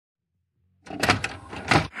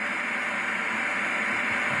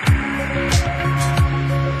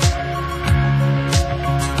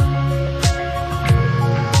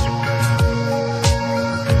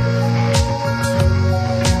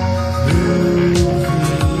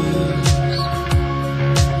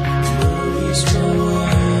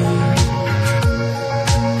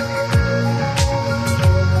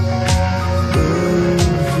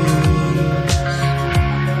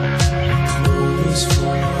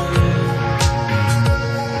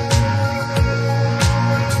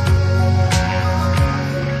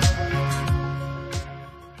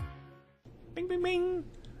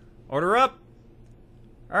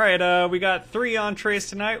we got 3 entrees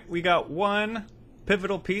tonight. We got 1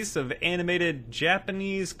 pivotal piece of animated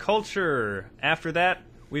Japanese culture. After that,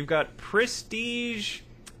 we've got prestige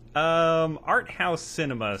art house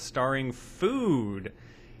cinema starring food.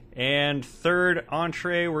 And third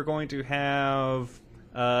entree, we're going to have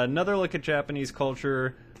another look at Japanese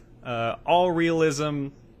culture, all realism,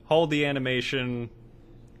 hold the animation,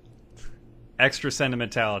 extra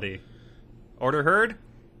sentimentality. Order heard?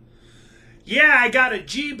 Yeah, I got a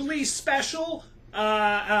Ghibli special,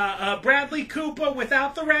 Bradley Cooper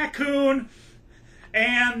without the raccoon,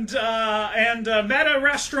 and a meta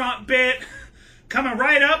restaurant bit coming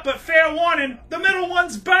right up, but fair warning, the middle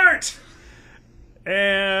one's burnt!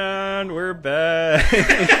 And we're back.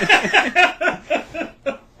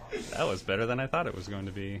 That was better than I thought it was going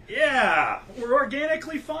to be. Yeah, we're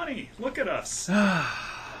organically funny. Look at us.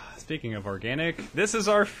 Speaking of organic, this is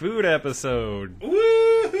our food episode.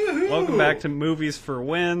 Woo-hoo-hoo. Welcome back to Movies for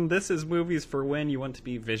When. This is Movies for When you want to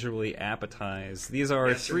be visually appetized. These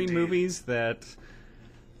are 3 indeed. movies that...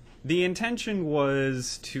 The intention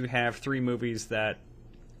was to have 3 movies that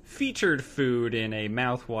featured food in a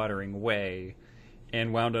mouth-watering way,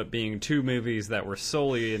 and wound up being 2 movies that were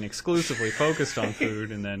solely and exclusively focused on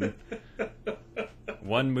food, and then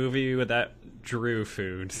 1 movie that drew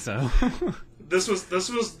food, so... This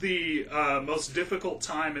was the most difficult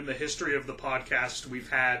time in the history of the podcast we've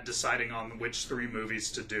had deciding on which 3 movies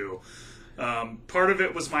to do. Part of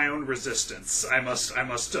it was my own resistance. I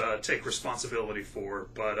must take responsibility for.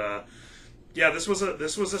 But yeah, this was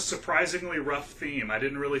a surprisingly rough theme. I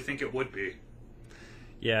didn't really think it would be.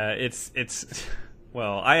 Yeah, it's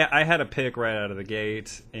well, I had a pick right out of the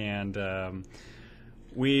gate, and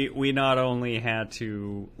we not only had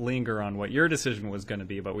to linger on what your decision was going to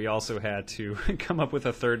be, but we also had to come up with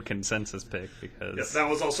a third consensus pick, because... Yes, that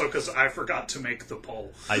was also because I forgot to make the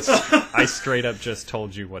poll. I straight up just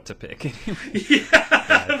told you what to pick.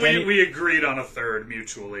 We agreed on a third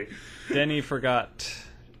mutually. Denny forgot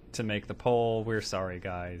to make the poll. We're sorry,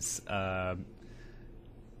 guys.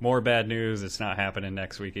 More bad news. It's not happening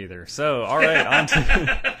next week either. So, all right, on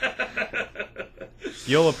to...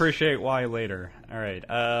 You'll appreciate why later. All right,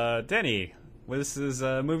 Denny, this is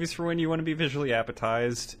Movies for When you want to be visually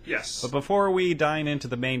appetized. Yes. But before we dine into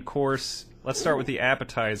the main course, let's start with the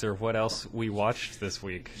appetizer of what else we watched this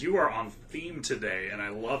week. You are on theme today, and I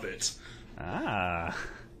love it. Ah.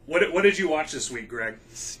 What did you watch this week, Greg?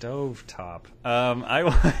 Stovetop. I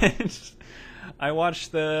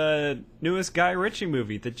watched the newest Guy Ritchie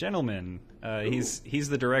movie, The Gentleman. He's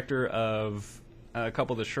the director of a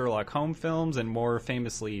couple of the Sherlock Holmes films, and more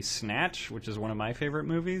famously Snatch, which is one of my favorite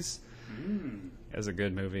movies. It was a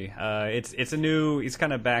good movie. It's a new... He's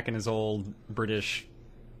kind of back in his old British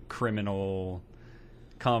criminal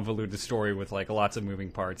convoluted story with like lots of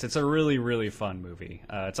moving parts. It's a really, really fun movie.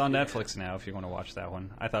 It's on Netflix now if you want to watch that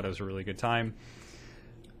one. I thought it was a really good time.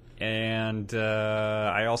 And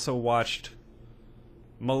I also watched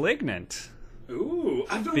Malignant. Ooh,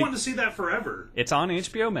 I've been wanting to see that forever. It's on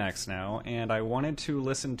HBO Max now, and I wanted to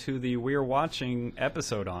listen to the We're Watching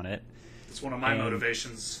episode on it. It's one of my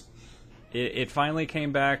motivations. It finally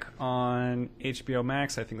came back on HBO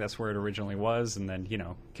Max. I think that's where it originally was, and then,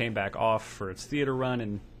 came back off for its theater run,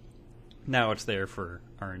 and now it's there for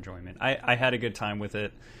our enjoyment. I had a good time with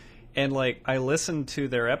it, and, I listened to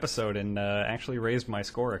their episode and actually raised my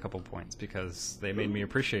score a couple points because they made me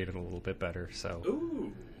appreciate it a little bit better, so...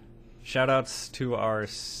 Ooh. Shout-outs to our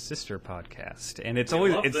sister podcast. And it's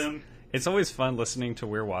always fun listening to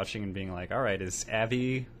We're Watching and being like, all right, is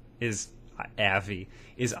Ivy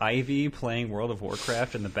playing World of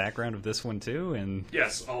Warcraft in the background of this one too? And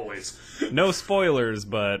yes, always. No spoilers,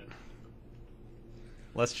 but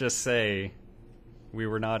let's just say we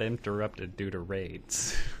were not interrupted due to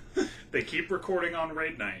raids. They keep recording on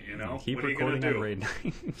raid night, Keep recording on raid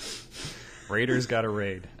night. Raiders got a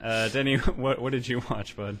raid. Denny, what did you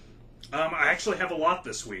watch, bud? I actually have a lot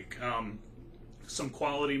this week. Some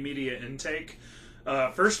quality media intake.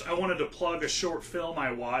 First, I wanted to plug a short film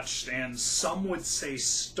I watched, and some would say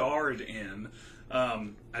starred in. I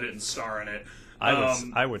didn't star in it.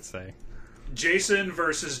 I would say. Jason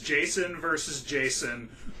versus Jason versus Jason.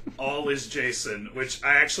 All is Jason, which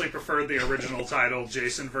I actually preferred the original title,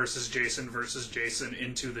 Jason versus Jason versus Jason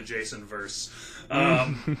into the Jason verse.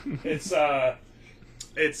 It's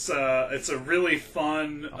a really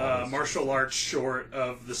fun martial arts short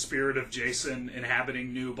of the spirit of Jason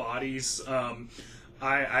inhabiting new bodies.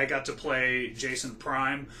 I got to play Jason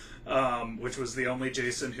Prime, which was the only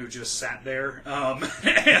Jason who just sat there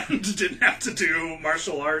and didn't have to do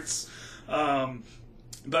martial arts.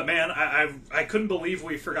 But man, I couldn't believe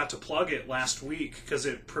we forgot to plug it last week because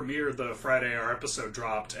it premiered the Friday our episode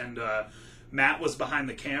dropped, and Matt was behind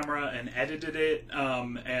the camera and edited it,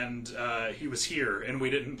 and he was here, and we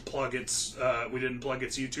didn't plug its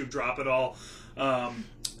YouTube drop at all.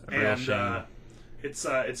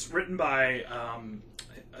 It's written by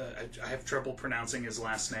I have trouble pronouncing his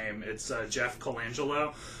last name. It's Jeff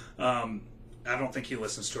Colangelo. I don't think he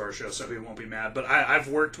listens to our show, so he won't be mad. But I've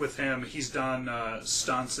worked with him. He's done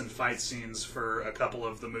stunts and fight scenes for a couple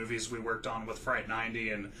of the movies we worked on with Fright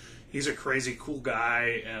 90, and he's a crazy cool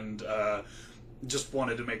guy, and just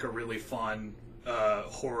wanted to make a really fun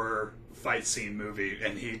horror fight scene movie,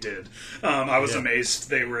 and he did. I was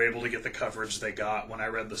amazed they were able to get the coverage they got. When I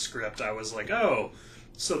read the script, I was like, oh,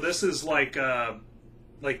 so this is like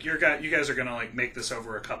you guys are gonna like make this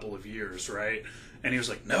over a couple of years, right? And he was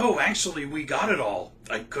like, no, actually, we got it all.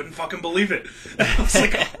 I couldn't fucking believe it. I was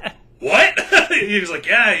like, what? He was like,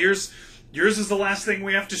 yeah, yours is the last thing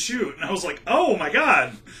we have to shoot. And I was like, oh my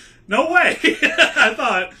god, no way. I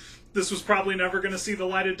thought this was probably never going to see the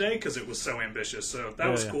light of day because it was so ambitious. So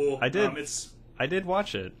that was cool. I did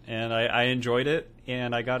watch it, and I enjoyed it.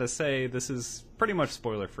 And I gotta say, this is pretty much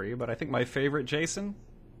spoiler free, but I think my favorite Jason,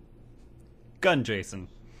 Gun Jason.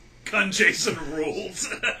 Gun Jason rules.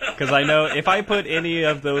 Because I know if I put any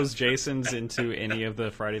of those Jasons into any of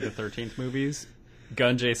the Friday the 13th movies,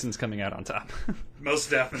 Gun Jason's coming out on top.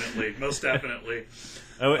 Most definitely.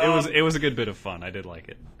 Oh, it was a good bit of fun. I did like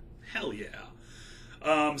it. Hell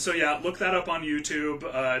yeah. So yeah, look that up on YouTube.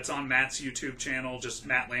 It's on Matt's YouTube channel. Just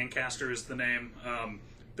Matt Lancaster is the name.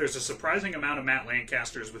 There's a surprising amount of Matt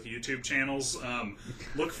Lancasters with YouTube channels.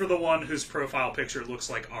 Look for the one whose profile picture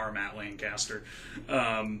looks like our Matt Lancaster.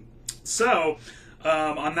 So,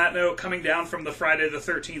 on that note, coming down from the Friday the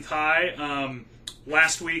 13th high,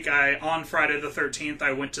 last week on Friday the 13th,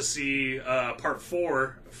 I went to see Part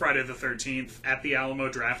 4, Friday the 13th, at the Alamo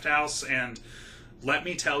Drafthouse, and let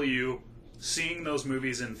me tell you, seeing those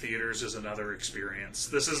movies in theaters is another experience.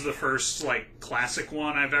 This is the first, like, classic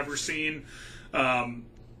one I've ever seen.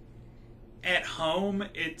 At home,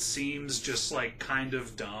 it seems just, like, kind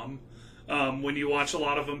of dumb when you watch a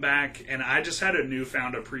lot of them back, and I just had a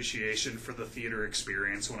newfound appreciation for the theater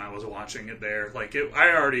experience when I was watching it there. Like,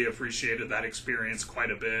 I already appreciated that experience quite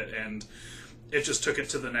a bit, and it just took it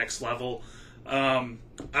to the next level.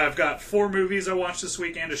 I've got 4 movies I watched this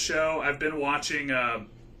week and a show. I've been watching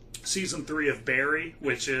Season 3 of Barry,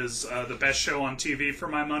 which is the best show on TV for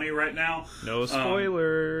my money right now. No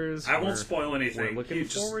spoilers. I won't spoil anything. We're looking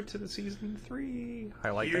forward to the Season 3.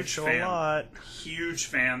 I like that show fan. a lot. Huge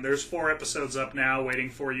fan. There's 4 episodes up now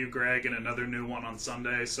waiting for you, Greg, and another new one on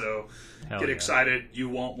Sunday, so get excited. You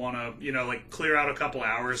won't want to, clear out a couple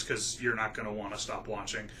hours because you're not going to want to stop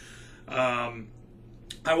watching.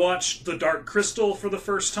 I watched The Dark Crystal for the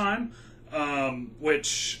first time.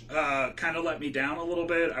 Which kind of let me down a little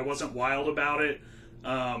bit. I wasn't wild about it.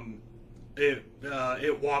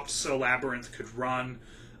 It walked so Labyrinth could run.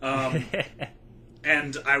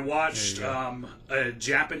 And I watched a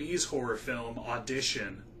Japanese horror film,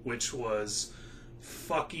 Audition, which was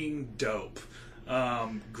fucking dope.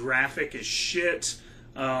 Graphic as shit.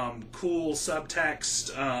 Cool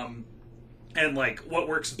subtext. And like what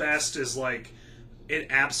works best is like it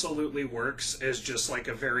absolutely works as just like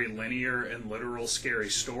a very linear and literal scary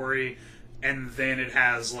story, and then it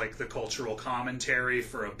has like the cultural commentary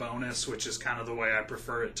for a bonus, which is kind of the way I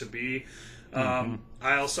prefer it to be. I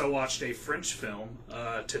also watched a French film,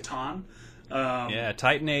 Titan.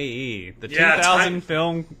 Titan AE, the 2000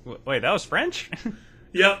 film. Wait, that was French?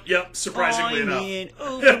 Yep. Surprisingly enough.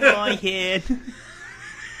 Over my head.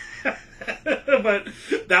 But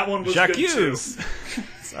that one was Jacques good too.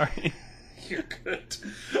 Sorry. You're good.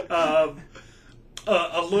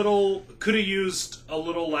 A little could have used a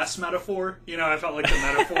little less metaphor. I felt like the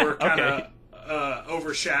metaphor kind of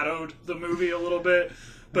overshadowed the movie a little bit,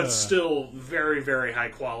 but still very, very high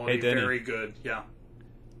quality, very good. Yeah.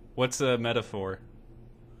 What's a metaphor?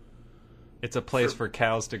 It's a place for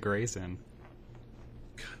cows to graze in.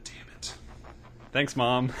 God damn it! Thanks,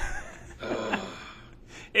 Mom.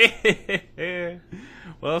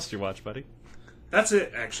 What else did you watch, buddy? That's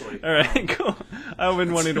it, actually. All right, cool. I've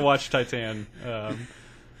been wanting to watch Titan.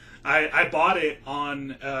 I bought it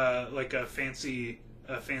on like a fancy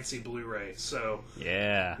Blu-ray, so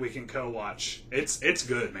yeah, we can co-watch. It's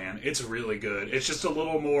good, man. It's really good. It's just a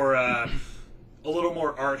little more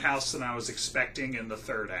art house than I was expecting in the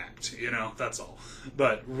third act. That's all.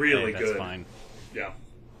 But really good. That's fine. Yeah.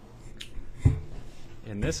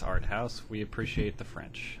 In this art house, we appreciate the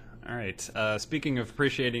French. All right. Speaking of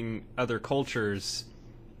appreciating other cultures,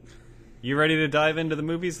 You ready to dive into the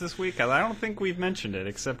movies this week? I don't think we've mentioned it,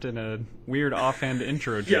 except in a weird offhand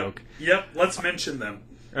intro joke. Yep, let's mention them.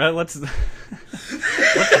 Let's bring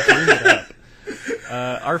it up.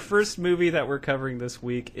 Our first movie that we're covering this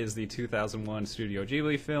week is the 2001 Studio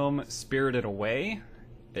Ghibli film Spirited Away,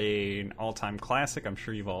 an all-time classic I'm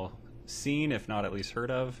sure you've all seen, if not at least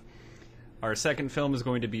heard of. Our second film is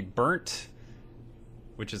going to be Burnt,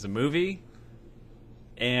 which is a movie.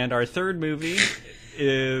 And our third movie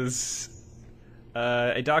is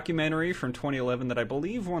a documentary from 2011 that I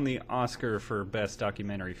believe won the Oscar for Best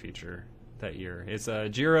Documentary Feature that year. It's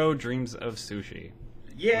Jiro Dreams of Sushi.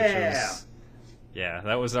 Yeah! Yeah,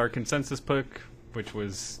 that was our consensus pick, which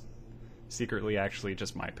was secretly actually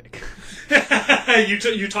just my pick.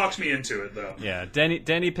 You talked me into it, though. Yeah,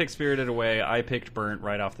 Denny picked Spirited Away, I picked Burnt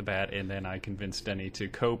right off the bat, and then I convinced Denny to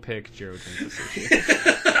co-pick Jiro Dreams of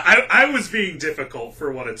Sushi. I was being difficult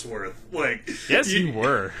for what it's worth. Yes, you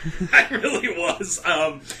were. I really was.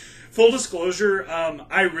 Full disclosure,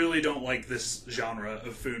 I really don't like this genre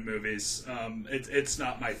of food movies. It's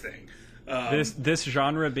not my thing. This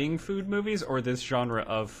genre being food movies, or this genre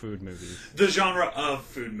of food movies? The genre of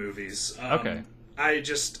food movies. Okay. I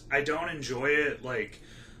don't enjoy it.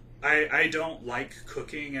 I don't like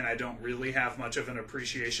cooking, and I don't really have much of an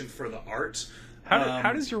appreciation for the art.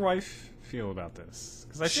 How does your wife feel about this?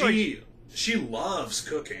 Because I feel she loves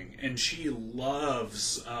cooking, and she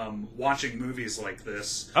loves watching movies like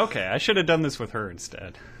this. Okay, I should have done this with her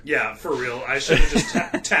instead. Yeah, for real. I should have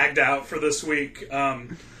just tagged out for this week.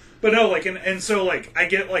 But no, and so, I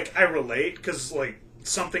get, I relate, because,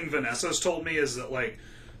 something Vanessa's told me is that,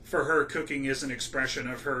 for her, cooking is an expression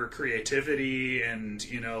of her creativity and,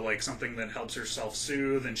 something that helps her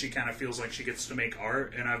self-soothe, and she kind of feels like she gets to make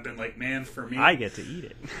art, and I've been like, man, for me... I get to eat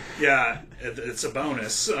it. Yeah, it's a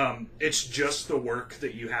bonus. It's just the work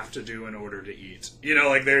that you have to do in order to eat.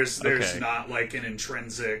 There's Okay. not, an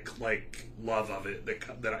intrinsic, love of it.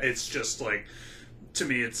 That it's just, to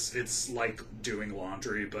me, it's like doing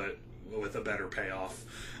laundry, but with a better payoff.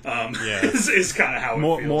 Yeah. is kind of how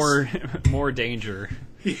it feels. More danger.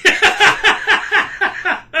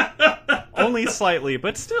 Only slightly,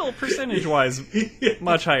 but still, percentage-wise,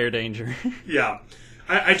 much higher danger. Yeah.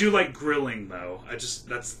 I do like grilling, though.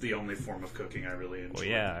 That's the only form of cooking I really enjoy. Well,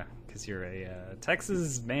 yeah, because you're a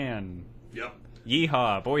Texas man. Yep.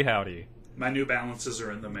 Yeehaw, boy howdy. My New Balances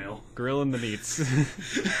are in the mail. Grilling the meats.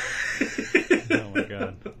 Oh my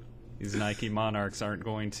god. These Nike Monarchs aren't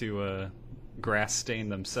going to grass stain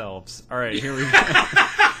themselves. Alright, here we go.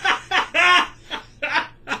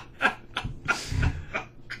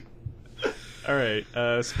 Alright,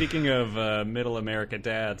 speaking of Middle America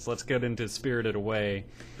dads, let's get into Spirited Away.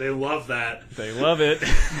 They love that. They love it.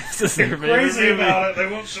 This is their favorite Crazy movie. about it. They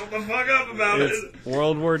won't shut the fuck up about It's it.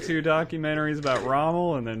 World War II documentaries about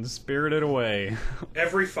Rommel and then Spirited Away.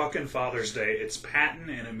 Every fucking Father's Day, it's Patton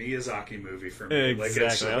and a Miyazaki movie for me. Exactly.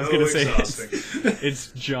 It's I was so going to say exhausting.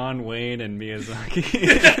 it's John Wayne and Miyazaki.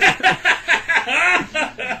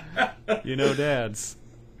 Dads.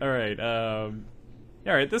 All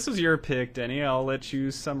right, this was your pick, Denny. I'll let you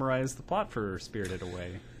summarize the plot for Spirited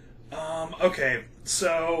Away. Okay,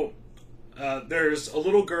 so there's a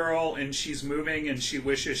little girl, and she's moving, and she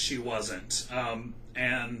wishes she wasn't.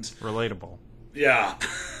 And Relatable. yeah,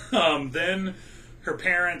 then her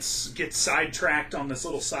parents get sidetracked on this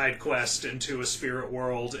little side quest into a spirit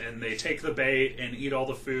world, and they take the bait and eat all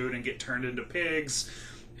the food and get turned into pigs.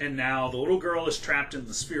 And now the little girl is trapped in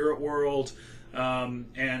the spirit world. And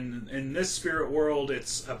in this spirit world,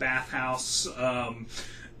 it's a bathhouse,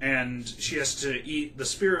 and she has to eat the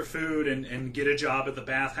spirit food and get a job at the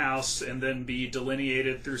bathhouse, and then be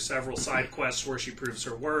delineated through several side quests where she proves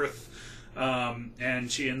her worth, and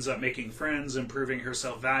she ends up making friends and proving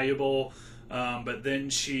herself valuable, but then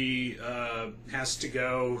she has to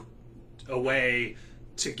go away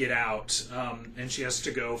to get out, and she has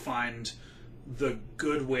to go find the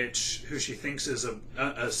good witch, who she thinks is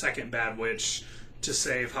a second bad witch, to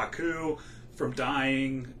save Haku from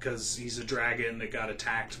dying because he's a dragon that got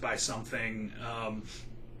attacked by something.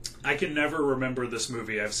 I can never remember this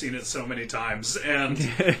movie. I've seen it so many times, and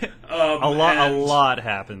a lot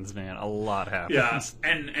happens, man. A lot happens. Yeah,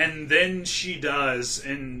 and then she does,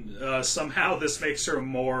 and somehow this makes her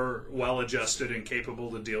more well-adjusted and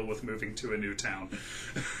capable to deal with moving to a new town.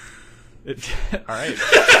 All right.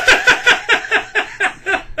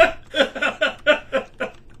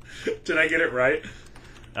 Did I get it right?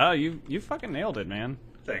 Oh, you fucking nailed it, man.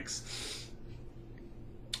 Thanks.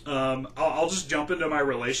 I'll just jump into my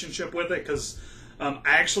relationship with it, because I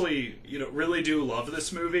actually, really do love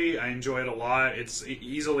this movie. I enjoy it a lot. It's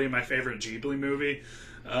easily my favorite Ghibli movie.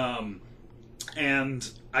 and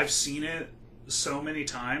I've seen it so many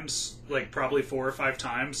times, like probably 4 or 5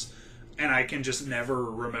 times, and I can just never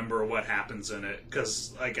remember what happens in it,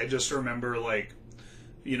 because like I just remember like,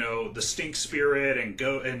 you know, the Stink Spirit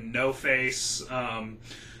and No Face,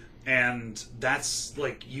 and that's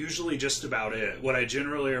like usually just about it. What I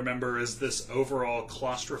generally remember is this overall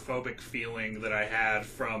claustrophobic feeling that I had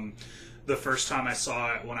from the first time I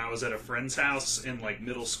saw it when I was at a friend's house in like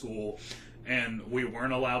middle school, and we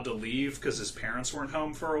weren't allowed to leave because his parents weren't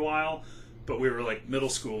home for a while, but we were like middle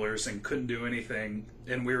schoolers and couldn't do anything,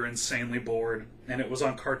 and we were insanely bored, and it was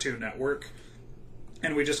on Cartoon Network,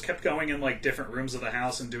 and we just kept going in like different rooms of the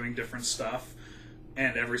house and doing different stuff,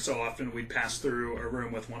 and every so often we'd pass through a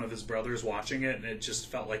room with one of his brothers watching it, and it just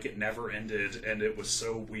felt like it never ended, and it was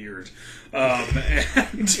so weird.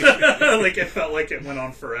 And like it felt like it went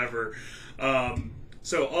on forever.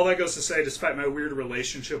 So all that goes to say, despite my weird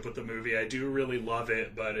relationship with the movie, I do really love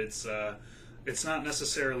it, but it's not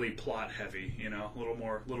necessarily plot heavy, you know, a little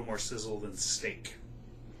more sizzle than steak.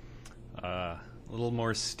 A little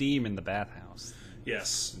more steam in the bathhouse.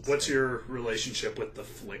 Yes. What's your relationship with the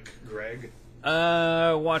flick, Greg?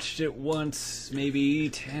 Watched it once, maybe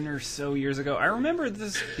 10 or so years ago. I remember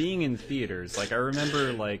this being in theaters. Like, I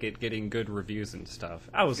remember, like, it getting good reviews and stuff.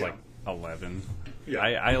 I was, like, 11. Yeah.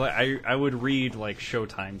 I would read, like,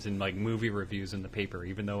 showtimes and, like, movie reviews in the paper,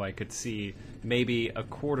 even though I could see maybe a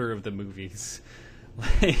quarter of the movies,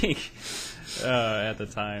 like, at the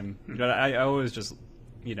time. But I always just,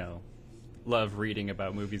 you know, love reading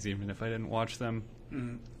about movies, even if I didn't watch them.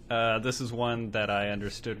 Mm-hmm. This is one that I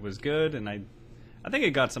understood was good, and I think it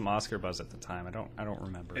got some Oscar buzz at the time. I don't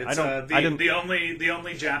remember. It's the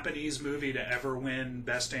only Japanese movie to ever win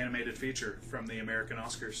Best Animated Feature from the American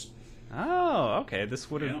Oscars. Oh, okay.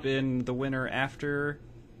 This would have been the winner after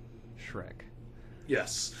Shrek.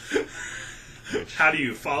 Yes. How do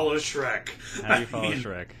you follow Shrek?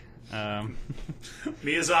 Shrek?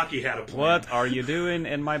 Miyazaki had a plan. What are you doing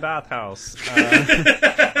in my bathhouse?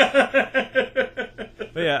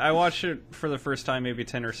 But yeah, I watched it for the first time maybe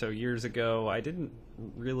 10 or so years ago. I didn't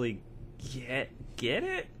really get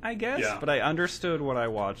it, I guess, Yeah. but I understood what I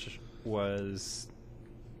watched was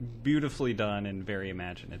beautifully done and very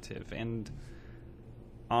imaginative. And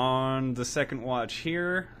on the second watch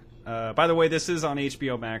here, by the way, this is on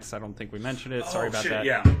HBO Max. I don't think we mentioned it. Sorry about that.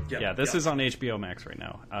 Yeah. This is on HBO Max right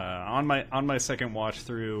now. On my second watch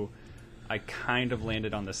through, I kind of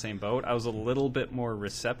landed on the same boat. I was a little bit more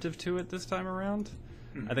receptive to it this time around.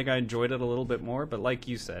 Mm-hmm. I think I enjoyed it a little bit more, but like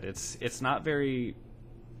you said, it's not very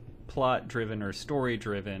plot driven or story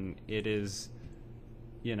driven. It is,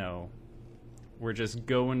 you know, we're just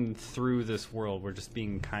going through this world. We're just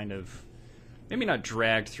being kind of, maybe not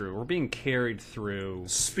dragged through. We're being carried through.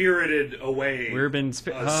 Spirited away. We've been...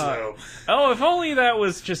 So. Oh, if only that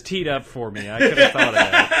was just teed up for me. I could have thought of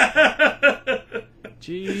that.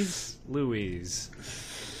 Jeez Louise.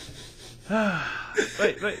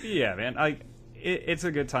 but yeah, man. It's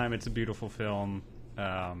a good time. It's a beautiful film.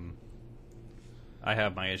 I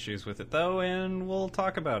have my issues with it, though, and we'll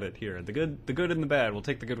talk about it here. The good and the bad. We'll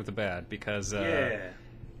take the good with the bad, because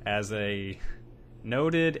as a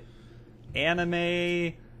noted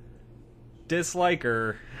anime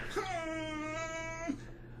disliker,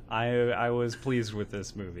 I was pleased with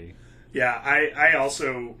this movie. Yeah, I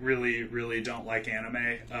also really, really don't like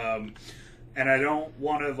anime, and I don't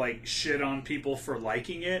want to like shit on people for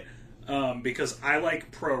liking it, because I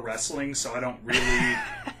like pro wrestling, so I don't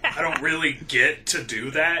really get to do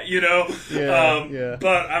that, you know. Yeah.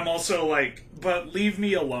 But I'm also like, but leave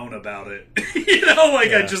me alone about it, you know. Like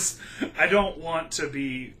Yeah. I don't want to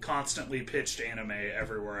be constantly pitched anime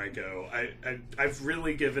everywhere I go. I've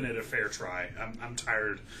really given it a fair try. I'm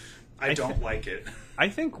tired. I don't like it. I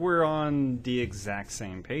think we're on the exact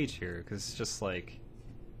same page here, because it's just like,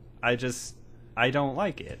 I don't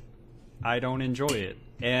like it. I don't enjoy it.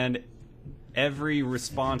 And every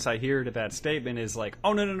response I hear to that statement is like,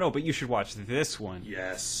 oh, no, but you should watch this one.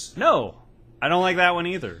 Yes. No, I don't like that one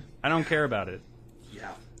either. I don't care about it.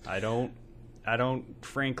 Yeah. I don't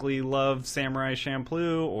frankly love Samurai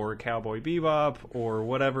Champloo or Cowboy Bebop or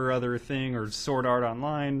whatever other thing, or Sword Art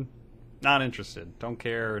Online. Not interested. Don't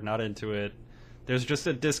care. Not into it. There's just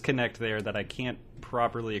a disconnect there that I can't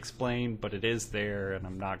properly explain, but it is there, and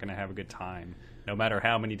I'm not going to have a good time, no matter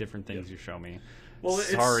how many different things you show me. Well,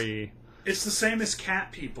 sorry. It's the same as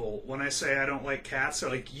cat people. When I say I don't like cats, they're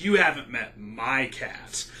like, you haven't met my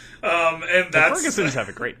cat. And that's... The Fergusons have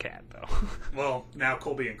a great cat, though. Well, now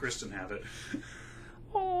Colby and Kristen have it.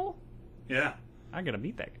 Oh. Yeah. I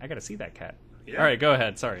gotta see that cat. Yeah. All right, go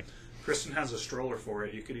ahead. Sorry. Kristen has a stroller for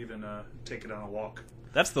it. You could even take it on a walk.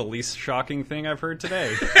 That's the least shocking thing I've heard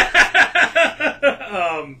today.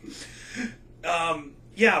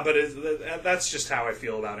 Yeah, but that's just how I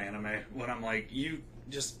feel about anime. When I'm like, you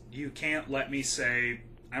can't let me say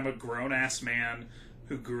I'm a grown-ass man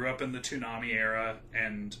who grew up in the Toonami era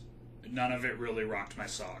and none of it really rocked my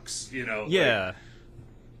socks, you know? Yeah.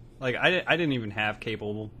 Like I didn't even have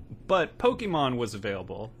cable, but Pokemon was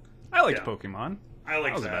available. I liked Pokemon. I liked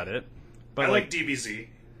that was that. about it. But I like DBZ.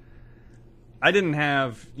 I didn't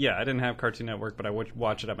have Cartoon Network, but I would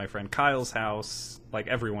watch it at my friend Kyle's house like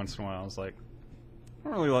every once in a while. I was like, I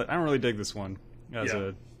don't really dig this one as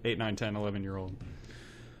a 8, 9, 10, 11-year-old.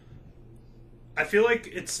 I feel like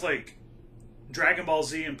it's like Dragon Ball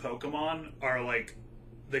Z and Pokemon are like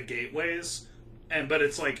the gateways, but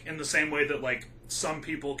it's like in the same way that like some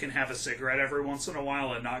people can have a cigarette every once in a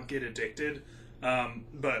while and not get addicted,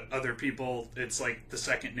 but other people, it's like the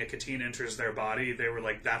second nicotine enters their body, they were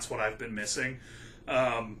like, that's what I've been missing.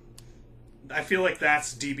 I feel like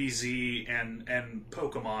that's DBZ and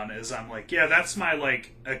Pokemon, is I'm like, yeah, that's my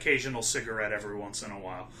like occasional cigarette every once in a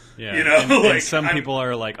while. Yeah, you know, and some people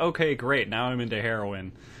are like, okay, great, now I'm into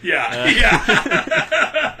heroin. Yeah, yeah.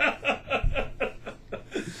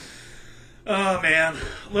 Oh man,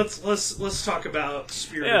 let's talk about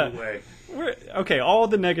Spirited Away. Okay, all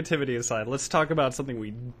the negativity aside, let's talk about something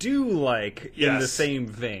we do like in the same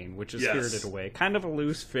vein, which is Spirited Away. Kind of a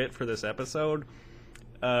loose fit for this episode,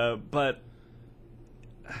 but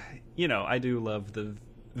you know, I do love the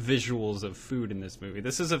visuals of food in this movie.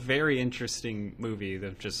 This is a very interesting movie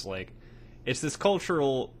that just like, it's this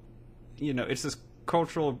cultural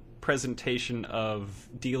presentation of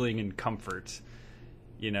dealing in comfort.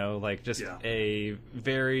 You know, like just a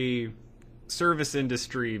very service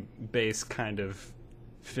industry based kind of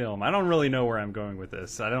film. I don't really know where I'm going with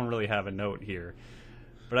this. I don't really have a note here,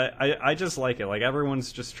 but I just like it. Like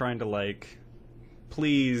everyone's just trying to like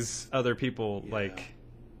please other people, like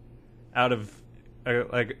out of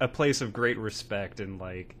a place of great respect, and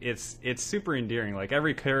like it's super endearing. Like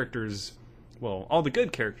every character's, well, all the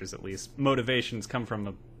good characters at least, motivations come from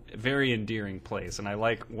a very endearing place, and I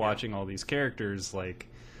like watching all these characters like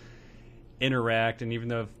interact, and even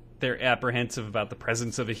though they're apprehensive about the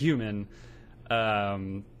presence of a human,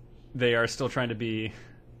 they are still trying to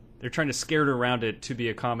skirt around it to be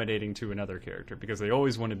accommodating to another character, because they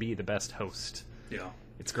always want to be the best host. Yeah,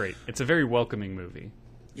 it's great. It's a very welcoming movie.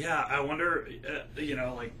 Yeah, I wonder, you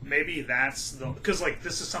know, like maybe that's the, because like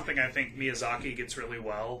this is something I think Miyazaki gets really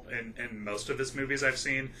well in most of his movies I've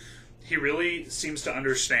seen. He really seems to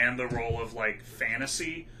understand the role of like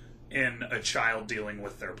fantasy in a child dealing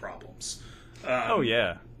with their problems.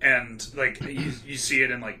 And like you see it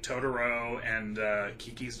in like Totoro and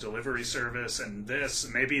Kiki's Delivery Service, and this,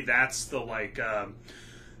 maybe that's the like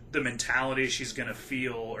the mentality she's gonna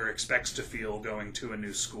feel or expects to feel going to a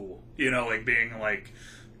new school. You know, like being like,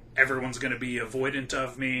 everyone's gonna be avoidant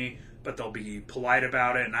of me, but they'll be polite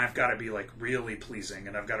about it, and I've got to be like really pleasing,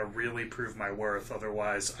 and I've got to really prove my worth,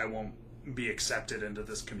 otherwise I won't be accepted into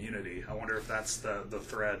this community. I wonder if that's the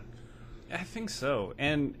thread. I think so,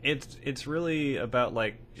 and it's really about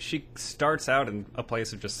like, she starts out in a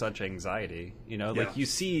place of just such anxiety, you know, like you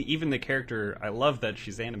see even the character. I love that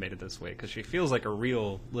she's animated this way because she feels like a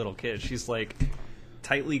real little kid. She's like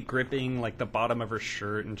tightly gripping like the bottom of her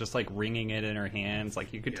shirt and just like wringing it in her hands.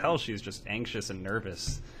 Like you could tell she's just anxious and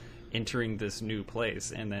nervous entering this new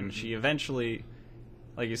place, and then she eventually,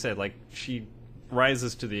 like you said, like she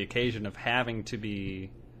rises to the occasion of having to be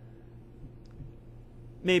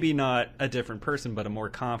maybe not a different person, but a more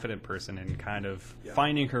confident person, and kind of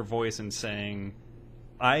finding her voice and saying,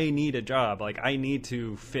 I need a job, like I need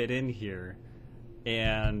to fit in here,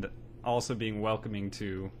 and also being welcoming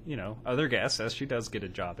to, you know, other guests as she does get a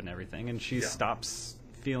job and everything, and she stops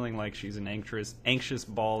feeling like she's an anxious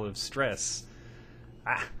ball of stress.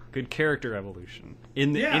 Good character evolution.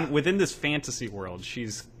 Within this fantasy world,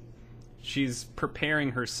 she's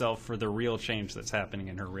preparing herself for the real change that's happening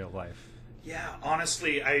in her real life. Yeah,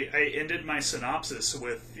 honestly, I ended my synopsis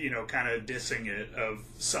with, you know, kind of dissing it, of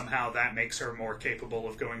somehow that makes her more capable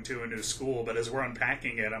of going to a new school, but as we're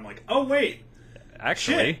unpacking it, I'm like, oh wait,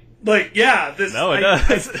 actually, shit. Like, yeah, this. No, it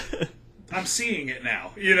does. I'm seeing it now.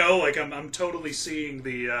 You know, like I'm totally seeing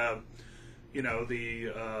the, you know, the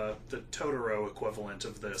Totoro equivalent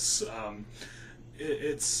of this.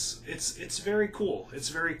 It's very cool. It's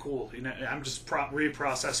very cool. You know, I'm just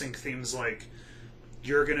reprocessing themes like,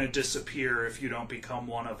 you're gonna disappear if you don't become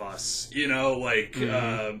one of us. You know, like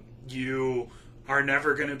you are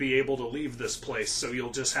never gonna be able to leave this place, so you'll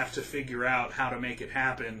just have to figure out how to make it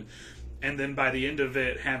happen. And then by the end of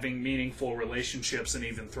it, having meaningful relationships and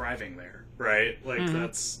even thriving there, right? Like,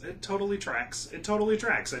 it totally tracks. It totally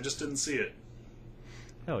tracks. I just didn't see it.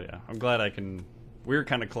 Hell yeah. I'm glad we're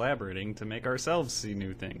kind of collaborating to make ourselves see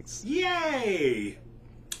new things. Yay!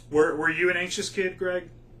 Were you an anxious kid, Greg?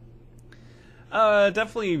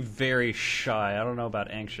 Definitely very shy. I don't know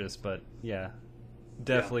about anxious, but yeah.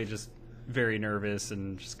 Definitely just very nervous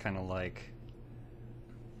and just kind of like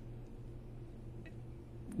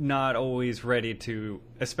not always ready to,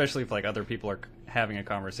 especially if like other people are having a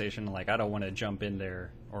conversation, like I don't want to jump in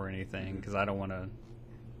there or anything because I don't want to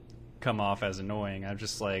come off as annoying. I'm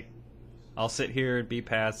just like, I'll sit here and be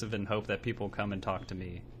passive and hope that people come and talk to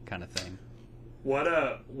me kind of thing.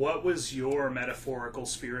 What was your metaphorical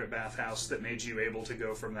spirit bathhouse that made you able to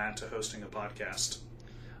go from that to hosting a podcast?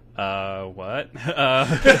 What?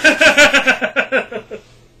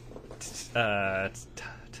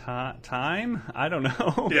 Time? I don't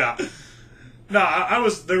know. Yeah. No, I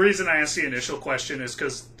was, the reason I asked the initial question is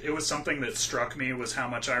because it was something that struck me was how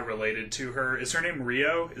much I related to her. Is her name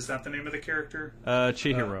Rio? Is that the name of the character?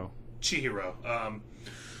 Chihiro. Chihiro.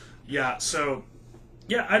 Yeah, so,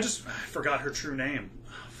 yeah, I forgot her true name.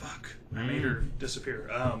 Oh, fuck. I made her disappear.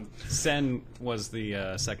 Sen was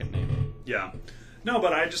the second name. Yeah. No,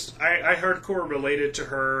 but I hardcore related to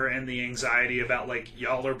her and the anxiety about, like,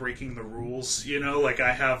 y'all are breaking the rules, you know? Like,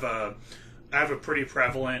 I have a pretty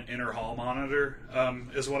prevalent inner hall monitor,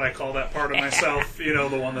 is what I call that part of myself, you know,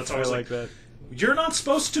 the one that's always like that. You're not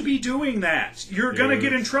supposed to be doing that. You're going to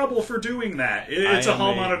get in trouble for doing that. It's a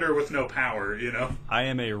hall monitor with no power, you know? I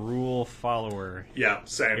am a rule follower. Yeah,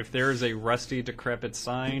 same. If there is a rusty, decrepit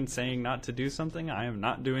sign saying not to do something, I am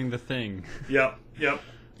not doing the thing. Yep.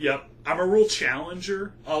 I'm a rule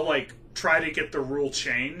challenger. I'll, like, try to get the rule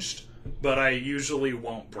changed, but I usually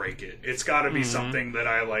won't break it. It's got to be something that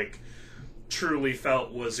I, like, truly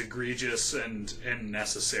felt was egregious and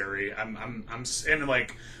necessary. I'm and,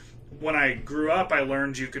 like, when I grew up, I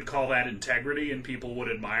learned you could call that integrity and people would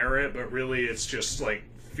admire it, but really it's just, like,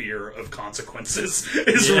 fear of consequences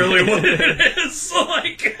is really what it is.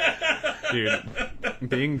 Like, dude,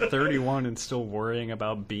 being 31 and still worrying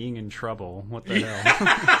about being in trouble. What the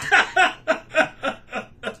hell?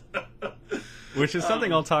 Which is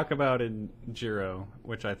something I'll talk about in Jiro,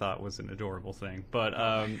 which I thought was an adorable thing.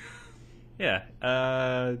 But,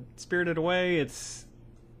 yeah. Spirited Away, it's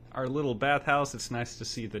our little bathhouse. It's nice to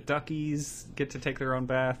see the duckies get to take their own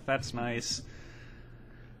bath. That's nice.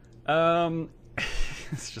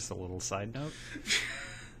 It's just a little side note.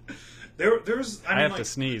 I have to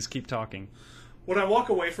sneeze. Keep talking. What I walk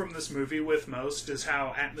away from this movie with most is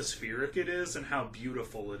how atmospheric it is and how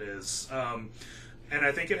beautiful it is. And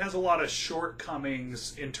I think it has a lot of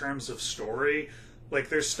shortcomings in terms of story. Like,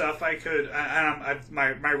 there's stuff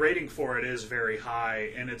my rating for it is very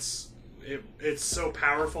high, and it's so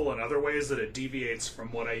powerful in other ways that it deviates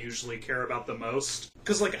from what I usually care about the most.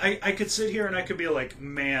 Because, like, I could sit here and I could be like,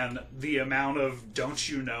 man, the amount of don't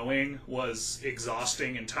you knowing was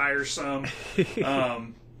exhausting and tiresome.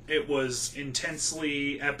 It was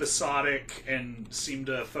intensely episodic and seemed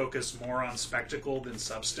to focus more on spectacle than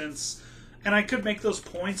substance. And I could make those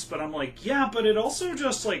points, but I'm like, yeah, but it also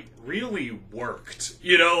just, like, really worked.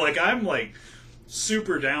 You know, like, I'm, like,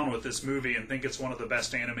 super down with this movie and think it's one of the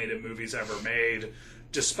best animated movies ever made,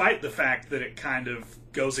 despite the fact that it kind of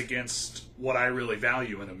goes against what I really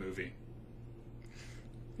value in a movie.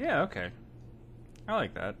 Yeah, okay. I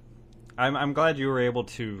like that. I'm glad you were able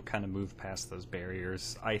to kind of move past those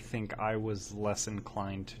barriers. I think I was less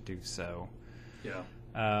inclined to do so. Yeah.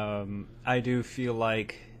 I do feel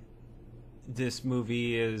like this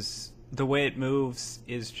movie is... The way it moves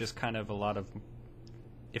is just kind of a lot of...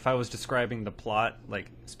 If I was describing the plot,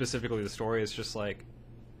 like, specifically the story, it's just like,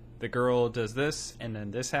 the girl does this, and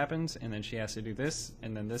then this happens, and then she has to do this,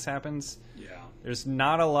 and then this happens. Yeah. There's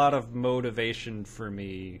not a lot of motivation for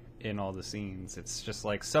me in all the scenes. It's just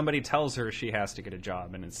like, somebody tells her she has to get a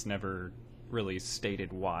job, and it's never really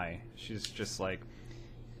stated why. She's just, like,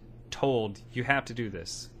 told, you have to do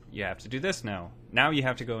this. You have to do this now. Now you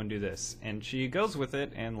have to go and do this. And she goes with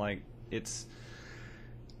it, and, like, it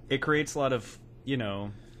creates a lot of, you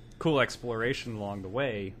know, cool exploration along the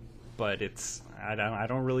way, but I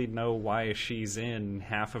don't really know why she's in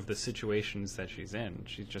half of the situations that she's in.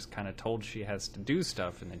 She's just kind of told she has to do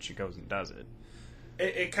stuff, and then she goes and does it.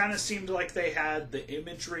 It kind of seemed like they had the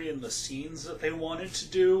imagery and the scenes that they wanted to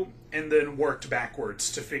do, and then worked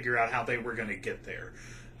backwards to figure out how they were going to get there.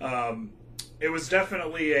 It was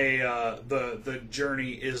definitely the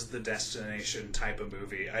journey is the destination type of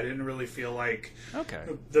movie. I didn't really feel like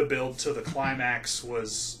the build to the climax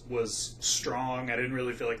was strong. I didn't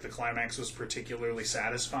really feel like the climax was particularly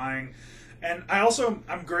satisfying. And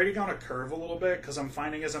I'm grading on a curve a little bit because I'm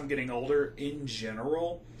finding as I'm getting older, in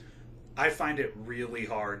general, I find it really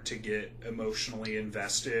hard to get emotionally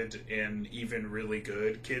invested in even really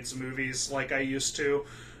good kids movies like I used to.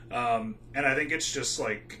 And I think it's just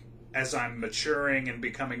like as I'm maturing and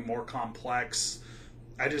becoming more complex,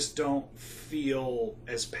 I just don't feel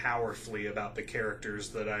as powerfully about the characters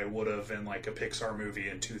that I would have in like a Pixar movie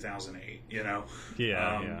in 2008, you know?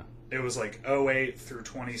 Yeah. It was like '08 through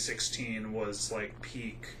 2016 was like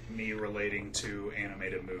peak me relating to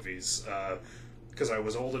animated movies. Because I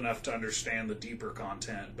was old enough to understand the deeper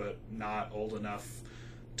content, but not old enough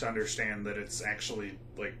to understand that it's actually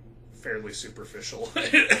like fairly superficial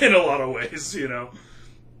in a lot of ways, you know.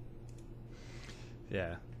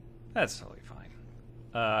 Yeah, that's totally fine.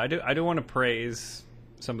 I do want to praise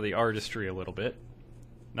some of the artistry a little bit.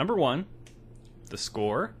 Number one, the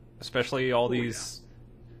score, especially all these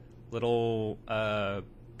little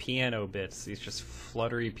piano bits, these just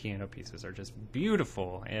fluttery piano pieces are just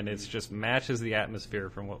beautiful, and it just matches the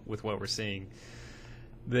atmosphere with what we're seeing.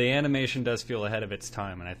 The animation does feel ahead of its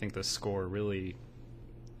time, and I think the score really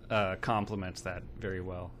complements that very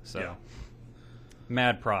well. So,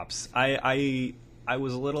 mad props. I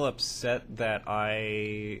was a little upset that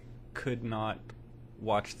I could not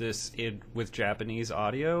watch this with Japanese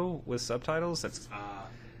audio with subtitles. That's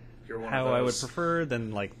you're one how of those. I would prefer.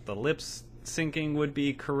 Then, like, the lips syncing would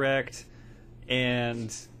be correct,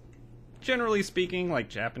 and generally speaking, like,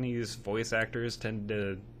 Japanese voice actors tend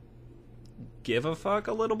to give a fuck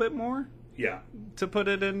a little bit more, to put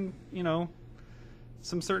it in, you know,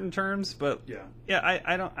 some certain terms. But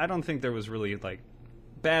I don't think there was really like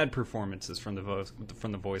bad performances from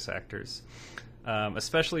the voice actors,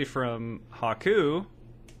 especially from Haku.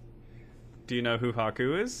 Do you know who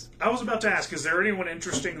Haku is? I was about to ask, is there anyone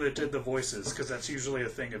interesting that did the voices? Because that's usually a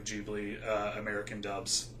thing of Ghibli American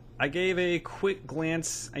dubs. I gave a quick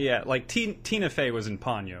glance. Yeah, like Tina Fey was in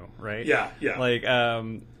Ponyo, right? Yeah. Like,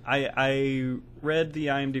 I read the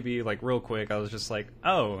IMDb like real quick. I was just like,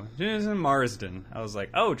 oh, James Marsden. I was like,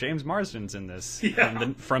 oh, James Marsden's in this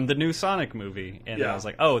from the new Sonic movie, and I was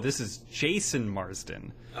like, oh, this is Jason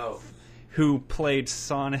Marsden. Oh. Who played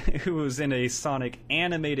Sonic? Who was in a Sonic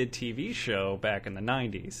animated TV show back in the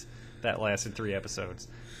 '90s that lasted 3 episodes.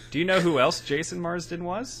 Do you know who else Jason Marsden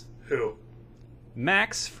was? Who?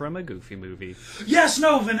 Max from a Goofy movie. Yes,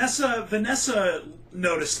 no, Vanessa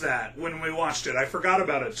noticed that when we watched it. I forgot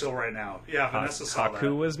about it till right now. Yeah, Vanessa saw that.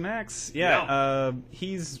 Haku was Max. Yeah.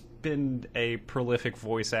 He's been a prolific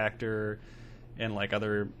voice actor and like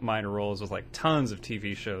other minor roles with like tons of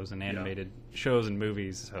TV shows and animated shows and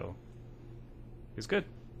movies. So he was good.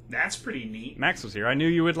 That's pretty neat. Max was here. I knew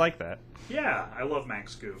you would like that. Yeah, I love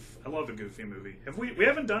Max Goof. I love a Goofy movie. We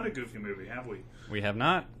haven't done a Goofy movie, have we? We have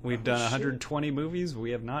not. We've done 120 movies.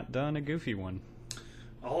 We have not done a Goofy one.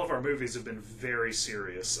 All of our movies have been very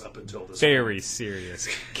serious up until this Very serious.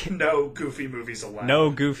 No Goofy movies allowed.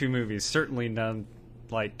 No Goofy movies. Certainly none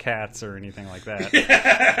like Cats or anything like that.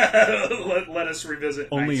 Let us revisit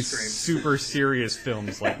Only Night Scream. super serious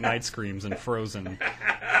films like Night Screams and Frozen.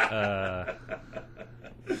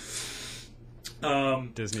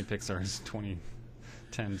 Disney Pixar's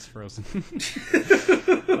 2010's Frozen.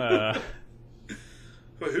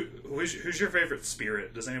 Who's your favorite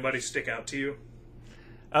spirit? Does anybody stick out to you?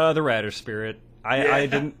 The Radder Spirit. I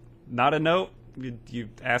didn't. Not a note. You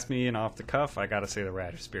asked me and off the cuff. I gotta say the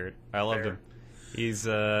Radder Spirit. I loved him. He's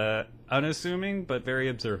unassuming but very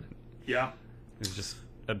observant. Yeah. He's just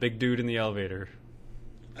a big dude in the elevator.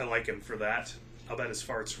 I like him for that. I'll bet his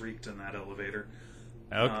farts reeked in that elevator.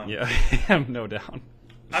 Okay, yeah, no doubt.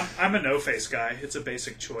 I'm a No-Face guy. It's a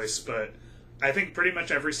basic choice, but I think pretty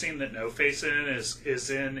much every scene that No-Face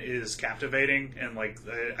is captivating, and like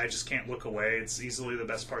I just can't look away. It's easily the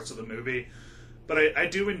best parts of the movie. But I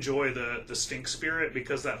do enjoy the Stink Spirit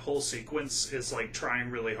because that whole sequence is like trying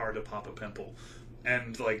really hard to pop a pimple,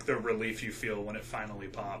 and like the relief you feel when it finally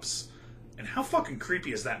pops. And how fucking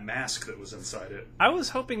creepy is that mask that was inside it? I was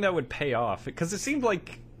hoping that would pay off because it seemed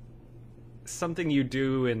like something you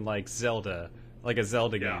do in like Zelda, like a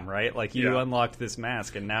Zelda game, right? Like you unlocked this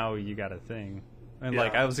mask and now you got a thing. And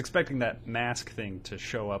like I was expecting that mask thing to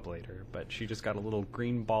show up later, but she just got a little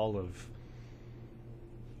green ball of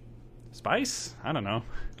spice? I don't know.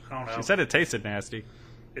 She said it tasted nasty.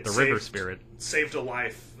 The river spirit. Saved a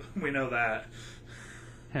life. We know that.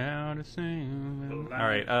 How to sing.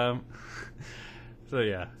 Alright, so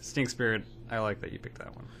yeah, Stink Spirit. I like that you picked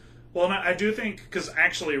that one. Well, and I do think, because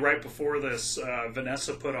actually right before this,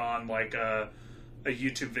 Vanessa put on like a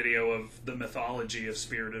YouTube video of the mythology of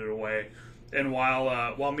Spirited Away. And while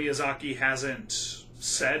Miyazaki hasn't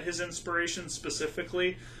said his inspiration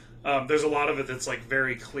specifically, There's a lot of it that's like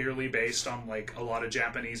very clearly based on like a lot of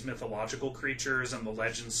Japanese mythological creatures and the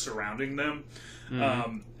legends surrounding them.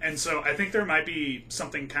 And so I think there might be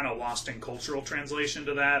something kind of lost in cultural translation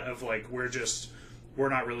to that, of like we're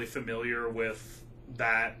not really familiar with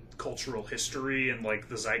that cultural history and like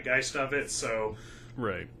the zeitgeist of it. So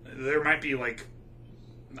Right. there might be like,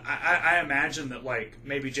 I imagine that like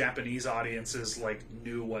maybe Japanese audiences like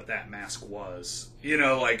knew what that mask was, you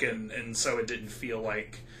know, like, and so it didn't feel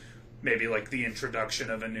like maybe like the introduction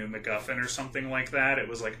of a new MacGuffin or something like that. It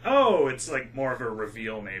was like, oh, it's like more of a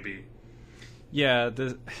reveal maybe. Yeah,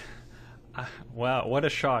 wow, what a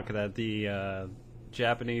shock that the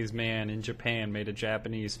Japanese man in Japan made a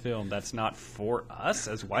Japanese film that's not for us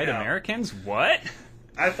as white Americans? What?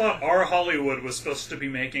 I thought our Hollywood was supposed to be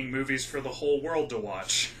making movies for the whole world to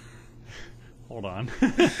watch. Hold on.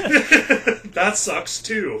 That sucks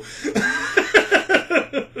too.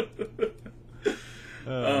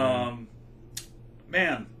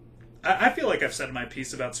 Man, I feel like I've said my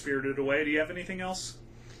piece about Spirited Away. Do you have anything else?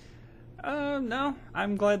 No.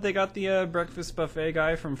 I'm glad they got the breakfast buffet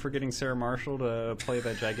guy from Forgetting Sarah Marshall to play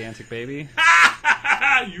that gigantic baby.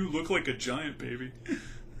 You look like a giant baby.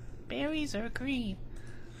 Berries are green.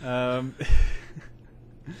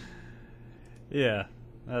 Yeah,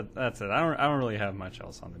 that's it. I don't really have much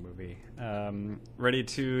else on the movie. Ready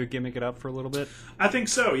to gimmick it up for a little bit? I think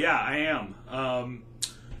so. Yeah, I am.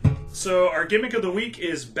 So our gimmick of the week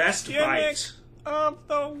is Best Bite. Of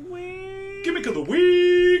the week. Gimmick of the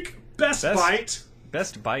week. Best Bite.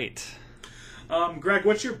 Best bite. Greg,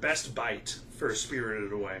 what's your best bite for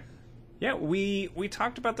Spirited Away? Yeah, we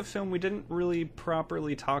talked about the film. We didn't really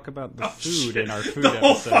properly talk about the food in our food the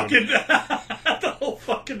whole episode. The whole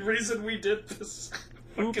fucking reason we did this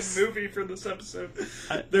fucking movie for this episode.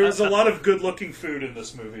 There was a lot of good-looking food in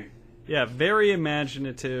this movie. Yeah, very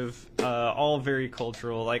imaginative, all very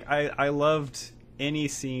cultural. Like, I loved any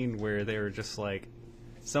scene where they were just like,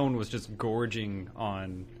 someone was just gorging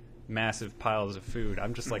on massive piles of food.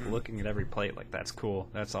 I'm just like looking at every plate like, that's cool,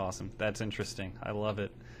 that's awesome, that's interesting, I love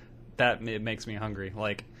it. It makes me hungry.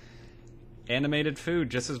 Like, animated food,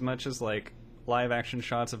 just as much as like live action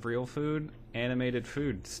shots of real food, animated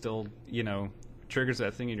food still, you know, triggers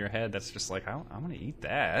that thing in your head that's just like, I want to eat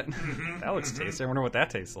that. That looks tasty. I wonder what that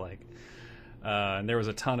tastes like. And there was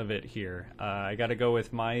a ton of it here. I got to go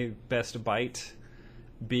with my best bite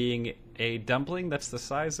being a dumpling that's the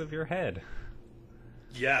size of your head.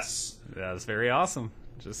 Yes. That was very awesome.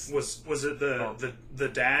 Just was it the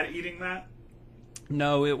dad eating that?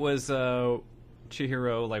 No, it was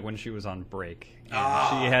Chihiro, like when she was on break. She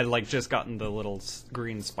had like just gotten the little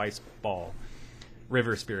green spice ball,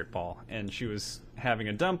 river spirit ball, and she was having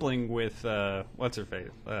a dumpling with what's her face,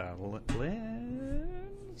 Lynn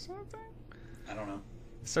something. I don't know.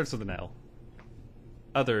 Starts with an L.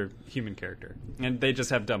 Other human character, and they just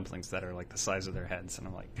have dumplings that are like the size of their heads, and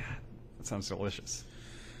I'm like, God, that sounds delicious.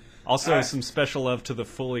 Also, some special love to the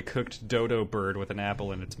fully cooked dodo bird with an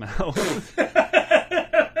apple in its mouth.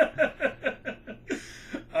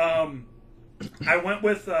 I went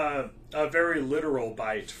with a very literal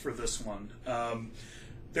bite for this one.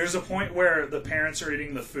 There's a point where the parents are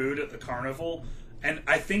eating the food at the carnival, and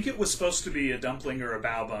I think it was supposed to be a dumpling or a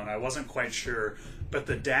bao bun. I wasn't quite sure, but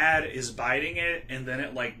the dad is biting it, and then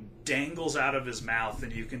it like dangles out of his mouth,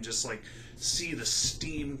 and you can just like see the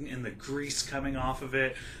steam and the grease coming off of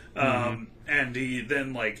it. And he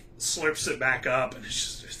then like slurps it back up, and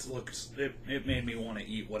it made me want to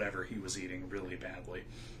eat whatever he was eating really badly.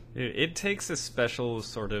 It takes a special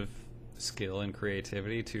sort of skill and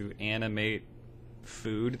creativity to animate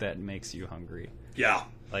food that makes you hungry. Yeah.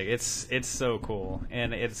 Like, it's so cool,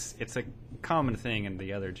 and it's a common thing in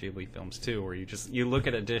the other Ghibli films too, where you look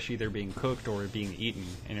at a dish either being cooked or being eaten,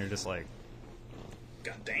 and you're just like,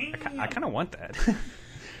 God damn. I kind of want that.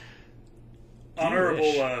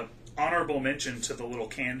 Honorable mention to the little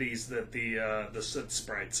candies that the soot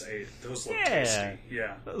sprites ate. Those look tasty.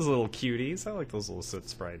 Yeah, those little cuties. I like those little soot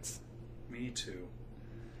sprites. Me too.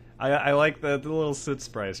 I like the little soot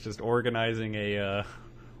sprites just organizing a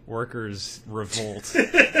workers' revolt.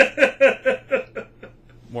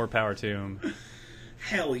 More power to them.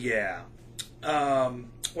 Hell yeah.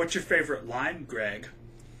 What's your favorite line, Greg?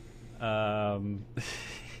 My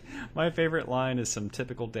favorite line is some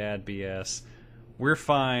typical dad BS. We're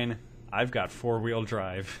fine. I've got 4-wheel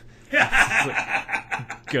drive.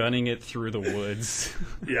 Like, gunning it through the woods.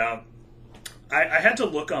 Yeah. I had to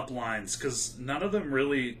look up lines because none of them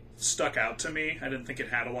really stuck out to me. I didn't think it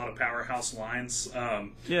had a lot of powerhouse lines.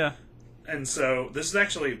 Yeah. And so this is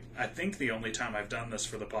actually, I think, the only time I've done this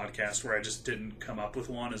for the podcast where I just didn't come up with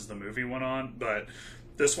one as the movie went on. But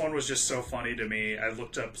This one was just so funny to me. I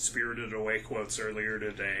looked up Spirited Away quotes earlier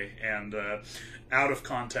today, and out of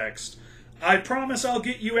context, I promise I'll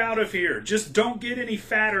get you out of here. Just don't get any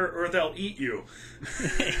fatter or they'll eat you.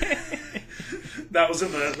 That was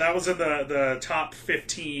in the top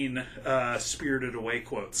 15 Spirited Away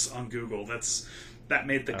quotes on Google. That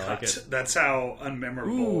made the cut. Like That's how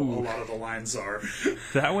unmemorable a lot of the lines are.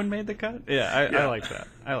 That one made the cut? Yeah, I like that.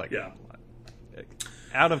 I like Yeah. that a lot.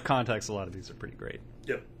 Out of context, a lot of these are pretty great.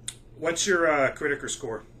 Yep. What's your critiker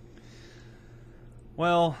score?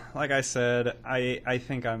 Well, like I said, I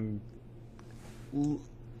think I'm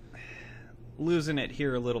losing it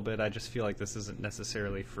here a little bit. I just feel like this isn't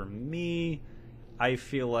necessarily for me. I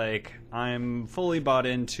feel like I'm fully bought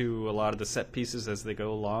into a lot of the set pieces as they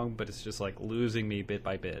go along, but it's just like losing me bit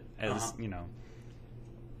by bit. As you know,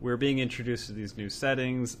 we're being introduced to these new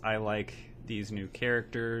settings. I like these new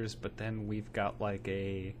characters, but then we've got like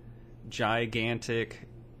a gigantic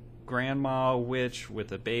grandma witch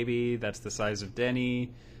with a baby that's the size of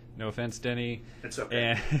Denny. No offense, Denny. It's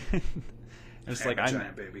okay. And it's like a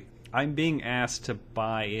giant baby. I'm being asked to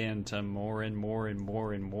buy into more and more and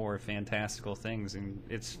more and more fantastical things, and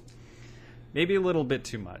it's maybe a little bit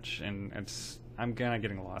too much, and I'm kind of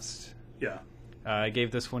getting lost. Yeah. I gave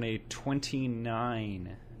this one a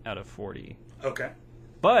 29 out of 40. Okay.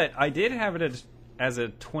 But I did have it as a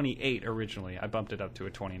 28 originally. I bumped it up to a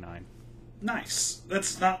 29. Nice.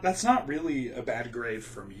 That's not really a bad grade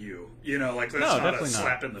from you. You know, like that's not a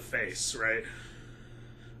slap in the face, right?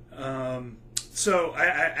 So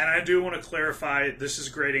I do want to clarify, this is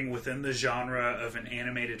grading within the genre of an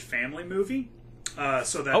animated family movie.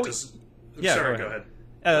 So that does. Yeah, sorry, go ahead.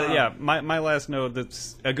 Yeah, my last note,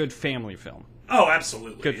 that's a good family film. Oh,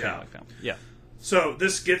 absolutely. Good family film. Yeah. So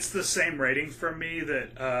this gets the same rating from me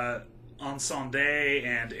that Ensemble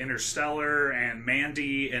and Interstellar and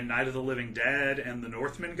Mandy and Night of the Living Dead and The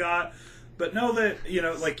Northman got. But know that, you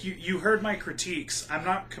know, like you heard my critiques. I'm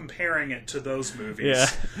not comparing it to those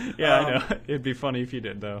movies. Yeah, I know. It'd be funny if you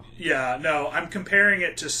did, though. Yeah, no, I'm comparing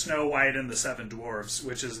it to Snow White and the Seven Dwarfs,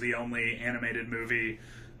 which is the only animated movie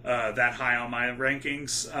that high on my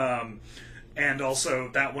rankings. And also,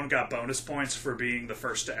 that one got bonus points for being the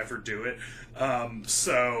first to ever do it.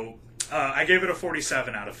 So I gave it a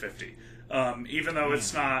 47 out of 50. Even though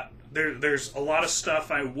it's not... There's a lot of stuff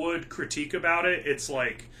I would critique about it. It's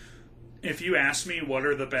like... If you ask me what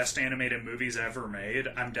are the best animated movies ever made,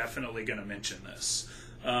 I'm definitely going to mention this.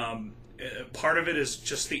 Part of it is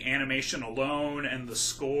just the animation alone and the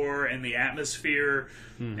score and the atmosphere.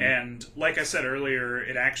 Mm-hmm. And like I said earlier,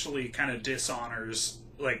 it actually kind of dishonors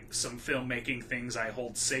like some filmmaking things I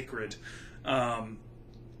hold sacred.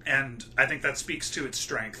 And I think that speaks to its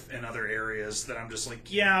strength in other areas that I'm just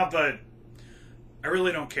like, yeah, but I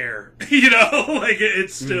really don't care. You know, like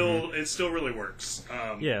it still really works.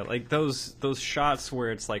 Yeah, like those shots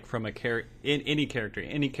where it's like from any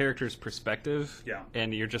character's perspective. Yeah.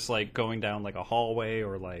 And you're just like going down like a hallway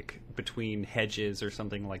or like between hedges or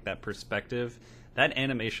something like that perspective. That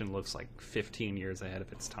animation looks like 15 years ahead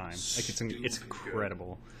of its time. Like it's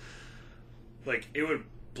incredible. Good. Like it would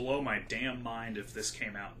blow my damn mind if this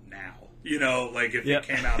came out now. You know, like if it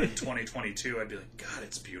came out in 2022, I'd be like, God,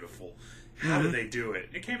 it's beautiful. How do they do it?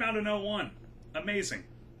 It came out in 2001. Amazing.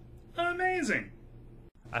 Amazing.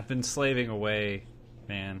 I've been slaving away,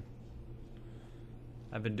 man.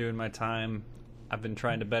 I've been doing my time. I've been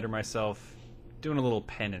trying to better myself. Doing a little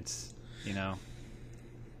penance, you know.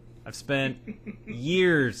 I've spent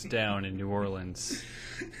years down in New Orleans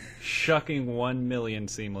shucking 1 million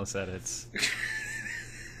seamless edits.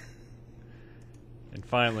 And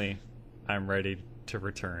finally, I'm ready to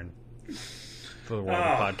return to the world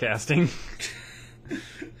of podcasting.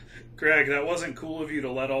 Greg, that wasn't cool of you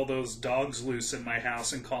to let all those dogs loose in my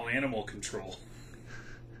house and call animal control.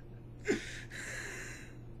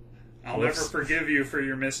 I'll never forgive you for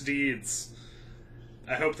your misdeeds.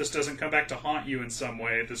 I hope this doesn't come back to haunt you in some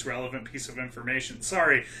way, this relevant piece of information.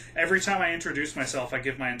 Sorry, every time I introduce myself, I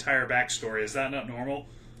give my entire backstory. Is that not normal?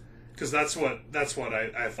 Because that's what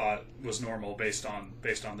I thought was normal based on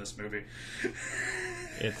this movie.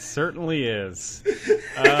 It certainly is.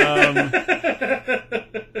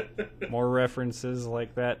 More references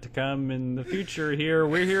like that to come in the future here.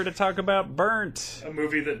 We're here to talk about Burnt. A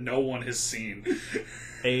movie that no one has seen.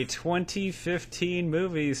 A 2015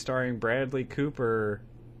 movie starring Bradley Cooper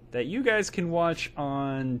that you guys can watch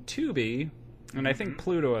on Tubi, and I think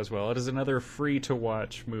Pluto as well. It is another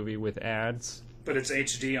free-to-watch movie with ads. But it's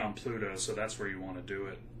HD on Pluto, so that's where you want to do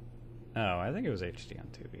it. Oh, I think it was HD on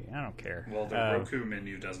Tubi. I don't care. Well, the Roku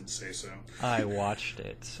menu doesn't say so. I watched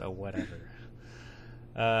it, so whatever.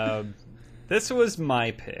 This was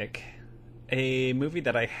my pick, a movie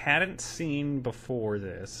that I hadn't seen before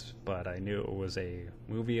this, but I knew it was a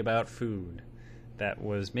movie about food that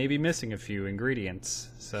was maybe missing a few ingredients.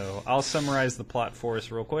 So I'll summarize the plot for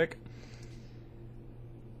us real quick.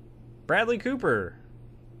 Bradley Cooper.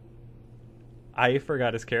 I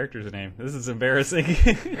forgot his character's name. This is embarrassing.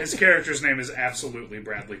 His character's name is absolutely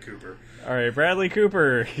Bradley Cooper. All right, Bradley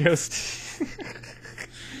Cooper goes.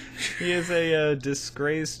 He is a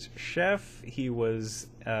disgraced chef. He was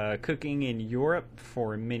cooking in Europe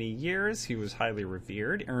for many years. He was highly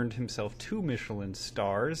revered, earned himself 2 Michelin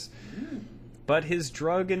stars. But his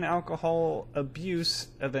drug and alcohol abuse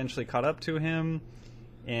eventually caught up to him,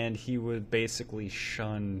 and he was basically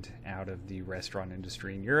shunned out of the restaurant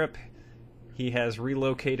industry in Europe. He has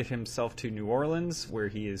relocated himself to New Orleans, where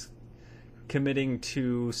he is committing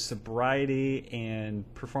to sobriety and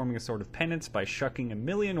performing a sort of penance by shucking 1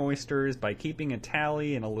 million oysters, by keeping a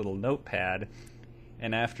tally in a little notepad.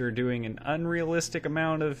 And after doing an unrealistic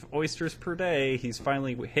amount of oysters per day, he's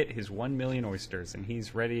finally hit his 1 million oysters, and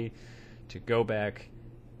he's ready to go back,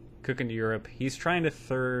 cook into Europe. He's trying to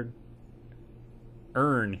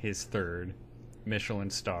earn his 3rd Michelin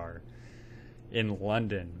star in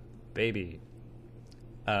London, baby.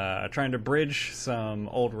 Trying to bridge some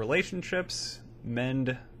old relationships,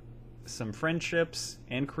 mend some friendships,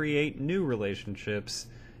 and create new relationships.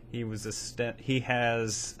 He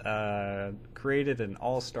has created an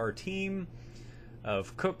all-star team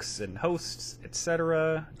of cooks and hosts,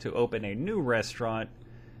 etc., to open a new restaurant,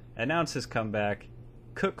 announce his comeback,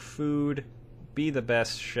 cook food, be the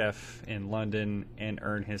best chef in London, and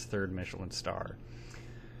earn his 3rd Michelin star.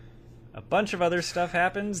 A bunch of other stuff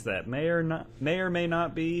happens that may or may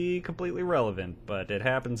not be completely relevant, but it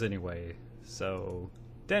happens anyway. So,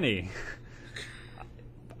 Denny,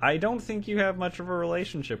 I don't think you have much of a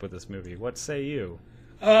relationship with this movie. What say you?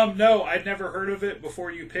 No, I'd never heard of it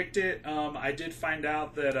before you picked it. I did find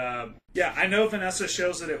out that, I know Vanessa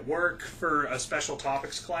shows it at work for a special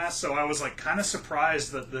topics class, so I was, kind of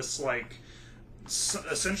surprised that this,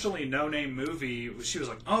 essentially no-name movie, she was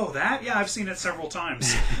like, oh, that? Yeah, I've seen it several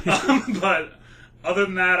times. But other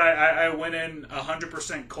than that, I went in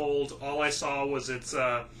 100% cold. All I saw was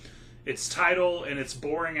its title and its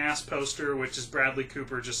boring-ass poster, which is Bradley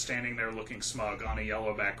Cooper just standing there looking smug on a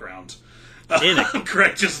yellow background.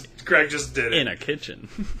 Greg just did it. In a kitchen.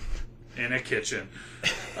 In a kitchen.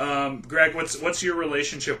 Greg, what's your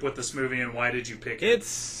relationship with this movie, and why did you pick it?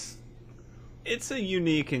 It's a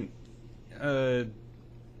unique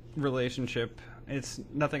relationship. It's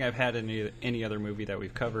nothing I've had in any other movie that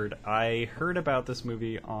we've covered. I heard about this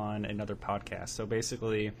movie on another podcast. So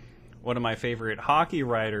basically, one of my favorite hockey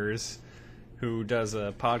writers, who does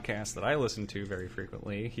a podcast that I listen to very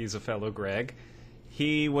frequently, he's a fellow Greg.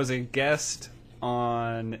 He was a guest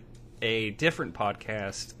on a different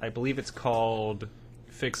podcast. I believe it's called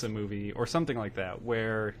Fix a Movie or something like that,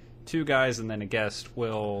 where 2 guys and then a guest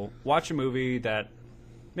will watch a movie that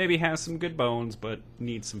maybe has some good bones but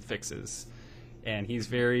needs some fixes. And he's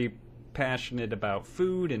very passionate about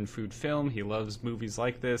food and food film. He loves movies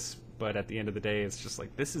like this, but at the end of the day, it's just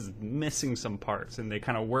like, this is missing some parts, and they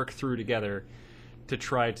kind of work through together to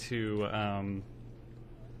try to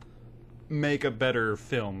make a better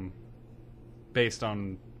film based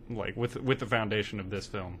on, with the foundation of this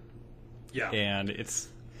film. Yeah. And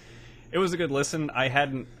it was a good listen. I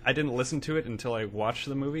didn't listen to it until I watched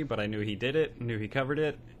the movie, but I knew he did it, knew he covered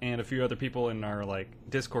it, and a few other people in our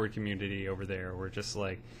Discord community over there were just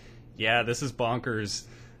like, yeah, this is bonkers.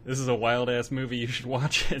 This is a wild ass movie. You should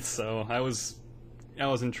watch it. So I was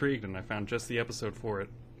intrigued, and I found just the episode for it.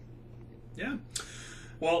 Yeah.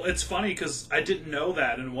 Well, it's funny because I didn't know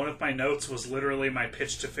that, and one of my notes was literally my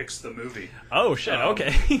pitch to fix the movie. Oh shit!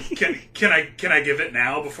 Okay. Can I give it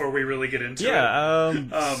now before we really get into it?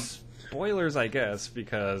 Yeah. Spoilers, I guess,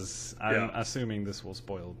 because I'm assuming this will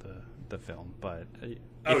spoil the film. But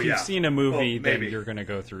if you've seen a movie, then you're going to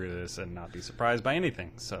go through this and not be surprised by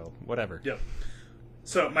anything. So whatever. Yep.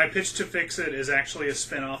 So my pitch to fix it is actually a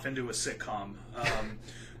spin-off into a sitcom.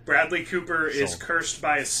 Bradley Cooper is cursed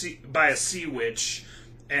by a sea witch,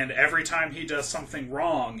 and every time he does something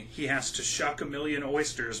wrong, he has to shuck 1 million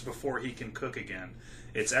oysters before he can cook again.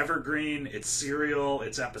 It's evergreen, it's serial,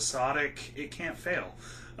 it's episodic, it can't fail.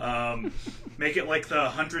 Make it like the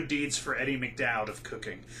 100 Deeds for Eddie McDowd of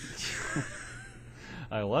cooking.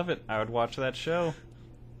 I love it. I would watch that show.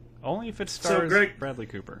 Only if it stars Bradley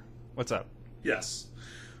Cooper. What's up? Yes.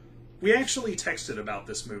 We actually texted about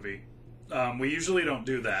this movie. We usually don't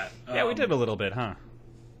do that. Yeah, we did a little bit, huh?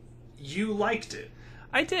 You liked it.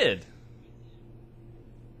 I did.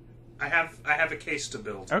 I have a case to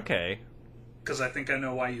build. Okay. because I think I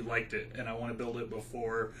know why you liked it, and I want to build it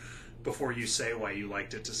before you say why you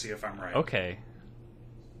liked it to see if I'm right. Okay.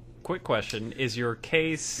 Quick question. Is your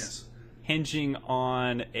case Yes. hinging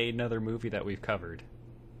on another movie that we've covered?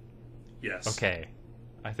 Yes. Okay.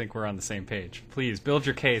 I think we're on the same page. Please, build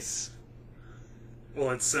your case.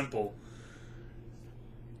 Well, it's simple.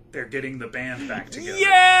 They're getting the band back together.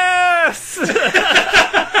 Yes!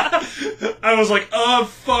 I was like, of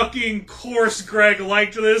fucking course Greg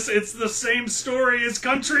liked this. It's the same story as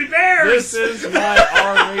Country Bears. This is my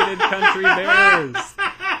R-rated Country Bears.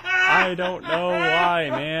 I don't know why,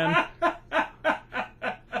 man.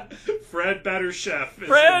 Fred Better Chef. is in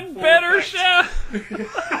Fred full Better effect. Chef!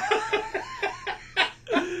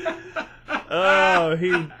 Oh,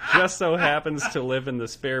 he just so happens to live in the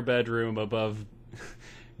spare bedroom above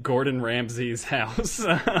Gordon Ramsay's house.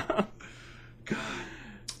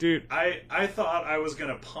 Dude, I thought I was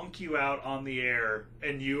gonna punk you out on the air,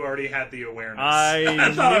 and you already had the awareness.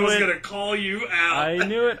 I thought I knew was it. gonna call you out. I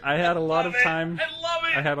knew it. I had a lot of Love it. time. I love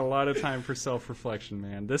it. I had a lot of time for self-reflection,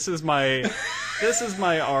 man. This is my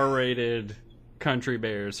R-rated Country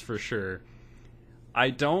Bears for sure. I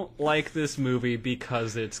don't like this movie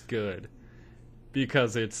because it's good.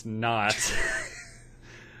 Because it's not.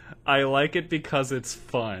 I like it because it's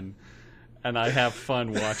fun. And I have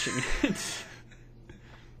fun watching it.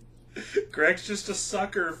 Greg's just a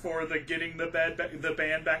sucker for the getting the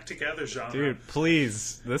band back together genre. Dude,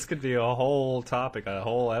 please. This could be a whole topic, a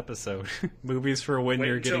whole episode. Movies for when Wait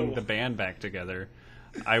you're getting until- the band back together.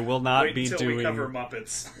 I will not Wait be until doing... we cover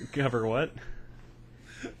Muppets. Cover what?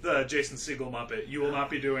 The Jason Segel Muppet. You will not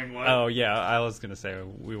be doing what? Oh, yeah, I was going to say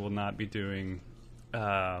we will not be doing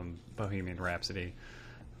Bohemian Rhapsody.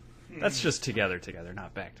 That's just together,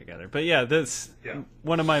 not back together. But yeah,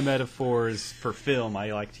 one of my metaphors for film,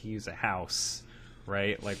 I like to use a house,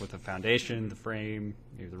 right? Like with the foundation, the frame,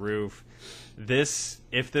 maybe the roof.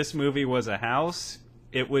 If this movie was a house,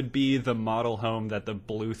 it would be the model home that the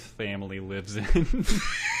Bluth family lives in.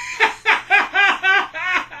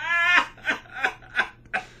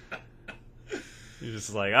 You're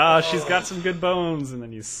just like, she's got some good bones, and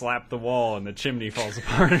then you slap the wall and the chimney falls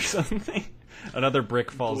apart or something. Another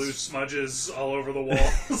brick falls. Blue smudges all over the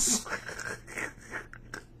walls.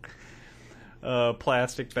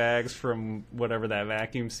 Plastic bags from whatever that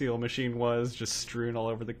vacuum seal machine was, just strewn all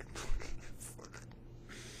over the.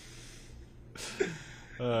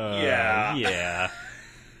 Yeah. Yeah.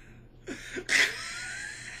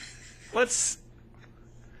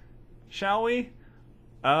 Shall we?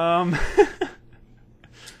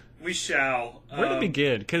 We shall. Where to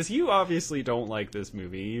begin? Because you obviously don't like this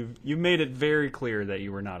movie. You made it very clear that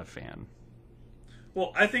you were not a fan.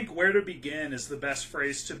 Well, I think where to begin is the best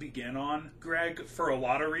phrase to begin on, Greg, for a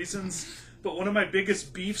lot of reasons. But one of my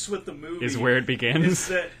biggest beefs with the movie Is where it begins. is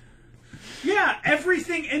that, yeah,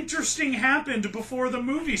 everything interesting happened before the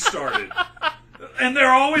movie started. And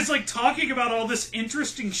they're always like talking about all this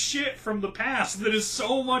interesting shit from the past that is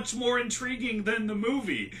so much more intriguing than the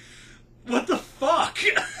movie. What the fuck?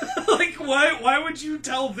 Like, why would you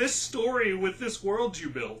tell this story with this world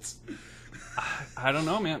you built? I don't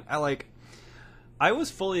know, man. I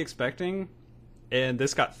was fully expecting, and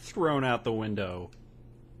this got thrown out the window,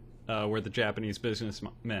 where the Japanese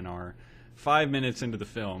businessmen are. 5 minutes into the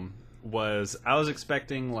film I was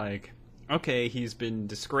expecting, like, okay, he's been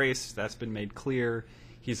disgraced, that's been made clear,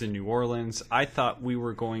 he's in New Orleans. I thought we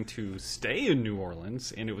were going to stay in New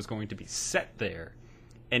Orleans, and it was going to be set there.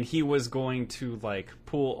 And he was going to, like,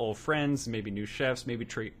 pull old friends, maybe new chefs, maybe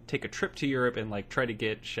take a trip to Europe and, like, try to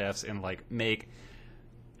get chefs and, like, make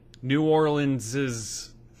New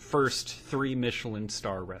Orleans' first 3 Michelin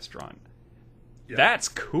star restaurant. Yeah. That's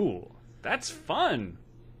cool. That's fun.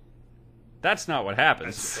 That's not what I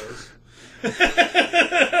happens. suppose.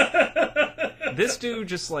 This dude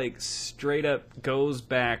just, like, straight up goes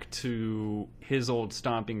back to his old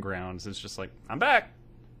stomping grounds. It's just like, I'm back.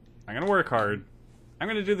 I'm going to work hard. I'm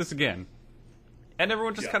going to do this again. And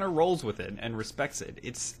everyone just kind of rolls with it and respects it.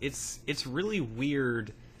 It's really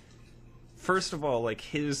weird. First of all, like,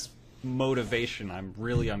 his motivation I'm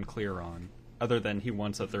really unclear on, other than he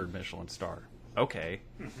wants a 3rd Michelin star. Okay.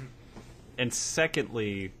 And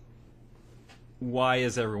secondly, why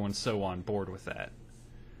is everyone so on board with that?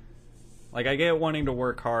 Like, I get wanting to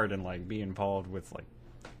work hard and, like, be involved with, like,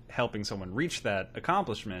 helping someone reach that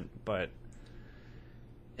accomplishment, but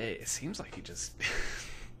it seems like he just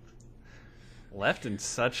left in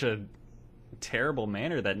such a terrible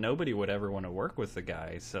manner that nobody would ever want to work with the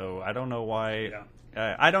guy. So I don't know why.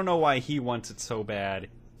 I don't know why he wants it so bad,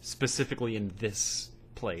 specifically in this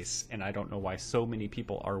place, and I don't know why so many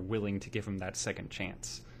people are willing to give him that second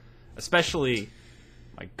chance. Especially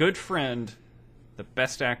my good friend the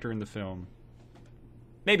best actor in the film.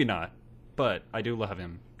 Maybe not, but I do love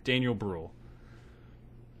him. Daniel Bruhl.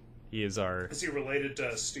 He is our... Is he related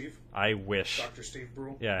to Steve? I wish. Dr. Steve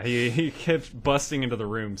Bruhl? Yeah, he kept busting into the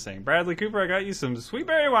room saying, "Bradley Cooper, I got you some sweet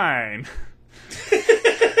berry wine."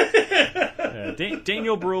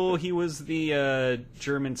 Daniel Bruhl, he was the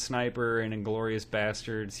German sniper in Inglourious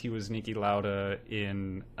Bastards. He was Niki Lauda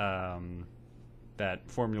in that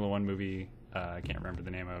Formula One movie. I can't remember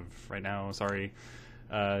the name of right now. Sorry.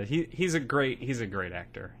 He's a great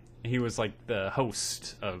actor. He was like the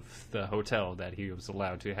host of the hotel that he was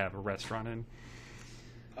allowed to have a restaurant in.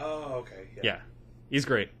 Oh, okay. Yeah, he's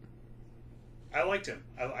great. I liked him.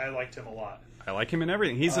 I liked him a lot. I like him in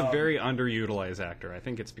everything. He's a very underutilized actor. I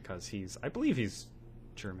think it's because I believe he's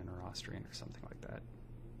German or Austrian or something like that.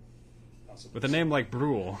 With a name like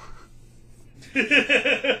Bruhl.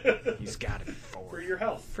 He's got to be forward. For your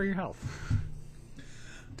health. For your health.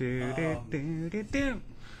 Do.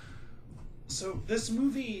 So this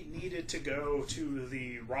movie needed to go to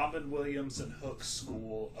the Robin Williams and Hook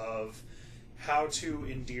school of how to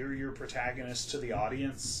endear your protagonist to the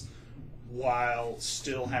audience while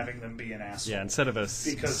still having them be an asshole. Yeah, instead of a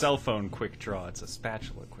cell phone quick draw, it's a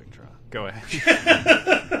spatula quick draw. Go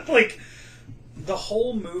ahead. Like, the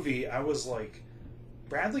whole movie, I was like,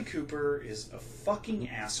 Bradley Cooper is a fucking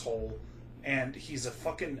asshole, and he's a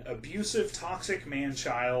fucking abusive, toxic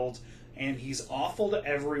man-child, and he's awful to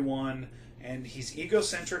everyone, and he's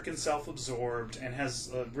egocentric and self-absorbed, and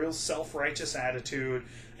has a real self-righteous attitude,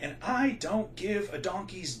 and I don't give a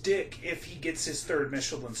donkey's dick if he gets his 3rd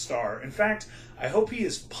Michelin star. In fact, I hope he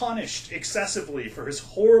is punished excessively for his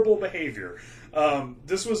horrible behavior.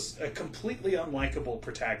 This was a completely unlikable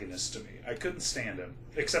protagonist to me. I couldn't stand him.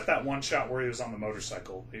 Except that one shot where he was on the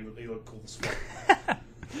motorcycle. He looked cool as fuck.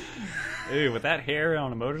 Dude, with that hair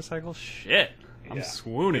on a motorcycle? Shit. I'm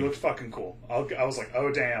swooning. He looked fucking cool. I was like,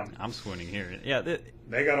 oh damn. I'm swooning here. Yeah,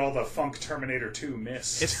 they got all the funk Terminator 2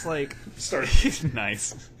 missed. It's like...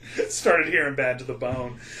 nice. Started hearing Bad to the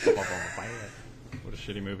Bone. What a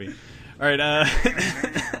shitty movie. Alright,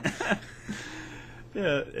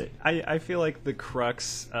 yeah, I feel like the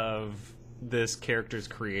crux of this character's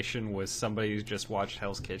creation was somebody who just watched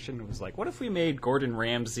Hell's Kitchen and was like, what if we made Gordon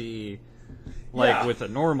Ramsay, with a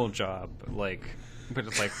normal job? But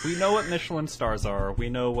it's like, we know what Michelin stars are. We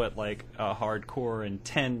know what, a hardcore,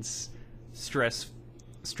 intense,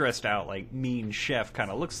 stressed out, mean chef kind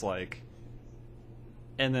of looks like.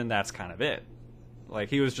 And then that's kind of it.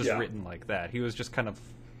 He was just written like that. He was just kind of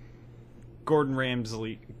Gordon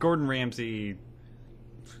Ramsay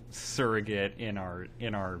surrogate in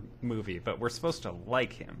our movie, but we're supposed to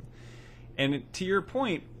like him. And to your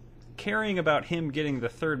point, caring about him getting the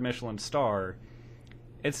 3rd Michelin star,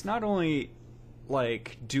 it's not only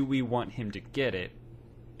do we want him to get it,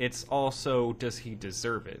 it's also, does he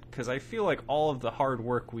deserve it? Because I feel like all of the hard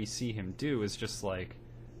work we see him do is just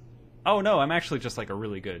oh no, I'm actually just a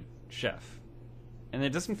really good chef. And it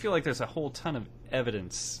doesn't feel like there's a whole ton of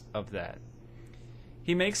evidence of that.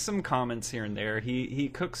 He makes some comments here and there. He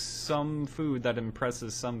cooks some food that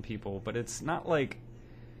impresses some people, but it's not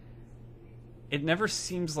it never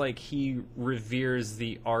seems like he reveres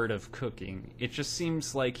the art of cooking. It just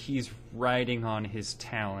seems like he's riding on his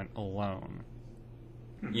talent alone.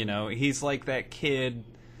 You know, he's like that kid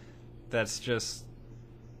that's just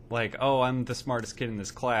oh, I'm the smartest kid in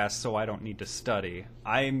this class, so I don't need to study.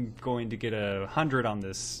 I'm going to get 100 on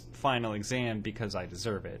this final exam because I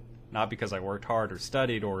deserve it. Not because I worked hard or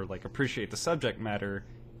studied or appreciate the subject matter.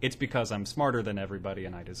 It's because I'm smarter than everybody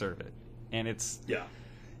and I deserve it. And it's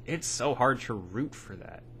so hard to root for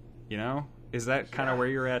that. You know? Is that kind of where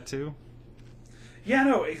you're at too? Yeah,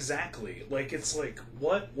 no, exactly. It's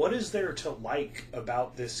what is there to like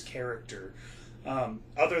about this character?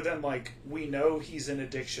 Other than we know he's in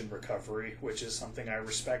addiction recovery, which is something I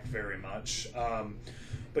respect very much.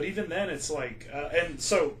 But even then, it's and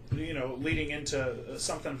so, leading into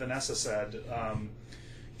something Vanessa said,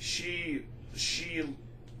 she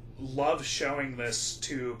loves showing this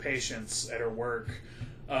to patients at her work,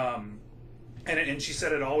 and she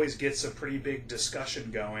said it always gets a pretty big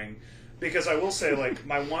discussion going. Because I will say,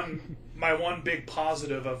 my one big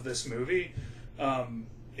positive of this movie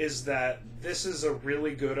is that this is a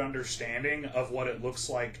really good understanding of what it looks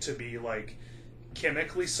like to be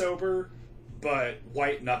chemically sober, but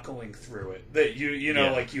white knuckling through it. That you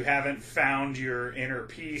know you haven't found your inner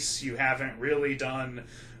peace, you haven't really done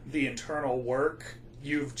the internal work,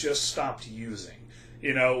 you've just stopped using.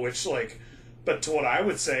 Which but to what I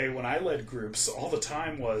would say when I led groups all the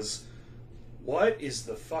time was, what is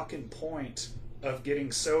the fucking point of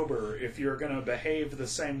getting sober if you're going to behave the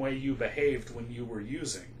same way you behaved when you were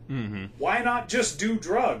using? Why not just do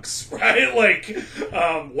drugs, right? Like,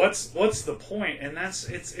 what's the point? And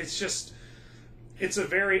it's just it's a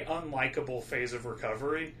very unlikable phase of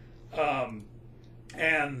recovery.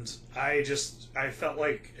 And I felt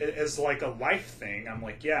like, as like a life thing, I'm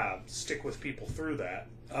like, yeah, stick with people through that.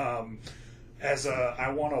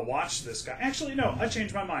 I want to watch this guy. Actually, no, I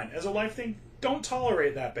changed my mind. As a life thing, don't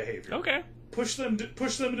tolerate that behavior. Okay. Push them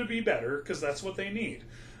to be better, because that's what they need.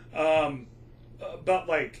 But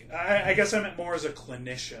like, I guess I meant more as a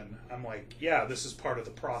clinician. I'm like, yeah, this is part of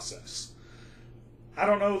the process. I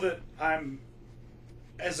don't know that I'm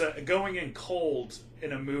going in cold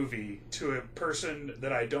in a movie to a person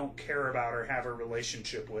that I don't care about or have a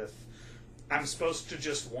relationship with. I'm supposed to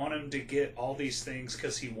just want him to get all these things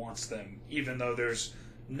because he wants them, even though there's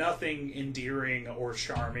nothing endearing or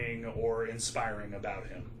charming or inspiring about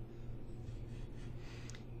him.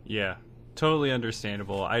 Yeah, totally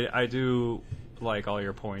understandable. I do like all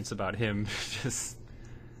your points about him. Just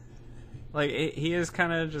like he is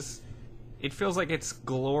kind of just. It feels like it's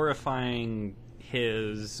glorifying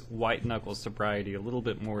his white knuckle sobriety a little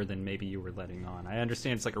bit more than maybe you were letting on. I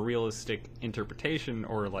understand it's like a realistic interpretation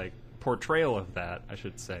or like portrayal of that, I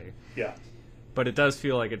should say. Yeah. But it does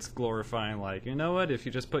feel like it's glorifying, like, you know what, if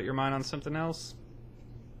you just put your mind on something else,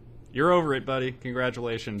 you're over it, buddy.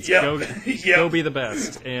 Congratulations. Yep. Go, Yep. Go be the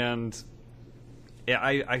best. And yeah,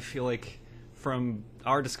 I feel like from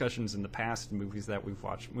our discussions in the past, movies that we've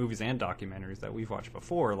watched, movies and documentaries that we've watched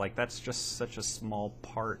before, like, that's just such a small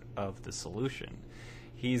part of the solution.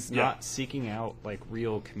 He's not seeking out like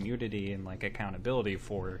real community and like accountability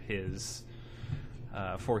for his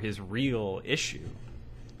real issue.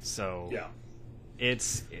 So Yeah.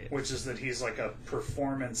 Which is that he's like a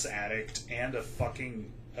performance addict and a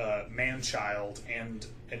fucking man-child and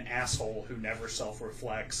an asshole who never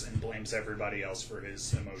self-reflects and blames everybody else for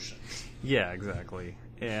his emotions. Yeah, exactly.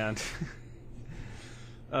 And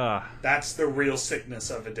that's the real sickness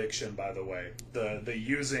of addiction, by the way. The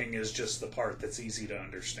using is just the part that's easy to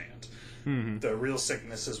understand. Mm-hmm. The real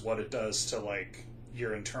sickness is what it does to like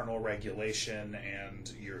your internal regulation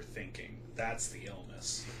and your thinking. That's the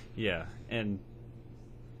illness. Yeah, and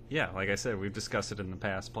yeah, like I said, we've discussed it in the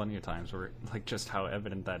past plenty of times, where like just how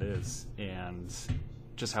evident that is, and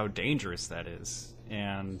just how dangerous that is,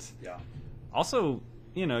 and also,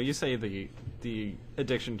 you know, you say the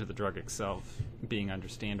addiction to the drug itself being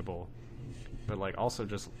understandable, but like also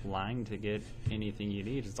just lying to get anything you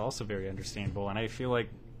need is also very understandable, and I feel like,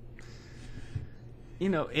 you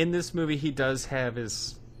know, in this movie he does have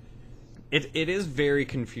his. It is very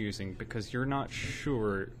confusing because you're not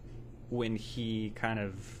sure when he kind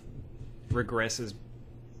of regresses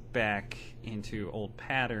back into old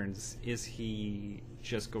patterns. Is he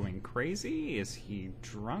just going crazy? Is he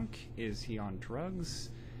drunk? Is he on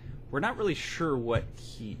drugs? We're not really sure what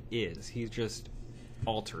he is. He's just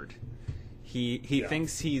altered. He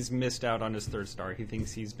thinks he's missed out on his third star. He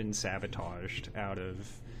thinks he's been sabotaged out of,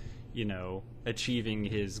 you know, achieving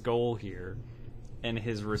his goal here. And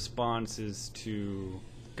his response is to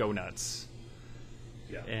go nuts.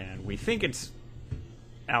 Yeah. And we think it's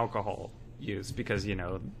alcohol use because, you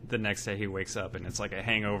know, the next day he wakes up and it's like a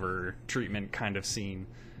hangover treatment kind of scene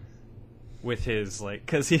with his, like,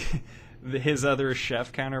 because his other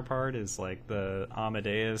chef counterpart is like the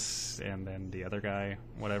Amadeus and then the other guy,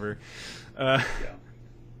 whatever.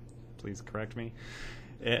 Please correct me.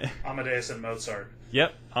 Amadeus and Mozart.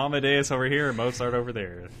 Yep, Amadeus over here, Mozart over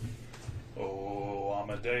there. Oh,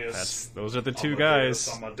 Amadeus. Those are the two Amadeus,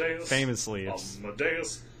 guys. Amadeus, famously,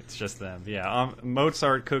 Amadeus. It's just them. Yeah,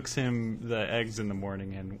 Mozart cooks him the eggs in the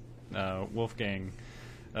morning, and Wolfgang.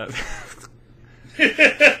 I'm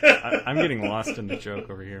getting lost in the joke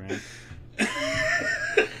over here, man.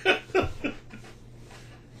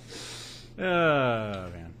 Oh,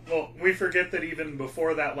 man. Well, we forget that even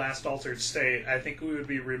before that last altered state, I think we would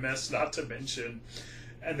be remiss not to mention,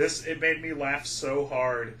 and it made me laugh so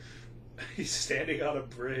hard. He's standing on a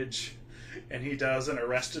bridge, and he does an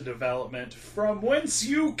Arrested Development "From Whence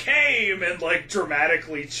You Came," and like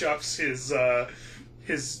dramatically chucks his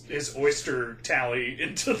oyster tally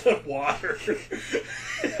into the water.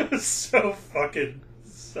 It was so fucking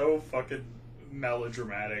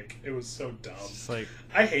melodramatic. It was so dumb. It's like,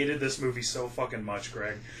 I hated this movie so fucking much,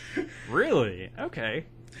 Greg. Really? Okay.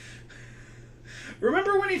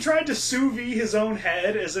 Remember when he tried to sous vide his own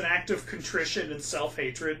head as an act of contrition and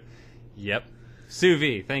self-hatred? Yep. Sous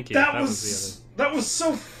vide, thank you. That was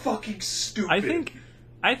so fucking stupid.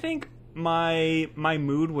 I think my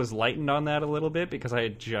mood was lightened on that a little bit because I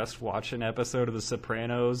had just watched an episode of The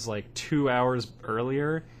Sopranos like 2 hours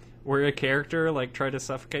earlier where a character like tried to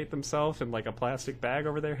suffocate themselves in like a plastic bag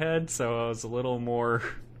over their head, so I was a little more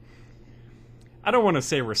I don't want to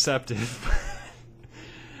say receptive.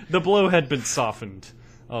 The blow had been softened,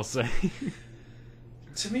 I'll say.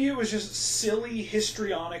 To me, it was just silly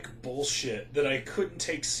histrionic bullshit that I couldn't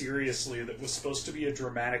take seriously that was supposed to be a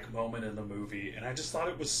dramatic moment in the movie. And I just thought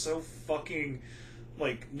it was so fucking,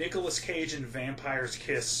 like, Nicolas Cage and Vampire's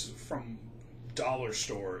Kiss from Dollar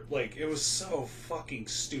Store. Like, it was so fucking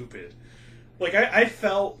stupid. Like, I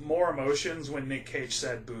felt more emotions when Nick Cage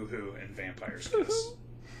said boo-hoo in Vampire's Kiss.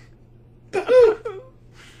 Boo-hoo!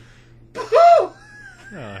 Boo-hoo!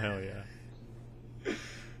 Oh, hell yeah.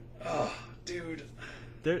 Oh, dude.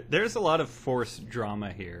 There's a lot of forced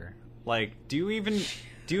drama here. Like, do you even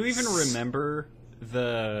remember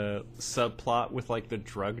the subplot with, like, the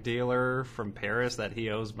drug dealer from Paris that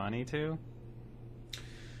he owes money to?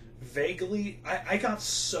 Vaguely. I got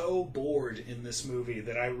so bored in this movie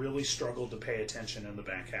that I really struggled to pay attention in the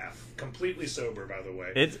back half. Completely sober, by the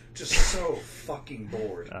way. It's just so fucking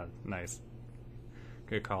bored. Nice.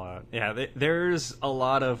 Good call out. Yeah, there's a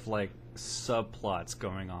lot of, like, subplots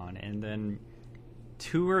going on, and then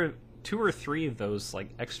two or three of those, like,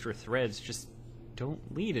 extra threads just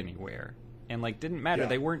don't lead anywhere, and, like, didn't matter. Yeah.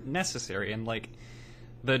 They weren't necessary, and, like,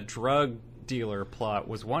 the drug dealer plot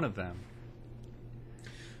was one of them.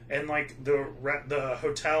 And, like, the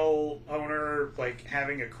hotel owner, like,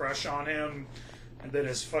 having a crush on him, and then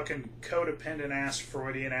his fucking codependent-ass,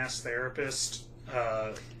 Freudian-ass therapist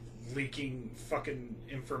leaking fucking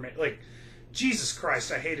information. Like, Jesus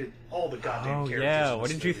Christ, I hated all the goddamn characters. Yeah, in what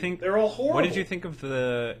this did you movie. think? They're all horrible. What did you think of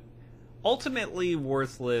the ultimately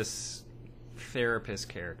worthless therapist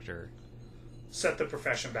character? Set the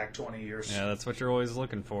profession back 20 years. Yeah, that's what you're always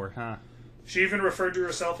looking for, huh? She even referred to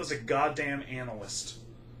herself as a goddamn analyst.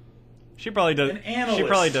 She probably does. An analyst. She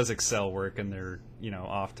probably does Excel work in their,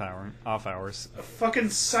 off hours. A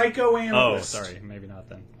fucking psychoanalyst. Oh, sorry, maybe not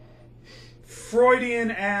then.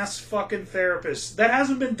 Freudian-ass fucking therapist. That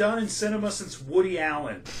hasn't been done in cinema since Woody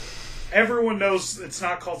Allen. Everyone knows it's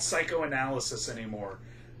not called psychoanalysis anymore.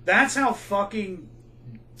 That's how fucking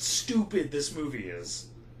stupid this movie is.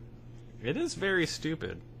 It is very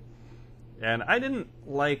stupid. And I didn't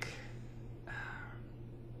like...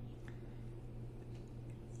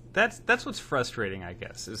 That's what's frustrating, I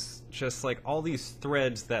guess, is just, like, all these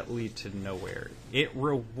threads that lead to nowhere. It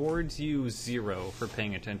rewards you 0 for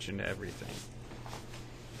paying attention to everything.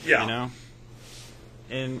 Yeah. You know?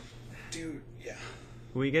 And... Dude, yeah.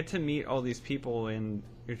 We get to meet all these people, and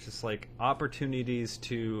it's just, like, opportunities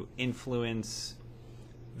to influence...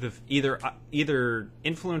 either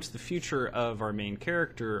influence the future of our main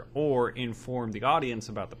character or inform the audience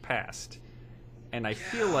about the past. And I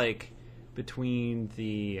feel like between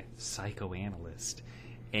the psychoanalyst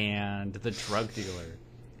and the drug dealer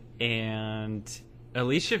and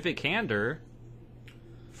Alicia Vikander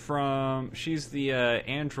she's the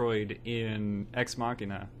android in Ex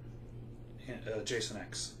Machina. Jason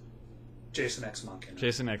X Machina.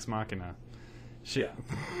 Jason X Machina.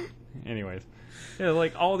 Anyways. Yeah,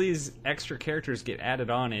 like, all these extra characters get added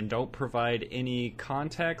on and don't provide any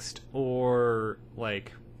context or,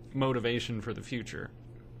 like, motivation for the future.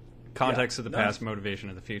 Context of the past, motivation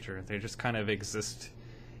of the future. They just kind of exist,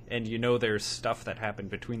 and there's stuff that happened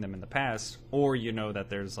between them in the past, or that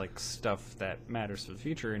there's, like, stuff that matters for the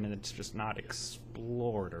future, and it's just not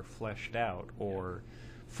explored or fleshed out or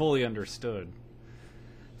fully understood.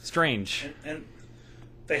 Strange. And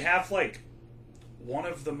they have, like, one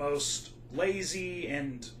of the most lazy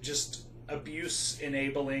and just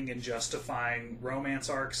abuse-enabling and justifying romance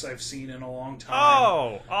arcs I've seen in a long time.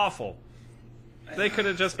 Oh, awful. They could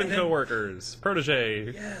have just been co-workers,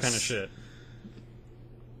 protege kind of shit.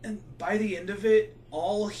 And by the end of it,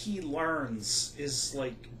 all he learns is,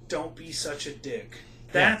 like, don't be such a dick.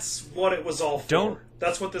 That's what it was all for.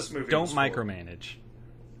 That's what this movie was for. Don't micromanage.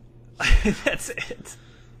 That's it.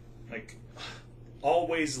 Like,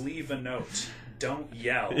 always leave a note. Don't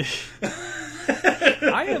yell.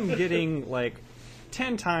 I am getting, like,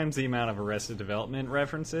 10 times the amount of Arrested Development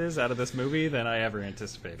references out of this movie than I ever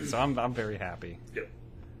anticipated. So I'm very happy. Yep.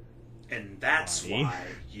 And that's why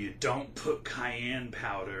you don't put cayenne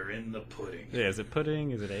powder in the pudding. Yeah, is it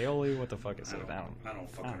pudding? Is it aioli? What the fuck is it? I don't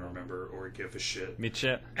fucking remember or give a shit.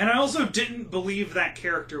 Michel. And I also didn't believe that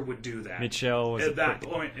character would do that. Michel was at that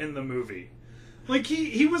point in the movie. Like,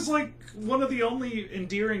 he was, like, one of the only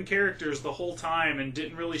endearing characters the whole time and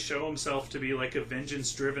didn't really show himself to be, like, a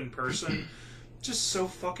vengeance-driven person. Just so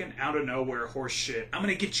fucking out of nowhere horse shit. I'm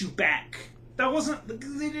gonna get you back. That wasn't...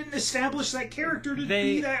 They didn't establish that character to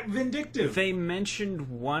be that vindictive. They mentioned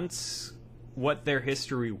once what their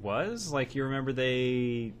history was. Like, you remember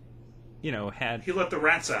they, had... He let the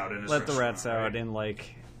rats out in his Let the rats out, right? and,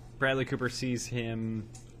 like, Bradley Cooper sees him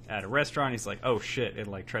at a restaurant. He's like, oh shit, and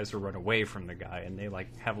like tries to run away from the guy, and they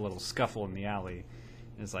like have a little scuffle in the alley.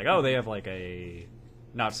 And it's like, oh, they have like a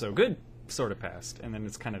not so good sort of past, and then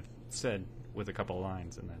it's kind of said with a couple of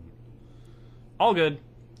lines, and then all good.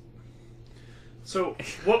 So,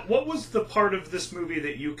 what was the part of this movie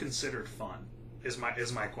that you considered fun? Is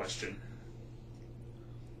my question.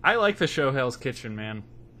 I like the show Hell's Kitchen, man.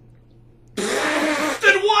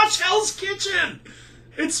 Then watch Hell's Kitchen!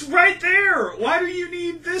 It's right there! Why do you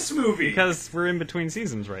need this movie? Because we're in between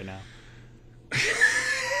seasons right now.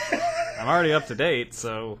 I'm already up to date,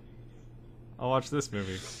 so I'll watch this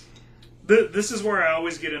movie. This is where I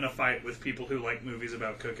always get in a fight with people who like movies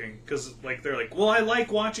about cooking. Because like they're like, well, I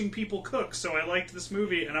like watching people cook, so I liked this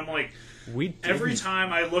movie. And I'm like, every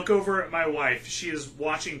time I look over at my wife, she is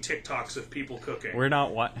watching TikToks of people cooking. We're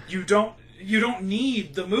not what? You don't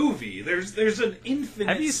need the movie. There's an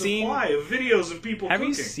infinite supply of videos of people cooking. Have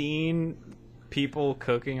you seen people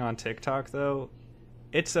cooking on TikTok, though?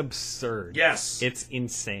 It's absurd. Yes. It's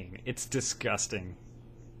insane. It's disgusting.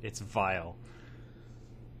 It's vile.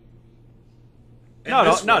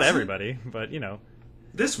 Not everybody, but, you know.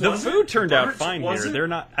 The food turned out fine here. They're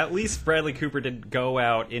not. At least Bradley Cooper didn't go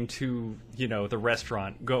out into, you know, the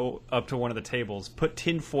restaurant, go up to one of the tables, put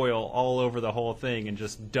tinfoil all over the whole thing, and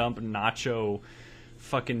just dump nacho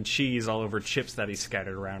fucking cheese all over chips that he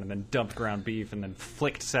scattered around, and then dumped ground beef, and then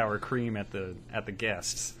flicked sour cream at the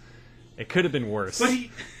guests. It could have been worse.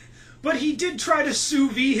 But he did try to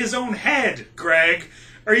sous vide his own head, Greg.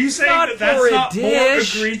 Are you saying not that's not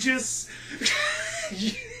dish. more egregious?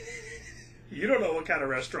 You don't know what kind of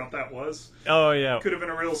restaurant that was. Oh, yeah. Could have been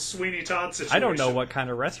a real Sweeney Todd situation. I don't know what kind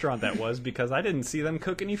of restaurant that was because I didn't see them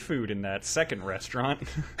cook any food in that second restaurant.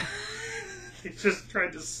 He just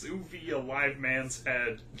tried to sous vide a live man's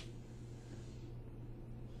head.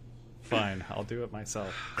 Fine, I'll do it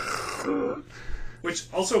myself.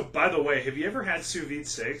 Which, also, by the way, have you ever had sous vide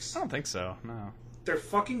steaks? I don't think so, no. They're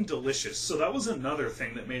fucking delicious. So that was another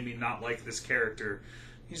thing that made me not like this character.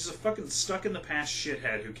 He's a fucking stuck-in-the-past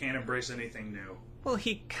shithead who can't embrace anything new. Well,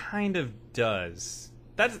 he kind of does.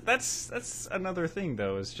 That's another thing,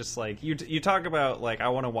 though. Is just like you talk about like I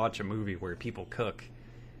want to watch a movie where people cook.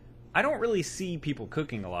 I don't really see people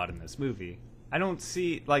cooking a lot in this movie. I don't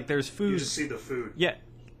see like there's food. You just see the food. Yeah.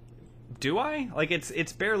 Do I? Like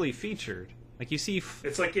it's barely featured. Like you see.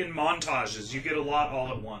 It's like in montages. You get a lot all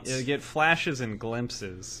at once. You get flashes and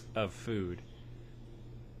glimpses of food.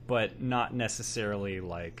 But not necessarily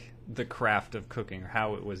like the craft of cooking or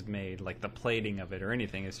how it was made, like the plating of it or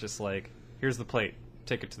anything. It's just like, here's the plate,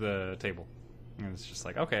 take it to the table. And it's just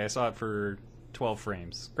like, okay, I saw it for 12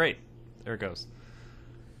 frames. Great, there it goes.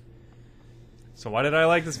 So why did I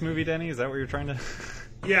like this movie, Denny? Is that what you're trying to...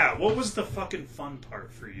 Yeah, what was the fucking fun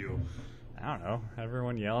part for you? I don't know.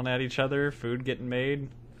 Everyone yelling at each other, food getting made,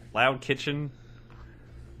 loud kitchen,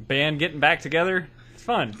 band getting back together. It's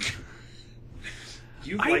fun.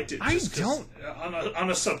 You liked it just on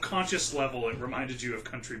a subconscious level, it reminded you of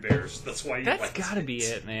Country Bears. That's why you liked it. That's gotta be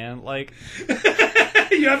it, man. Like,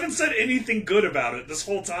 you haven't said anything good about it this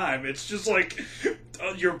whole time. It's just like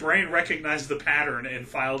your brain recognized the pattern and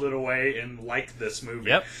filed it away and liked this movie.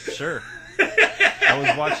 Yep, sure. I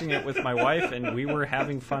was watching it with my wife, and we were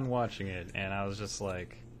having fun watching it. And I was just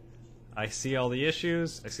like, I see all the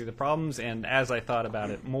issues, I see the problems, and as I thought about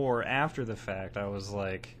it more after the fact, I was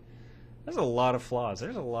like... There's a lot of flaws.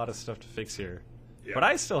 There's a lot of stuff to fix here. Yep. But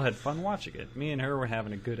I still had fun watching it. Me and her were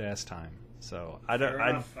having a good-ass time. So Fair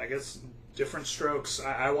enough. I guess different strokes.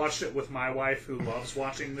 I watched it with my wife, who loves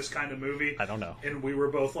watching this kind of movie. I don't know. And we were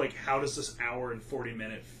both like, how does this hour and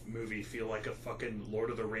 40-minute movie feel like a fucking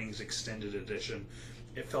Lord of the Rings extended edition?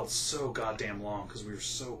 It felt so goddamn long because we were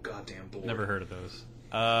so goddamn bored. Never heard of those.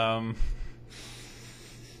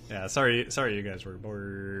 Yeah, sorry you guys were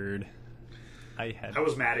bored. I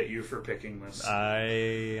was mad at you for picking this.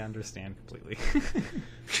 I understand completely.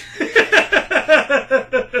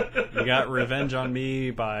 You got revenge on me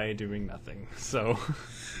by doing nothing, so...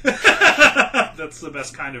 That's the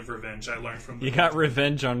best kind of revenge I learned from... You got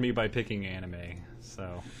revenge on me by picking anime,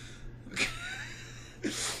 so...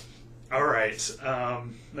 Alright,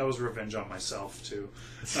 that was revenge on myself, too.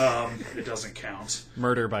 It doesn't count.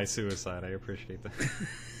 Murder by suicide, I appreciate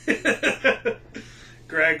that.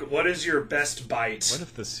 Greg, what is your best bite? What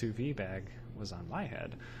if the sous vide bag was on my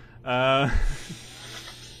head?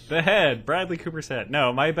 The head, Bradley Cooper's head.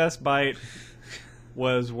 No, my best bite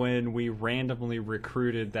was when we randomly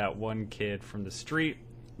recruited that one kid from the street,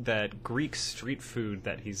 that Greek street food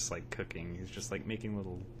that he's like cooking. He's just like making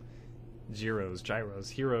little heroes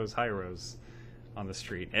on the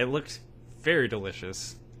street. It looked very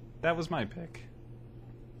delicious. That was my pick.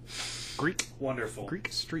 Wonderful.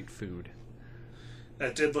 Greek street food.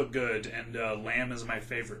 That did look good, and lamb is my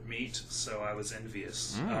favorite meat, so I was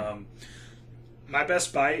envious. My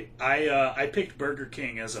best bite, I picked Burger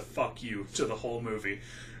King as a fuck you to the whole movie.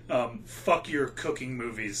 Fuck your cooking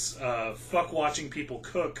movies. Fuck watching people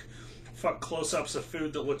cook. Fuck close-ups of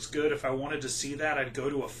food that looks good. If I wanted to see that, I'd go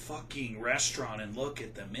to a fucking restaurant and look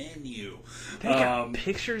at the menu. They got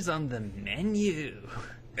pictures on the menu.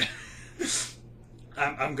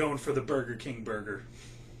 I'm going for the Burger King burger.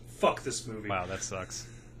 Fuck this movie. Wow, that sucks.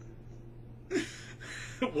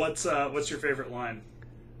 What's your favorite line?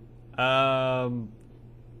 My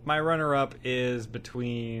runner-up is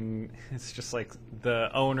between... It's just like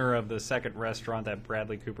the owner of the second restaurant that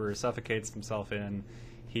Bradley Cooper suffocates himself in.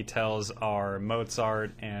 He tells our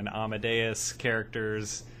Mozart and Amadeus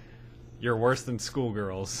characters, "You're worse than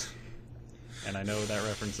schoolgirls." And I know that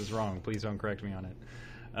reference is wrong. Please don't correct me on it.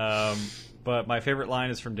 But my favorite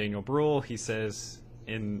line is from Daniel Bruhl. He says,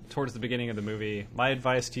 towards the beginning of the movie, "My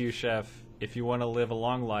advice to you, chef, if you want to live a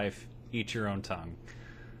long life, eat your own tongue."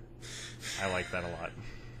 I like that a lot.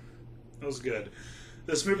 That was good.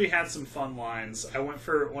 This movie had some fun lines. I went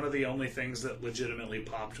for one of the only things that legitimately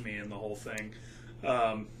popped me in the whole thing.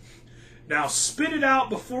 Now spit it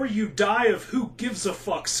out before you die of who gives a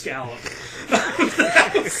fuck, scallop.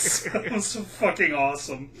 that was so fucking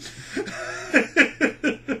awesome.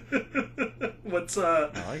 What's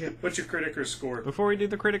I like it. What's your Criticker score? Before we do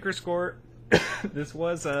the Criticker score, this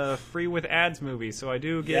was a free with ads movie, so I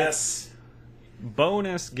do get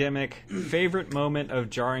bonus gimmick, favorite moment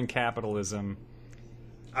of jarring capitalism.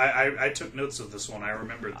 I took notes of this one. I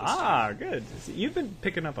remembered this time. Good. You've been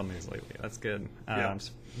picking up on these lately. That's good. Yeah.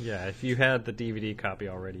 Yeah, if you had the DVD copy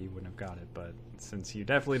already, you wouldn't have got it. But since you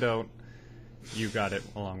definitely don't, you got it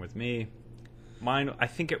along with me. Mine, I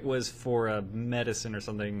think it was for a medicine or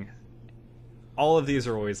something. All of these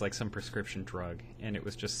are always like some prescription drug. And it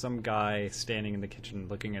was just some guy standing in the kitchen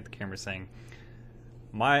looking at the camera saying,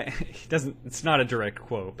 it's not a direct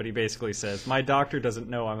quote, but he basically says, "My doctor doesn't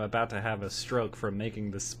know I'm about to have a stroke from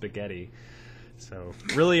making this spaghetti." So,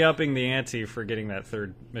 really upping the ante for getting that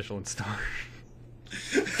third Michelin star.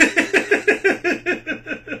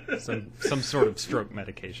 some sort of stroke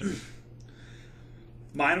medication.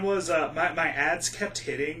 Mine was my ads kept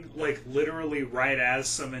hitting like literally right as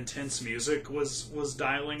some intense music was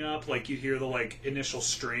dialing up. Like you'd hear the like initial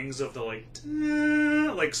strings of the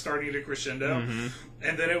like starting to crescendo,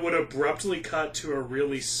 and then it would abruptly cut to a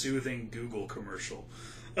really soothing Google commercial.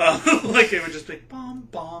 Like it would just be bum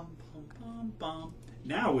bum bum bum bum.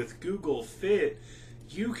 Now with Google Fit,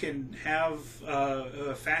 you can have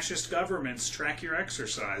fascist governments track your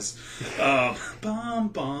exercise. Bum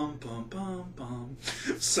bum bum bum bum.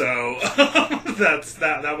 So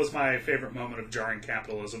that was my favorite moment of jarring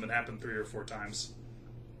capitalism. It happened 3 or 4 times.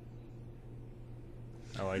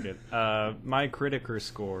 I like it. My Criticker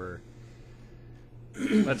score.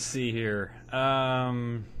 Let's see here.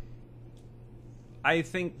 I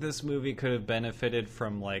think this movie could have benefited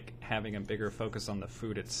from like having a bigger focus on the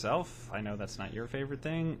food itself. I know that's not your favorite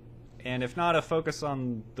thing. And if not a focus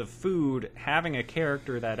on the food, having a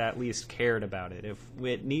character that at least cared about it. If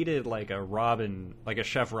it needed like a Robin, like a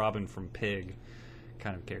Chef Robin from Pig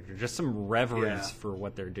kind of character. Just some reverence for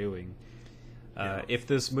what they're doing. If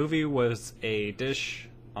this movie was a dish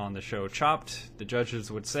on the show Chopped, the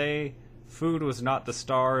judges would say food was not the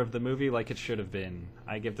star of the movie like it should have been.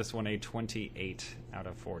 I give this one a 28 out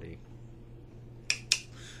of 40.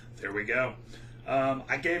 There we go.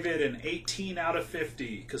 I gave it an 18 out of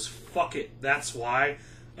 50 because fuck it, that's why.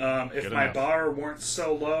 If Good my enough. bar weren't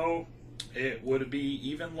so low, it would be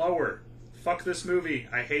even lower. Fuck this movie.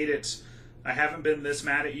 I hate it. I haven't been this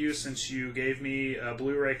mad at you since you gave me a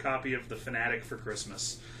Blu-ray copy of The Fanatic for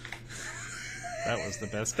Christmas. That was the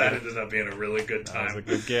best That gift. ended up being a really good time. That was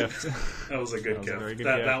a good gift. That was a good That was a gift. very good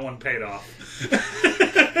that, gift. that one paid off.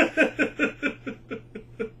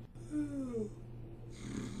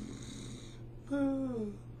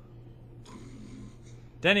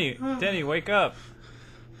 Denny, wake up.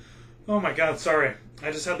 Oh my god, sorry.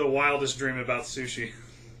 I just had the wildest dream about sushi.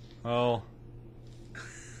 Well,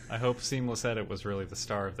 I hope Seamless Edit was really the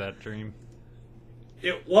star of that dream.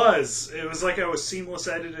 It was. It was like I was seamless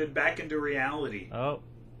edited back into reality. Oh,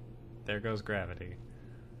 there goes gravity.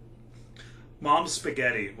 Mom's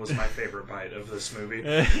spaghetti was my favorite bite of this movie.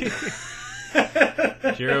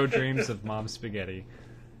 Jiro dreams of Mom Spaghetti.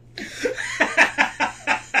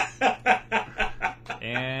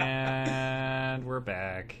 And we're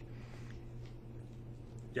back.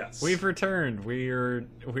 Yes. We've returned. We're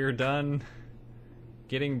done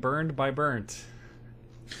getting burned by burnt.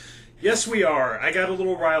 Yes, we are. I got a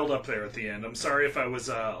little riled up there at the end. I'm sorry if I was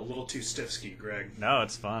a little too stiff-ski, Greg. No,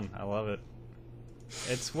 it's fun. I love it.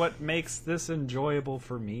 It's what makes this enjoyable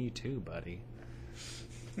for me, too, buddy.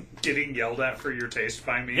 Getting yelled at for your taste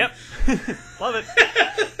by me. Yep. Love it.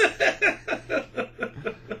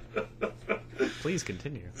 Please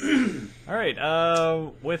continue. All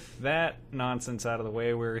right. With that nonsense out of the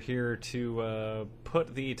way, we're here to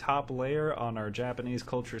put the top layer on our Japanese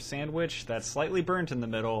culture sandwich that's slightly burnt in the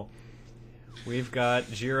middle. We've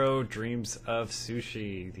got Jiro Dreams of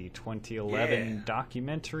Sushi, the 2011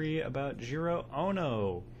 documentary about Jiro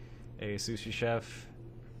Ono, a sushi chef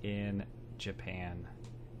in Japan.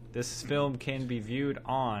 This film can be viewed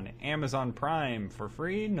on Amazon Prime for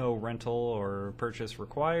free, no rental or purchase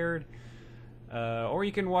required. Or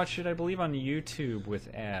you can watch it, I believe, on YouTube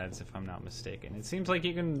with ads, if I'm not mistaken. It seems like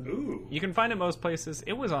you can find it most places.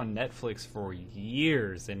 It was on Netflix for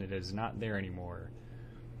years, and it is not there anymore.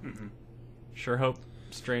 Mm-hmm. Sure hope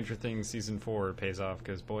Stranger Things Season 4 pays off,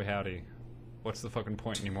 because boy howdy, what's the fucking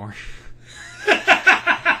point anymore?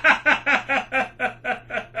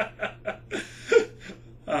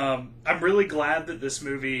 I'm really glad that this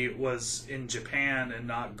movie was in Japan and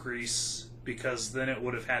not Greece, because then it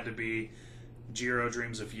would have had to be Jiro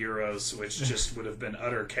Dreams of Euros, which just would have been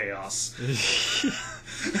utter chaos.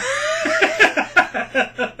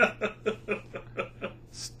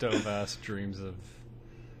 Stove-ass dreams of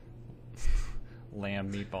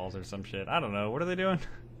lamb meatballs or some shit. I don't know. What are they doing?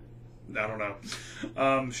 I don't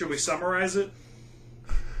know. Should we summarize it?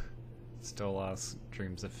 Stolas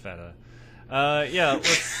dreams of feta. Yeah,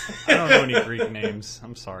 let's... I don't know any Greek names.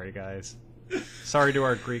 I'm sorry, guys. Sorry to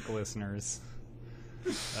our Greek listeners.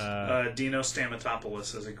 Dino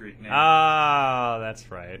Stamatopoulos is a Greek name. Ah,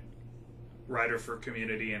 that's right. Writer for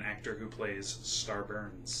Community and actor who plays Star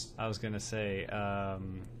Burns. I was going to say,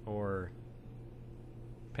 or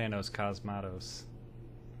Panos Cosmatos.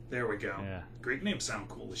 There we go. Yeah. Greek names sound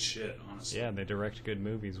cool as shit, honestly. Yeah, they direct good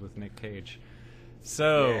movies with Nick Cage.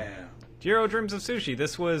 So, yeah. Jiro Dreams of Sushi.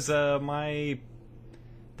 This was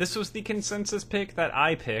This was the consensus pick that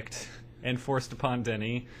I picked and forced upon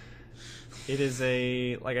Denny. It is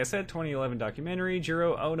a, like I said, 2011 documentary.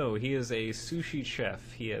 Jiro Ono, he is a sushi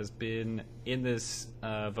chef. He has been in this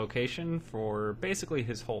vocation for basically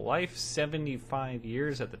his whole life, 75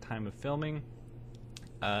 years at the time of filming.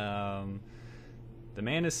 The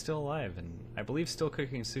man is still alive and I believe still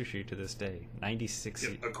cooking sushi to this day. 96.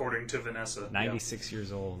 Yep, according to Vanessa. 96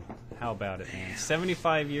 years old. How about it, man?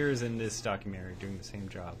 75 years in this documentary doing the same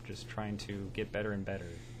job, just trying to get better and better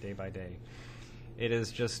day by day. It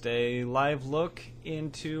is just a live look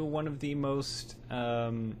into one of the most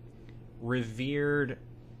revered,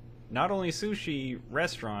 not only sushi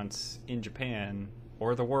restaurants in Japan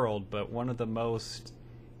or the world, but one of the most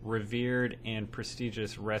revered and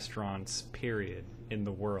prestigious restaurants, period, in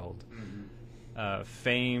the world. Mm-hmm.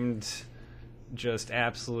 Famed, just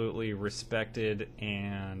absolutely respected,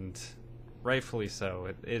 and rightfully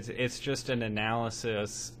so. It's just an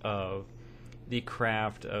analysis of the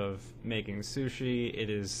craft of making sushi. It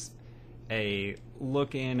is a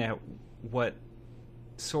look in at what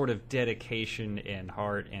sort of dedication and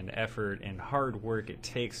heart and effort and hard work it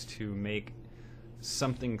takes to make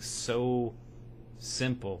something so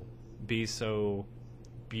simple be so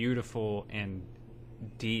beautiful and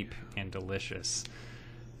deep and delicious.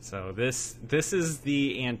 So this is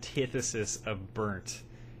the antithesis of burnt.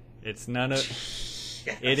 It's none of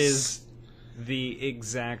yes. It is the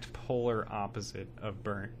exact polar opposite of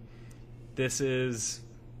burnt. This is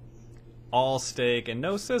all steak and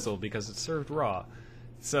no sizzle because it's served raw.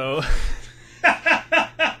 So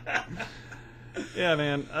yeah,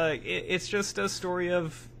 man, it's just a story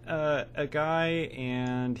of a guy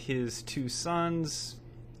and his two sons,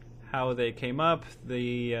 how they came up,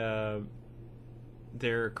 their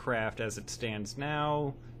craft as it stands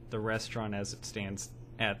now, the restaurant as it stands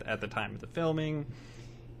at the time of the filming,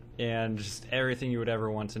 and just everything you would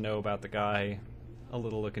ever want to know about the guy. A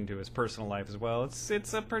little look into his personal life as well.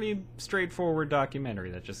 It's a pretty straightforward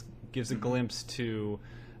documentary that just gives a glimpse to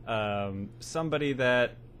somebody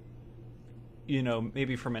that, you know,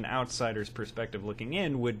 maybe from an outsider's perspective looking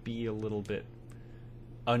in would be a little bit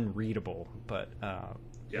unreadable, but a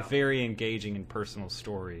very engaging and personal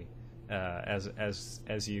story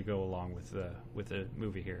as you go along with the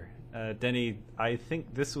movie here. Denny, I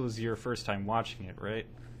think this was your first time watching it, right?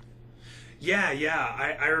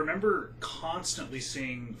 Yeah. I remember constantly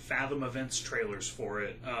seeing Fathom Events trailers for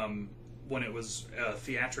it when it was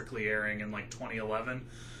theatrically airing in like 2011,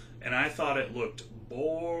 and I thought it looked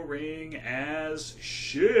boring as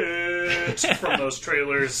shit from those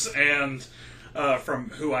trailers, and from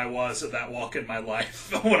who I was at that walk in my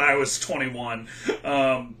life when I was 21.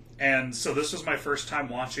 And so this was my first time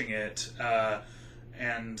watching it,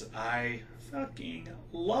 and I fucking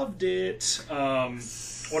loved it.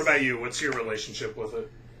 What about you? What's your relationship with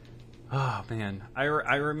it? Oh man, I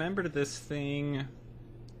remember this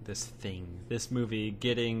movie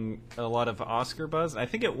getting a lot of Oscar buzz. I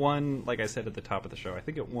think it won, like I said at the top of the show, I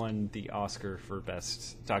think it won the Oscar for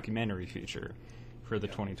Best Documentary Feature for the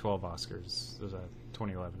 2012 Oscars. It was a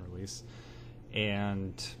 2011 release.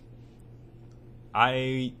 And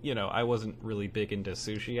I wasn't really big into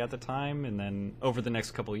sushi at the time, and then over the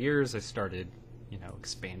next couple of years I started,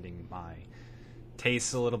 expanding my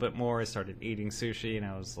tastes a little bit more. I started eating sushi, and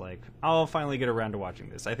I was like, I'll finally get around to watching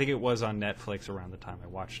this. I think it was on Netflix around the time I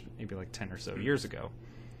watched it, maybe like 10 or so years ago.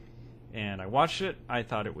 And I watched it. I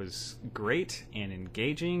thought it was great and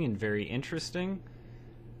engaging and very interesting.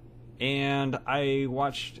 And I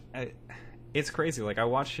watched... It's crazy. Like, I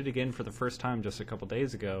watched it again for the first time just a couple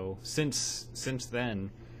days ago. Since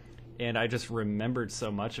then, and I just remembered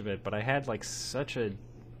so much of it. But I had like such a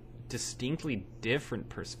distinctly different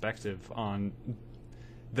perspective on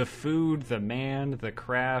the food, the man, the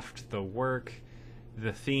craft, the work,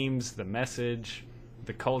 the themes, the message,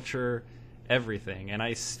 the culture, everything. And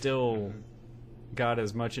I still got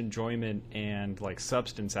as much enjoyment and like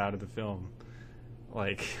substance out of the film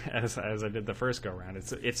like as I did the first go round.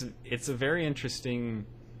 It's a very interesting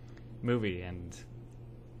movie, and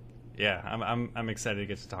yeah, I'm excited to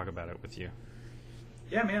get to talk about it with you.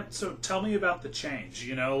 Yeah, man. So tell me about the change.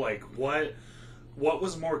 Like what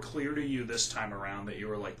was more clear to you this time around that you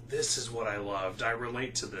were like, this is what I loved. I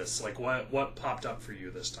relate to this. Like what popped up for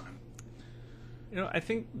you this time? I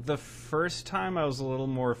think the first time I was a little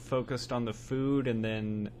more focused on the food, and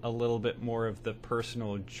then a little bit more of the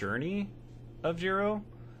personal journey of Jiro.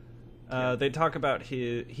 They talk about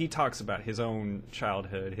he talks about his own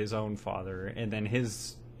childhood, his own father, and then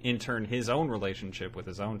his own relationship with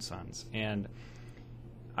his own sons. And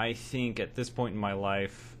I think at this point in my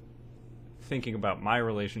life, thinking about my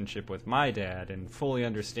relationship with my dad and fully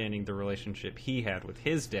understanding the relationship he had with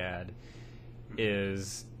his dad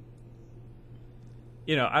is,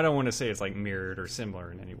 I don't want to say it's like mirrored or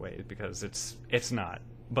similar in any way, because it's not.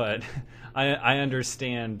 But I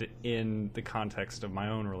understand in the context of my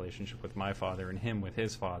own relationship with my father and him with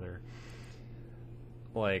his father,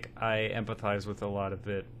 like, I empathize with a lot of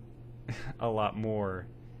it a lot more,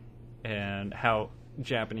 and how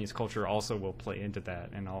Japanese culture also will play into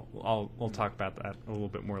that, and we'll talk about that a little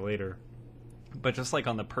bit more later. But just like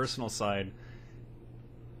on the personal side,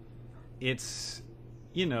 it's,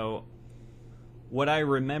 what I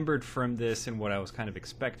remembered from this and what I was kind of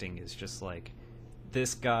expecting is just like,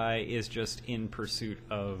 this guy is just in pursuit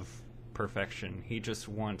of perfection. He just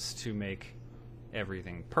wants to make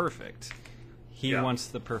everything perfect. He wants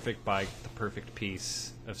the perfect bite, the perfect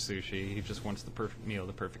piece of sushi. He just wants the perfect meal,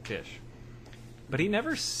 the perfect dish. But he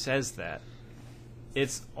never says that.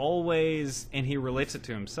 It's always, and he relates it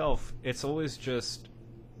to himself, it's always just,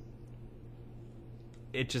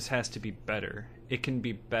 it just has to be better. It can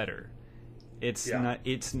be better. It's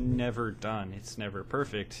never done. It's never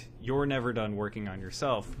perfect. You're never done working on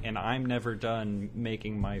yourself, and I'm never done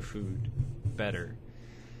making my food better.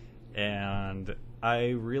 And I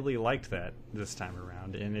really liked that this time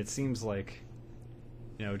around. And it seems like,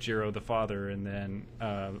 Jiro the father, and then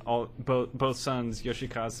both sons,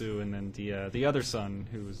 Yoshikazu, and then the other son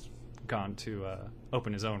who's gone to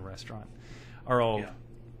open his own restaurant, are all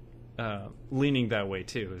leaning that way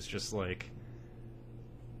too. It's just like,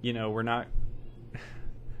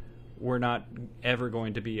 we're not ever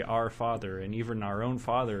going to be our father, and even our own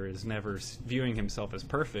father is never viewing himself as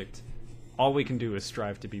perfect. All we can do is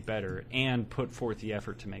strive to be better and put forth the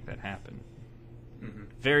effort to make that happen. Mm-hmm.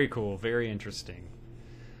 Very cool, very interesting.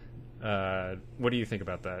 What do you think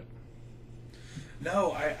about that?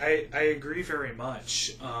 No, I agree very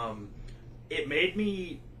much. It made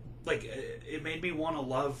me want to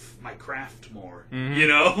love my craft more.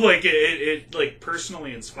 Mm-hmm. Like it like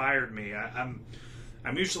personally inspired me.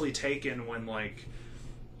 I'm usually taken when like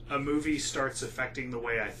a movie starts affecting the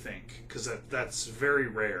way I think, because that's very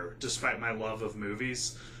rare, despite my love of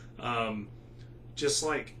movies. Just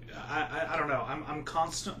like I don't know, I'm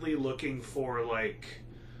constantly looking for like,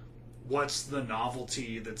 what's the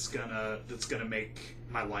novelty that's gonna make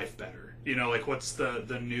my life better? Like what's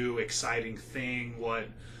the new exciting thing?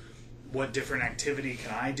 What different activity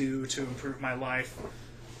can I do to improve my life?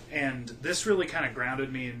 And this really kind of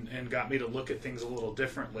grounded me and got me to look at things a little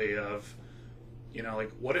differently of,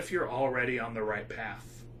 like, what if you're already on the right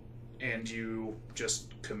path and you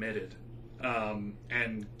just committed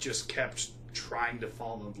and just kept trying to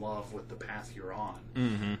fall in love with the path you're on.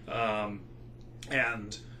 Mm-hmm.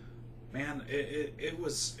 And man, it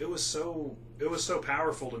was so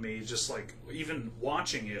powerful to me. Just like even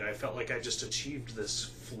watching it, I felt like I just achieved this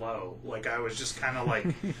flow. Like I was just kind of like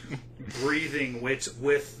breathing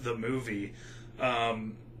with the movie.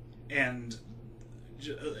 And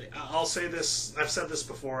I'll say this: I've said this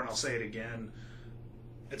before, and I'll say it again.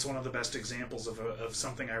 It's one of the best examples of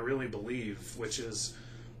something I really believe, which is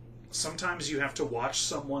sometimes you have to watch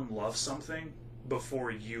someone love something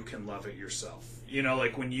before you can love it yourself. You know,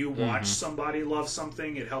 like when you watch somebody love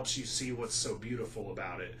something, it helps you see what's so beautiful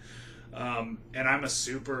about it. And I'm a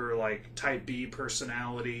super like type B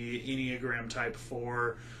personality, Enneagram type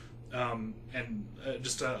 4. And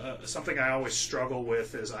just something I always struggle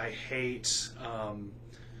with is I hate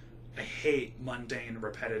mundane,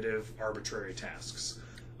 repetitive, arbitrary tasks.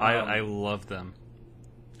 I love them.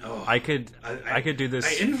 Oh, I could do this.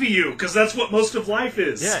 I envy you because that's what most of life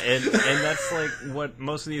is. Yeah, and that's like what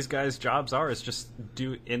most of these guys' jobs are, is just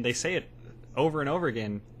do, and they say it over and over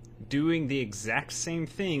again, doing the exact same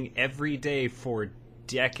thing every day for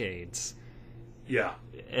decades. Yeah.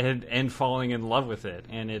 And falling in love with it.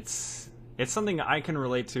 And it's something I can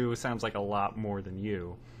relate to. It sounds like a lot more than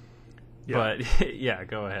you. Yeah. But yeah,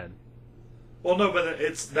 go ahead. Well, no, but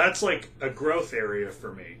that's like a growth area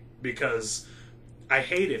for me because I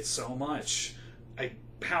hate it so much. I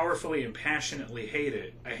powerfully and passionately hate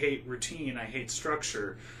it. I hate routine. I hate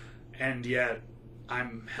structure. And yet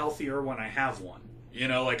I'm healthier when I have one. You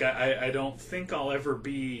know, like I don't think I'll ever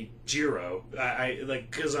be Jiro. I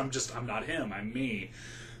like, because I'm not him. I'm me.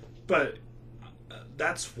 But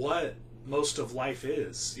that's what most of life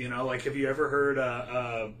is. You know, like have you ever heard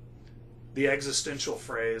the existential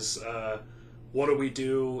phrase? What do we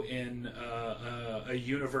do in a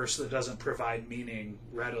universe that doesn't provide meaning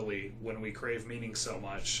readily when we crave meaning so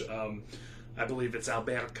much? I believe it's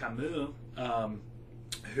Albert Camus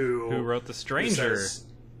who wrote The Stranger. Says,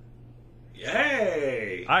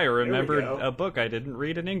 Yay! I remembered a book I didn't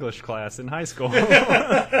read in English class in high school.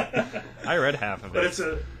 I read half of it.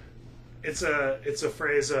 But it's a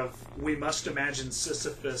phrase of we must imagine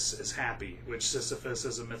Sisyphus is happy, which Sisyphus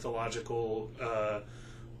is a mythological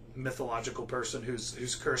person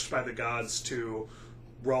who's cursed by the gods to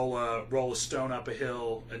roll a stone up a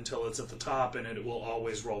hill until it's at the top, and it will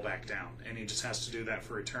always roll back down, and he just has to do that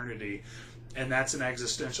for eternity. And that's an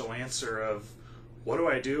existential answer of what do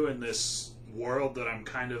I do in this world that I'm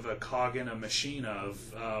kind of a cog in a machine of,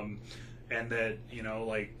 and that, you know,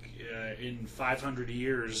 like in 500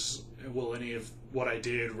 years will any of what I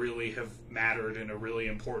did really have mattered in a really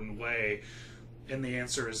important way? And the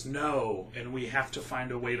answer is no, and we have to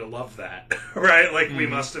find a way to love that, right? Like we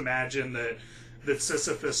must imagine that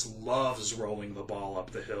Sisyphus loves rolling the ball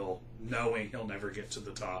up the hill, knowing he'll never get to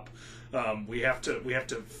the top. We have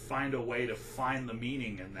to find a way to find the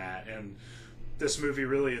meaning in that, and this movie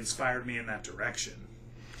really inspired me in that direction.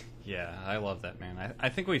 Yeah, I love that, man. I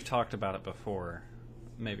think we've talked about it before,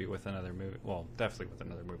 maybe with another movie. Well, definitely with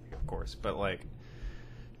another movie, of course. But like,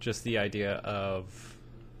 just the idea of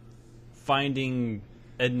finding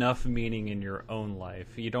enough meaning in your own life.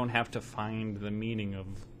 You don't have to find the meaning of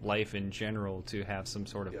life in general to have some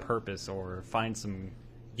sort of purpose or find some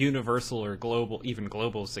universal or global, even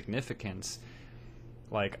global significance.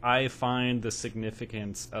 Like, I find the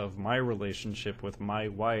significance of my relationship with my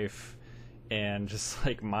wife and just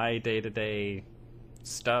like my day-to-day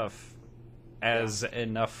stuff as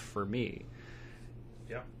enough for me.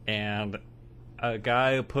 Yeah. And a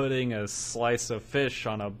guy putting a slice of fish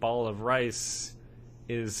on a ball of rice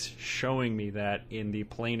is showing me that in the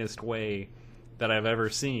plainest way that I've ever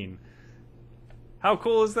seen. How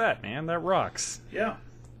cool is that, man? That rocks. Yeah.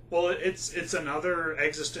 Well, it's another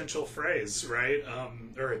existential phrase, right?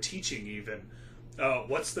 Or a teaching, even.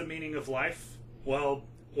 What's the meaning of life? Well,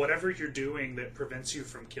 whatever you're doing that prevents you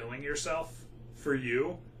from killing yourself, for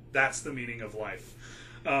you, that's the meaning of life.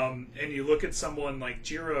 And you look at someone like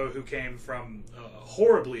Jiro, who came from a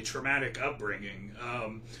horribly traumatic upbringing,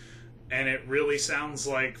 and it really sounds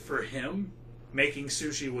like for him, making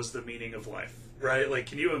sushi was the meaning of life. Right? Like,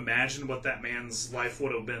 can you imagine what that man's life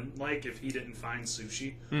would have been like if he didn't find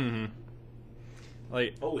sushi? Mm-hmm.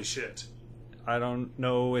 Like, holy shit. I don't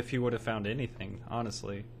know if he would have found anything,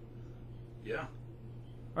 honestly. Yeah.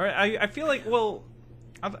 All right, I feel like, well,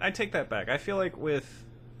 I take that back. I feel like with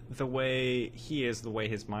the way he is, the way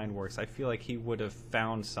his mind works, I feel like he would have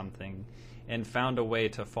found something and found a way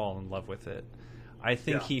to fall in love with it. I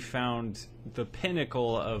think he found the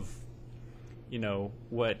pinnacle of, you know,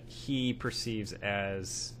 what he perceives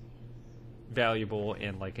as valuable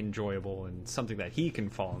and like enjoyable and something that he can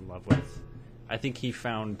fall in love with. I think he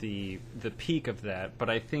found the peak of that, but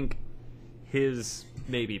I think his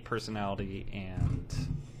maybe personality and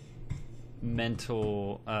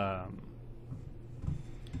mental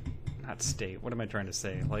not state, what am I trying to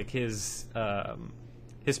say, like his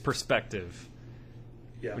perspective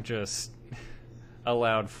just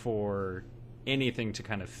allowed for anything to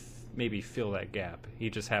kind of maybe fill that gap. He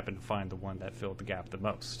just happened to find the one that filled the gap the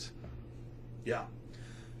most. Yeah,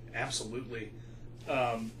 absolutely.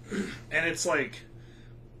 And it's like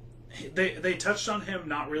they touched on him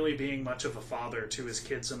not really being much of a father to his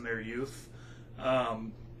kids in their youth,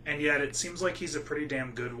 and yet it seems like he's a pretty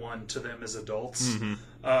damn good one to them as adults.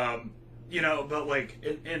 You know, but like,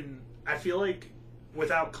 I feel like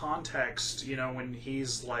without context, you know, when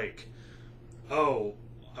he's like, oh,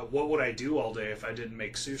 what would I do all day if I didn't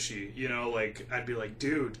make sushi? You know, like, I'd be like,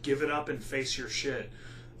 dude, give it up and face your shit.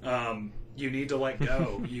 You need to let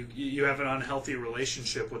go. You have an unhealthy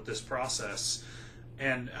relationship with this process.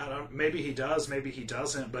 And maybe he does, maybe he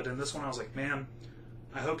doesn't. But in this one, I was like, man,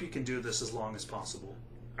 I hope you can do this as long as possible.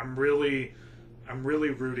 I'm really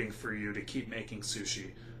rooting for you to keep making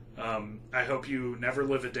sushi. I hope you never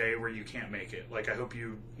live a day where you can't make it. Like, I hope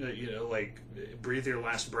you, you know, like, breathe your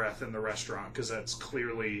last breath in the restaurant, because that's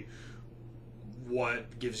clearly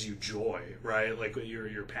what gives you joy, right? Like,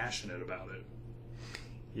 you're passionate about it.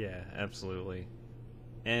 Yeah, absolutely.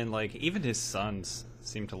 And, like, even his sons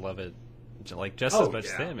seem to love it, like, just as much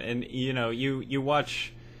as him. And, you know, you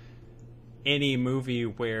watch any movie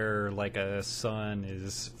where, like, a son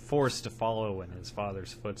is forced to follow in his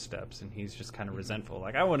father's footsteps, and he's just kind of resentful.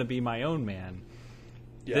 Like, I want to be my own man.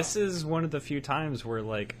 Yeah. This is one of the few times where,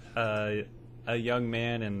 like, a young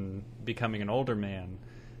man and becoming an older man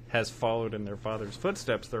has followed in their father's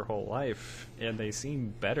footsteps their whole life, and they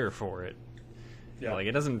seem better for it. Yeah. Like,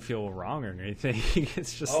 it doesn't feel wrong or anything.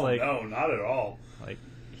 It's just no, not at all. Like,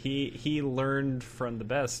 he learned from the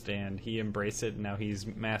best, and he embraced it, and now he's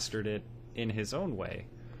mastered it in his own way.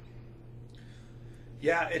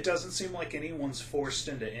 Yeah, it doesn't seem like anyone's forced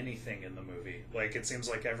into anything in the movie. Like, it seems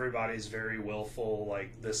like everybody's very willful,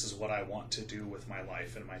 like, this is what I want to do with my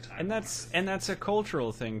life and my time. And that's a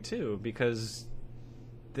cultural thing too, because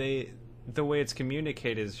the way it's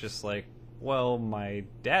communicated is just like, well, my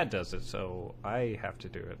dad does it, so I have to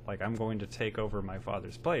do it. Like, I'm going to take over my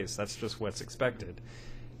father's place. That's just what's expected.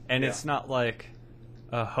 And it's not like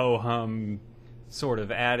a ho-hum sort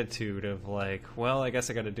of attitude of like, well, I guess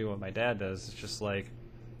I got to do what my dad does. It's just like,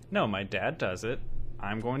 no, my dad does it.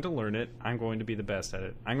 I'm going to learn it. I'm going to be the best at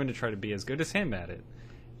it. I'm going to try to be as good as him at it.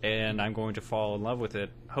 And I'm going to fall in love with it,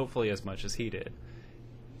 hopefully as much as he did.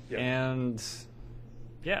 Yep. And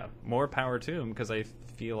yeah, more power to him, because I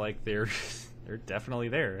feel like they're definitely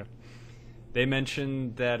there. They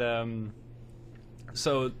mentioned that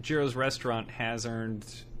so Jiro's restaurant has earned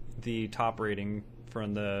the top rating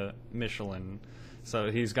from the Michelin.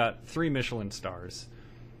 So he's got 3 Michelin stars.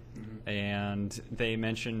 Mm-hmm. And they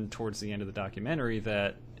mentioned towards the end of the documentary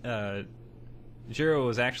that Jiro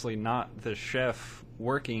was actually not the chef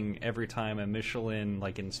working every time a Michelin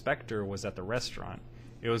like inspector was at the restaurant.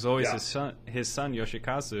 It was always his son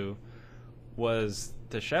Yoshikazu was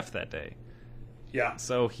the chef that day. Yeah.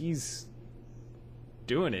 So he's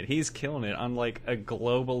doing it. He's killing it on like a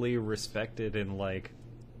globally respected and like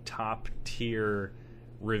top tier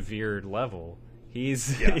revered level.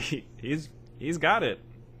 He's he's got it.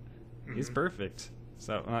 Mm-hmm. He's perfect.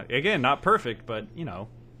 So again, not perfect, but you know,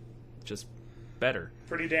 just better.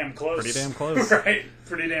 Pretty damn close. Pretty damn close. Right.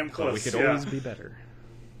 Pretty damn close. But we could always be better.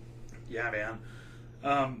 Yeah,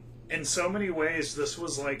 man. In so many ways, this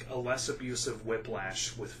was like a less abusive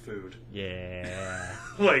Whiplash with food. Yeah.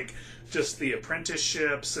 Like, just the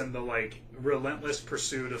apprenticeships and the, like, relentless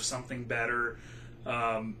pursuit of something better.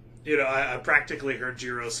 You know, I practically heard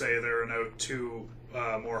Jiro say there are no 2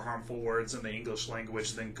 more harmful words in the English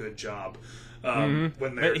language than good job. When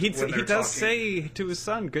he they're does talking. say to his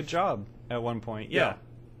son, good job, at one point. Yeah.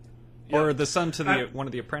 Or the son to one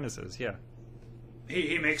of the apprentices, yeah.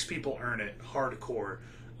 He makes people earn it hardcore.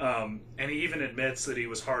 And he even admits that he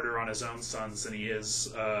was harder on his own sons than he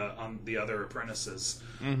is on the other apprentices.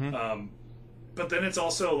 Mm-hmm. But then it's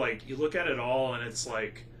also like, you look at it all and it's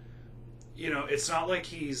like, you know, it's not like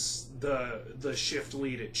he's the shift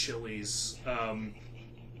lead at Chili's,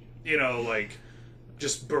 you know, like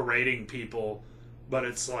just berating people, but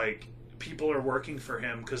it's like people are working for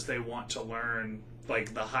him because they want to learn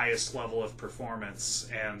like the highest level of performance,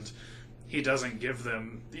 and he doesn't give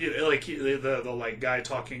them like the like guy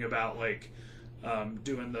talking about like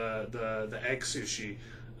doing the egg sushi.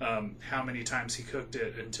 How many times he cooked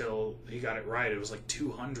it until he got it right? It was like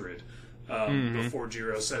 200. before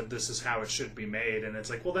Jiro said this is how it should be made, and it's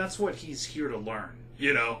like, well, that's what he's here to learn,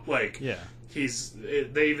 like Yeah.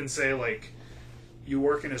 they even say like you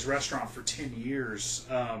work in his restaurant for 10 years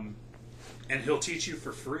and he'll teach you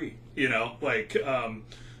for free,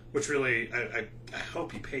 which really I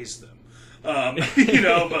hope he pays them,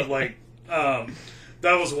 but like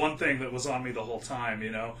that was one thing that was on me the whole time,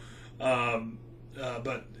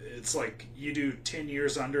 but it's like you do 10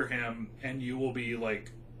 years under him and you will be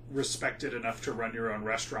like respected enough to run your own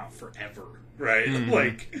restaurant forever, right?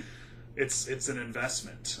 Like it's an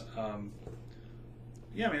investment.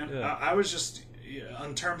 Yeah, man. Yeah. I was just,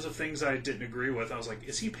 in terms of things I didn't agree with, I was like,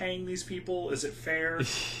 is he paying these people? Is it fair?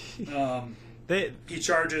 He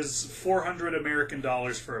charges $400 American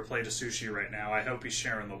for a plate of sushi right now. I hope he's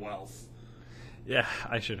sharing the wealth. Yeah,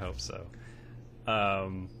 I should hope so.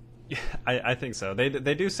 I think so.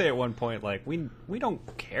 They do say at one point, like, we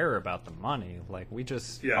don't care about the money. Like, we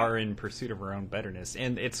just are in pursuit of our own betterness.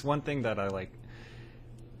 And it's one thing that I like.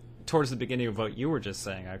 Towards the beginning of what you were just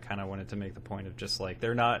saying, I kind of wanted to make the point of just like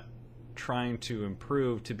they're not trying to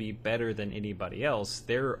improve to be better than anybody else.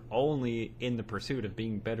 They're only in the pursuit of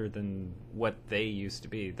being better than what they used to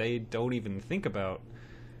be. They don't even think about,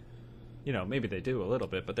 maybe they do a little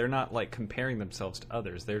bit, but they're not like comparing themselves to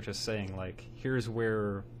others. They're just saying like, here's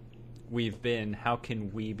where we've been. How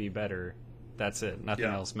can we be better? That's it. Nothing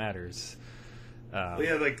else matters.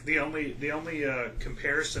 Like the only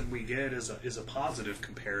comparison we get is a positive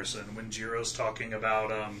comparison when Jiro's talking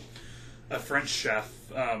about a French chef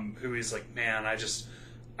who he's like, man,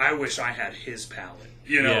 I wish I had his palate.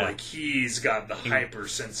 Like he's got the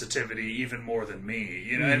hypersensitivity even more than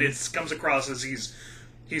me. And it comes across as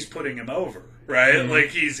he's putting him over, right? Mm-hmm. Like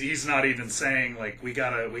he's not even saying like we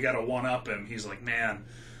gotta one up him. He's like, man,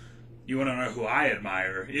 you want to know who I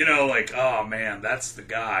admire? Like, oh man, that's the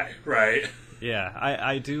guy, right? Yeah,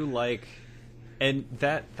 I do like, and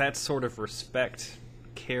that sort of respect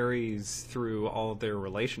carries through all their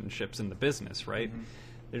relationships in the business, right? Mm-hmm.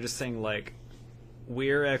 They're just saying, like,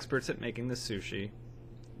 we're experts at making the sushi.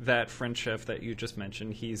 That French chef that you just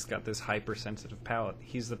mentioned, he's got this hypersensitive palate.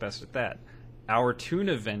 He's the best at that. Our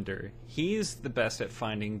tuna vendor, he's the best at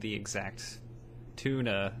finding the exact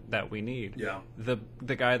tuna that we need. Yeah. The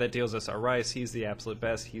guy that deals us our rice, he's the absolute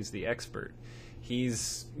best. He's the expert.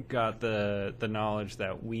 He's got the knowledge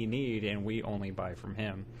that we need, and we only buy from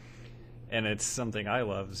him. And it's something I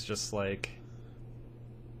love. It's just like,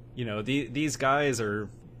 these guys are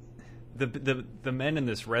the men in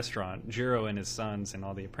this restaurant, Jiro and his sons and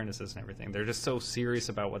all the apprentices and everything. They're just so serious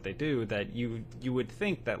about what they do that you would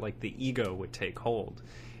think that like the ego would take hold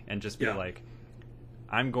and just be like,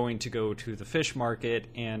 I'm going to go to the fish market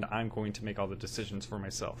and I'm going to make all the decisions for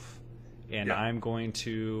myself. And I'm going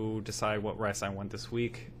to decide what rice I want this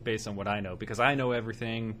week based on what I know. Because I know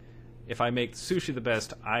everything. If I make sushi the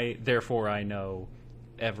best, therefore I know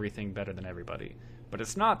everything better than everybody. But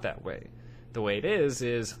it's not that way. The way it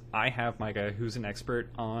is I have my guy who's an expert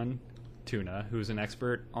on tuna, who's an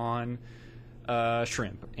expert on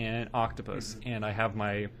shrimp and octopus. Mm-hmm. And I have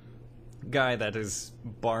my guy that is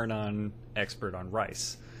bar none expert on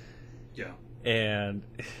rice. Yeah. And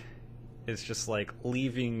it's just like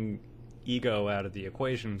leaving ego out of the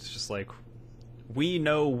equation. It's just like we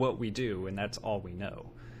know what we do and that's all we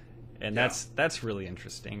know, and that's really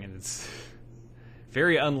interesting, and it's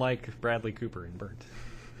very unlike Bradley Cooper in Burnt.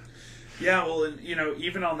 Yeah, well, and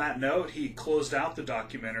even on that note, he closed out the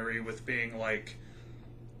documentary with being like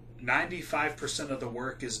 95% of the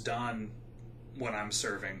work is done when I'm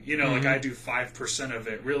serving. Mm-hmm. Like I do 5% of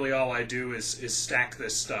it. Really all I do is stack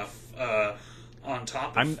this stuff on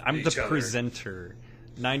top of I'm each the other. Presenter.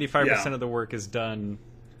 95% of the work is done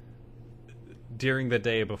during the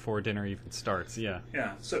day before dinner even starts. Yeah.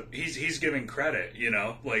 So he's giving credit,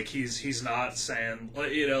 like he's not saying,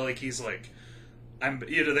 like he's like,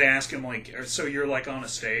 they ask him like, so you're like on a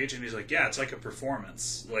stage, and he's like, yeah, it's like a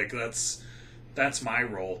performance. Like that's my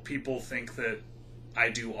role. People think that I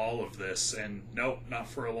do all of this, and nope, not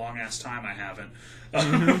for a long ass time. I haven't.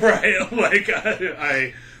 Right?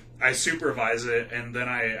 Like I supervise it, and then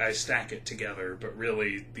I stack it together. But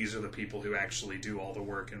really, these are the people who actually do all the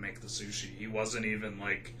work and make the sushi. He wasn't even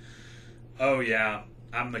like, oh yeah,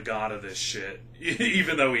 I'm the god of this shit,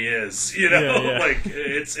 even though he is. Like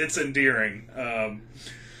it's endearing.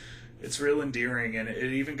 It's real endearing, and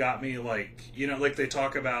it even got me like, like they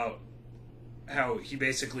talk about how he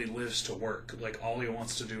basically lives to work. Like all he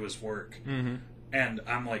wants to do is work. Mm-hmm. And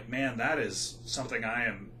I'm like, man, that is something I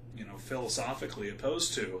am, philosophically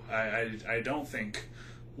opposed to. I don't think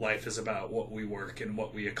life is about what we work and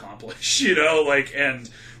what we accomplish, you know, like,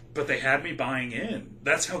 but they had me buying in.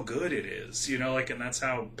 That's how good it is, you know, like, and that's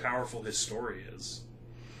how powerful his story is.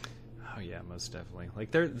 Oh yeah, most definitely.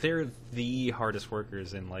 Like they're the hardest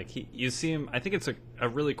workers, and like you see him. I think it's a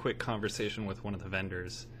really quick conversation with one of the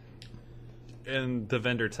vendors, and the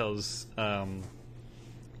vendor tells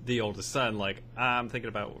the oldest son, like, I'm thinking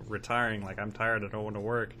about retiring. Like, I'm tired. I don't want to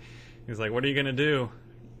work. He's like, what are you gonna do?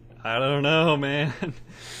 I don't know, man.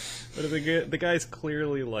 But the guy's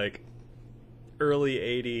clearly like early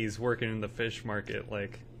 80s working in the fish market.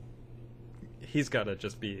 Like, he's got to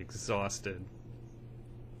just be exhausted.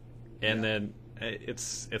 And then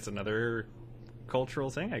it's another cultural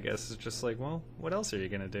thing, I guess. It's just like, well, what else are you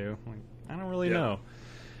going to do? Like, I don't really know.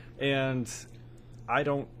 And I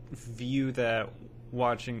don't view that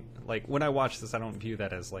watching... Like, when I watch this, I don't view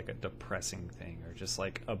that as, like, a depressing thing or just,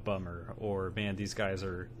 like, a bummer. Or, man, these guys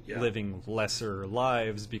are living lesser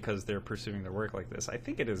lives because they're pursuing their work like this. I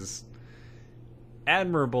think it is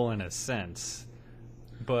admirable in a sense.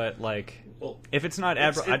 But, like... Well, if it's not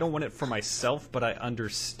I don't want it for myself, but I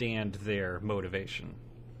understand their motivation.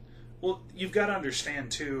 Well, you've got to understand,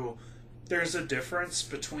 too, there's a difference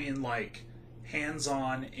between, like,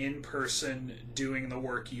 hands-on, in-person, doing the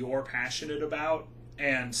work you're passionate about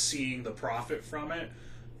and seeing the profit from it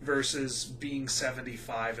versus being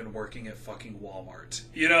 75 and working at fucking Walmart.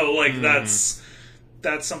 You know, like, that's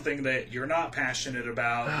something that you're not passionate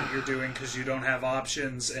about, that you're doing because you don't have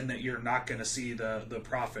options and that you're not going to see the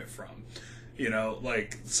profit from. You know,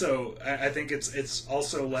 like, so I think it's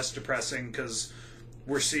also less depressing because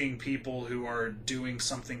we're seeing people who are doing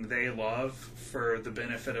something they love for the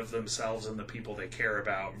benefit of themselves and the people they care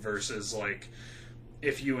about versus, like,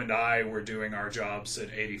 if you and I were doing our jobs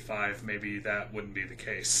at 85, maybe that wouldn't be the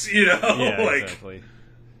case, you know? Yeah, like, exactly.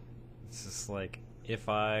 It's just like, if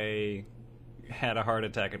I had a heart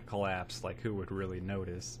attack and collapsed, like, who would really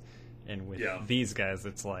notice? And with these guys,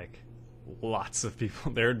 it's like... lots of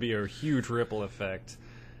people. There would be a huge ripple effect,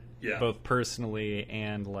 both personally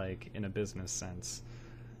and like in a business sense.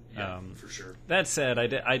 For sure. That said,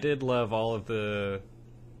 I did love all of the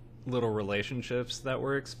little relationships that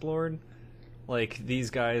were explored. Like,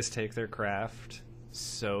 these guys take their craft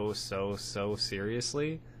so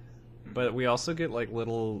seriously, but we also get like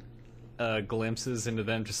little glimpses into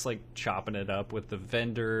them just like chopping it up with the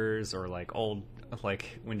vendors or like old,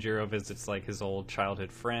 like when Jiro visits like his old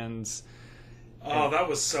childhood friends. Oh, that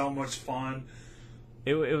was so much fun.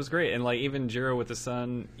 It was great. And like even Jiro with the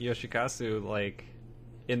son Yoshikazu, like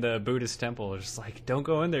in the Buddhist temple, is just like, don't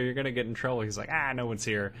go in there, you're gonna get in trouble. He's like, no one's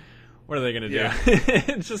here. What are they gonna do?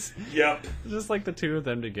 It's just just like the two of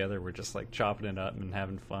them together were just like chopping it up and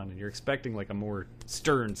having fun. And you're expecting like a more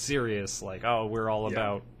stern, serious, like, oh, we're all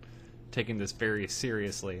about taking this very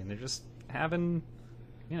seriously, and they're just having,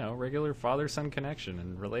 you know, regular father-son connection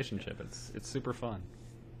and relationship. It's super fun.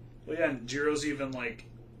 Well, yeah, and Jiro's even, like,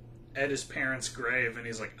 at his parents' grave, and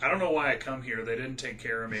he's like, I don't know why I come here. They didn't take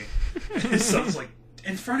care of me. And his son's like,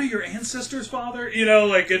 in front of your ancestors, father? You know,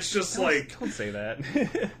 like, it's just like... Don't say that.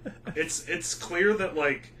 It's clear that,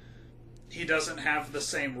 like, he doesn't have the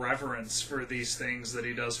same reverence for these things that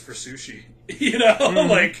he does for sushi. You know?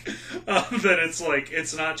 Like, that it's like,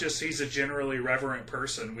 it's not just he's a generally reverent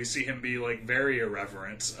person. We see him be, like, very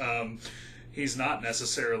irreverent. He's not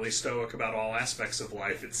necessarily stoic about all aspects of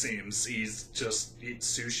life, it seems. He's just...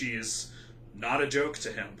 sushi is not a joke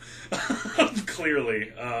to him.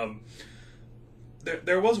 Clearly.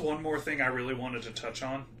 There was one more thing I really wanted to touch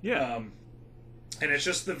on. Yeah. And it's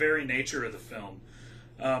just the very nature of the film.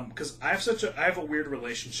 Because I have a weird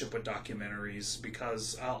relationship with documentaries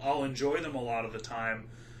because I'll enjoy them a lot of the time,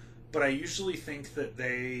 but I usually think that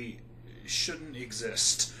they shouldn't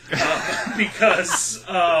exist because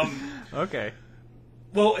okay.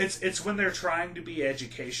 Well, it's when they're trying to be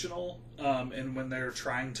educational and when they're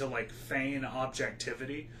trying to like feign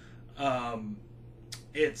objectivity.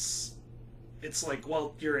 It's like,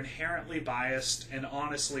 well, you're inherently biased, and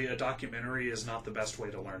honestly, a documentary is not the best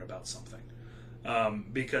way to learn about something.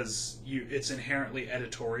 Because it's inherently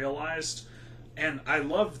editorialized. And I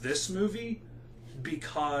love this movie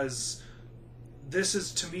because this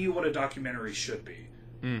is, to me, what a documentary should be.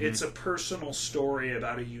 Mm-hmm. It's a personal story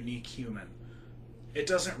about a unique human. It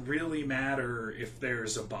doesn't really matter if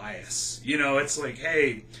there's a bias. You know, it's like,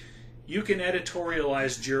 hey, you can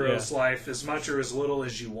editorialize Jiro's life as much or as little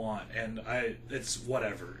as you want, and it's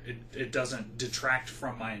whatever. It doesn't detract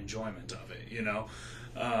from my enjoyment of it, you know?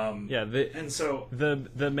 And so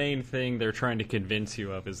the main thing they're trying to convince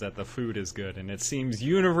you of is that the food is good, and it seems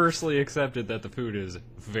universally accepted that the food is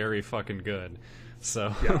very fucking good.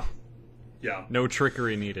 So yeah. No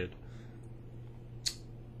trickery needed.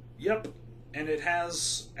 Yep. And it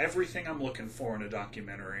has everything I'm looking for in a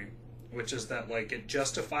documentary, which is that like it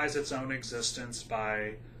justifies its own existence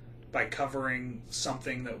by covering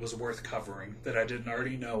something that was worth covering that I didn't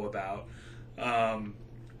already know about.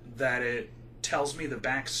 That it tells me the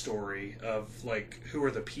backstory of like who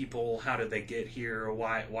are the people, how did they get here,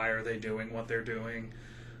 why are they doing what they're doing,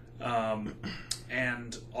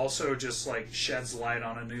 and also just like sheds light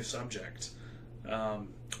on a new subject.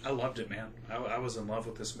 I loved it, man. I was in love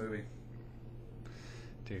with this movie.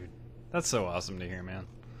 Dude, that's so awesome to hear, man.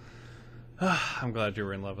 I'm glad you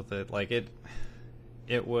were in love with it. Like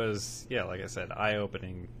it was, yeah, like I said,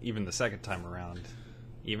 eye-opening even the second time around.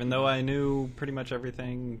 Even though I knew pretty much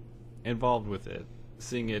everything involved with it,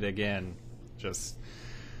 seeing it again, just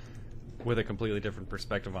with a completely different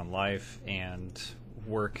perspective on life and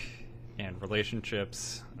work and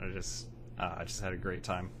relationships, I just had a great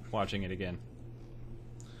time watching it again.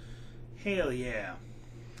 Hell yeah.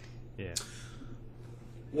 Yeah.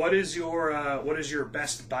 What is your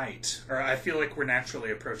best bite? Or I feel like we're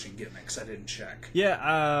naturally approaching gimmicks. I didn't check. Yeah,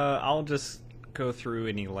 I'll just go through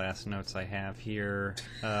any last notes I have here.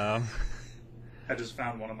 I just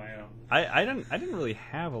found one of my own. I didn't really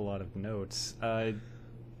have a lot of notes.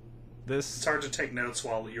 It's hard to take notes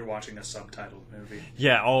while you're watching a subtitled movie.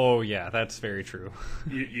 Yeah, oh yeah, that's very true.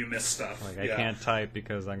 You miss stuff. Like I can't type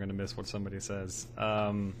because I'm gonna miss what somebody says.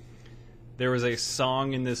 There was a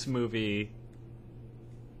song in this movie.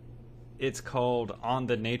 It's called "On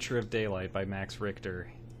the Nature of Daylight" by Max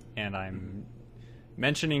Richter, and I'm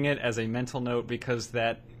mentioning it as a mental note because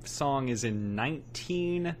that song is in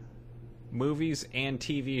 19 movies and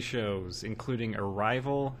TV shows, including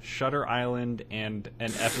Arrival, Shutter Island, and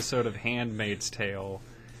an episode of Handmaid's Tale.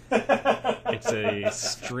 It's a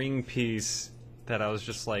string piece that I was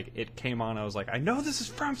just like, it came on, I was like, I know this is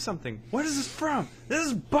from something. What is this from? This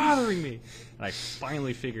is bothering me. And I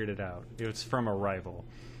finally figured it out. It was from Arrival,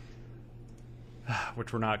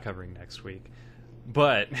 which we're not covering next week.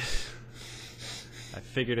 But I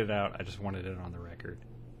figured it out. I just wanted it on the record.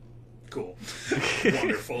 Cool.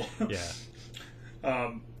 Wonderful. Yeah.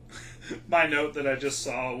 My note that I just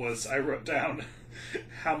saw was I wrote down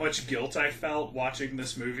how much guilt I felt watching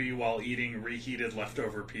this movie while eating reheated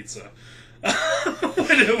leftover pizza.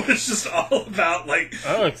 When it was just all about like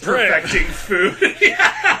perfecting food. Yeah,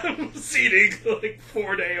 I was eating like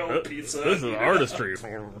 4-day-old pizza. This is artistry.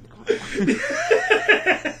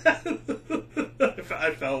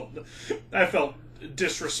 I felt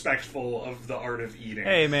disrespectful of the art of eating.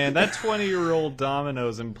 Hey man, that 20-year-old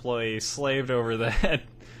Domino's employee slaved over that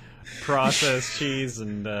processed cheese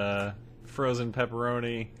and frozen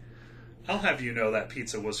pepperoni. I'll have you know that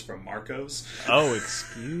pizza was from Marco's. Oh,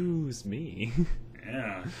 excuse me.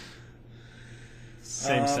 Yeah.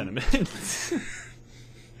 Same sentiment.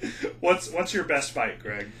 What's your best bite,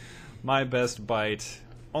 Greg? My best bite,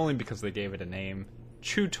 only because they gave it a name,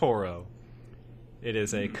 Chutoro. It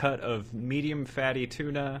is a cut of medium fatty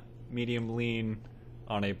tuna, medium lean,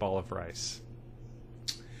 on a ball of rice.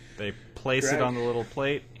 They place it on the little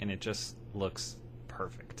plate, and it just looks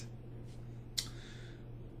perfect.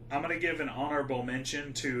 I'm going to give an honorable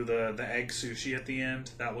mention to the egg sushi at the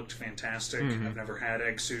end. That looked fantastic. Mm-hmm. I've never had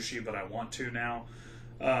egg sushi, but I want to now.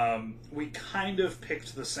 We kind of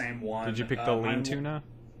picked the same one. Did you pick the lean tuna?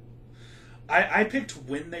 I picked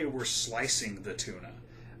when they were slicing the tuna.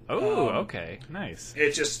 Oh, okay. Nice.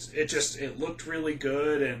 It looked really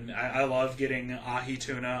good, and I love getting ahi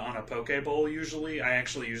tuna on a poke bowl usually. I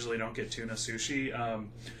actually usually don't get tuna sushi.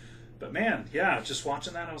 But man, yeah, just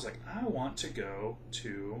watching that, I was like, I want to go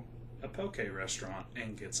to a poke restaurant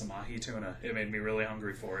and get some ahi tuna. It made me really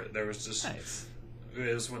hungry for it. There was just... Nice.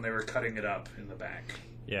 It was when they were cutting it up in the back.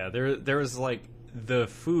 Yeah, there was like, the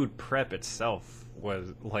food prep itself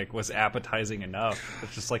was appetizing enough.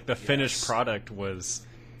 It's just like the finished product was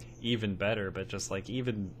even better, but just like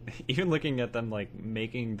even looking at them like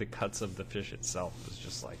making the cuts of the fish itself was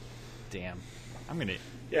just like, damn,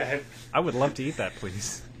 I would love to eat that,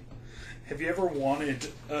 please. Have you ever wanted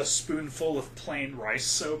a spoonful of plain rice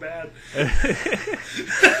so bad?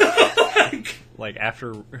 Like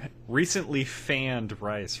after recently fanned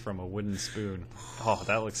rice from a wooden spoon. Oh,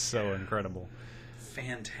 that looks so incredible.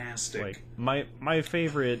 Fantastic. Like my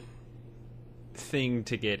favorite thing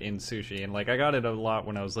to get in sushi, and like I got it a lot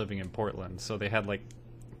when I was living in Portland, so they had like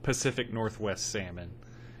Pacific Northwest salmon.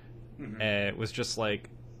 Mm-hmm. It was just like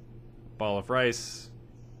ball of rice,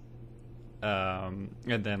 and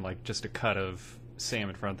then like just a cut of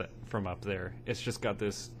salmon from up there. It's just got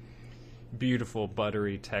this beautiful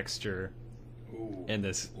buttery texture Ooh. in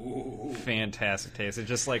this Ooh. fantastic taste. It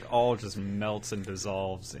just like all just melts and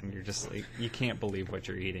dissolves, and you're just like, you can't believe what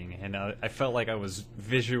you're eating. And I felt like I was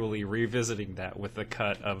visually revisiting that with the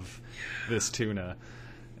cut of this tuna,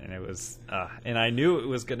 and it was and I knew it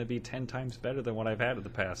was going to be 10 times better than what I've had in the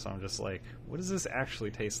past. So I'm just like, what does this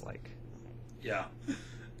actually taste like? Yeah.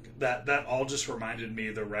 That all just reminded me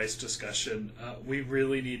of the rice discussion. We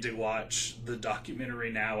really need to watch the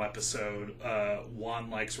Documentary Now episode,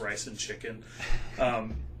 Juan Likes Rice and Chicken.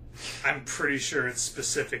 I'm pretty sure it's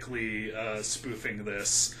specifically spoofing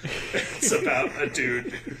this. It's about a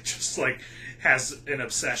dude who just like has an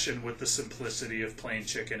obsession with the simplicity of plain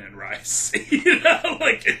chicken and rice. You know,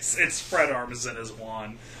 like it's Fred Armisen as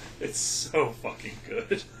Juan. It's so fucking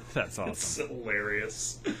good. That's awesome. It's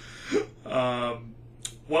hilarious.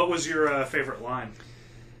 What was your favorite line?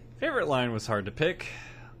 Favorite line was hard to pick.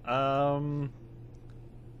 I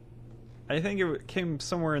think it came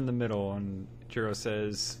somewhere in the middle, and Jiro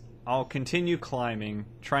says, "I'll continue climbing,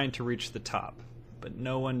 trying to reach the top, but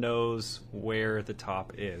no one knows where the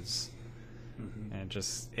top is." Mm-hmm. And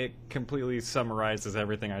it completely summarizes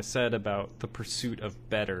everything I said about the pursuit of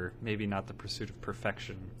better, maybe not the pursuit of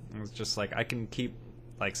perfection. It was just like, I can keep,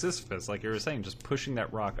 like Sisyphus, like you were saying, just pushing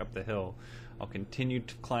that rock up the hill. I'll continue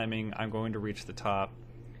climbing. I'm going to reach the top.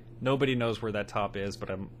 Nobody knows where that top is,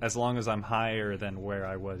 but as long as I'm higher than where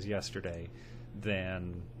I was yesterday,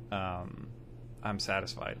 then I'm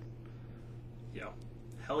satisfied. Yeah.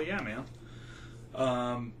 Hell yeah,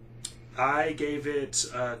 man. I gave it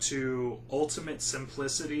to ultimate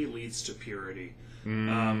simplicity leads to purity,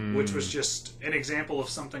 which was just an example of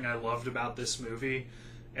something I loved about this movie,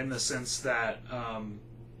 in the sense that,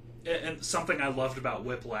 and something I loved about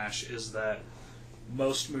Whiplash is that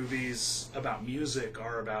most movies about music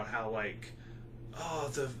are about how, like, oh,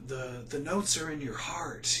 the notes are in your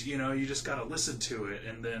heart, you know, you just gotta listen to it.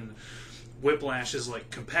 And then Whiplash is like,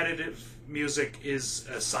 competitive music is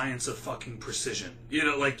a science of fucking precision, you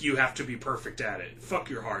know, like, you have to be perfect at it, fuck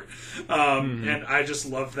your heart. And I just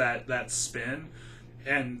love that spin.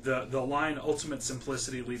 And the line ultimate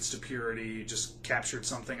simplicity leads to purity just captured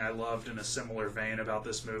something I loved in a similar vein about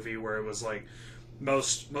this movie, where it was like,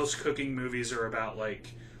 most cooking movies are about like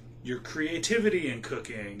your creativity in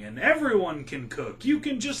cooking, and everyone can cook. You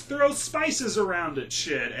can just throw spices around at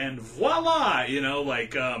shit and voila, you know,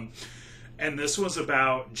 like and this was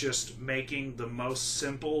about just making the most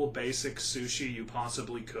simple, basic sushi you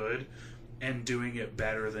possibly could and doing it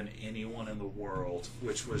better than anyone in the world,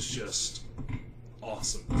 which was just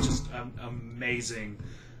awesome. Just amazing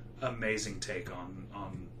take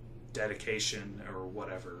on dedication or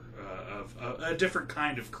whatever, of a different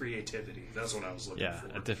kind of creativity. That's what I was looking for.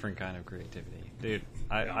 Yeah, a different kind of creativity. Dude,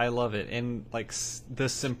 I love it. And like the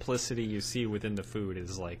simplicity you see within the food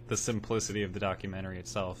is like the simplicity of the documentary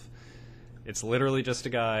itself. It's literally just a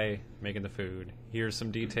guy making the food. Here's some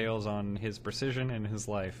details on his precision in his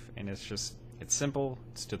life, and it's simple,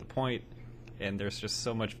 it's to the point, and there's just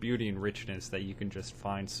so much beauty and richness that you can just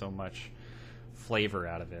find so much flavor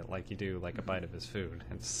out of it, like you do like a bite of his food.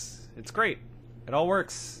 It's great. It all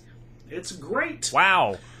works. It's great.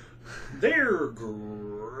 Wow. They're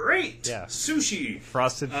great. Yeah. Sushi.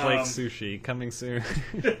 Frosted Flake sushi coming soon.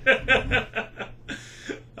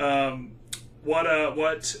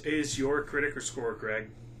 What is your critic or score, Greg?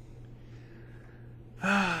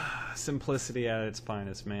 Simplicity at its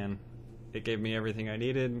finest, man. It gave me everything I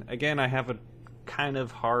needed. Again, I have a kind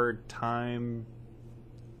of hard time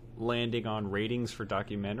landing on ratings for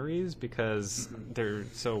documentaries because they're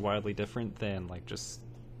so wildly different than like just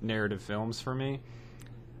narrative films for me.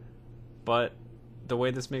 But the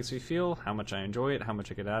way this makes me feel, how much I enjoy it, how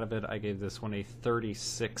much I get out of it, I gave this one a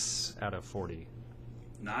 36 out of 40.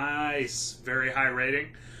 Nice. Very high rating.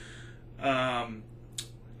 I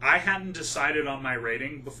hadn't decided on my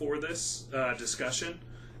rating before this discussion.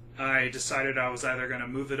 I decided I was either going to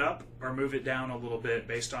move it up or move it down a little bit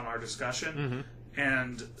based on our discussion.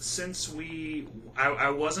 And since I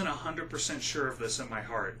wasn't 100% sure of this in my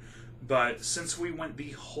heart, but since we went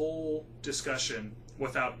the whole discussion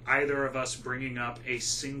without either of us bringing up a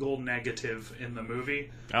single negative in the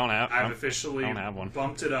movie, I've officially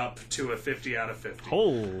bumped it up to a 50 out of 50.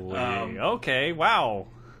 Holy, okay, wow.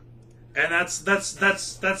 And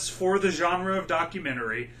that's for the genre of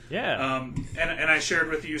documentary. Yeah. And I shared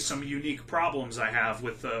with you some unique problems I have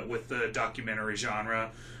with the documentary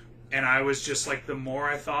genre. And I was just like, the more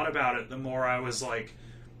I thought about it, the more I was like,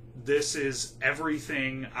 this is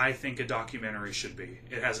everything I think a documentary should be.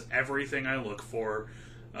 It has everything I look for.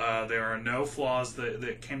 There are no flaws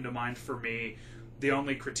that came to mind for me. The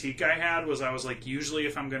only critique I had was I was like, usually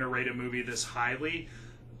if I'm going to rate a movie this highly,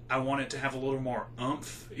 I want it to have a little more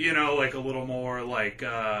oomph, you know, like a little more like,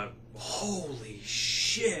 holy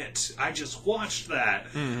shit, I just watched that.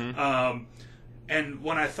 And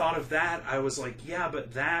when I thought of that, I was like, yeah,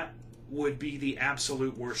 but that would be the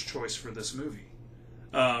absolute worst choice for this movie.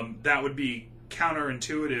 That would be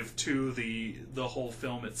counterintuitive to the whole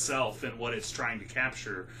film itself and what it's trying to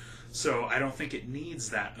capture. So I don't think it needs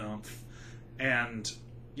that oomph. And,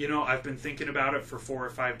 you know, I've been thinking about it for 4 or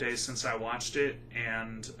 5 days since I watched it,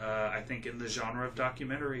 and I think in the genre of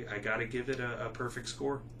documentary, I gotta give it a perfect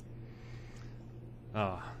score.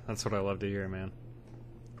 Oh, that's what I love to hear, man.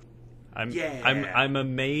 Yeah. I'm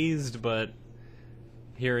amazed, but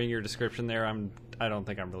hearing your description there, I don't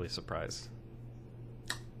think I'm really surprised.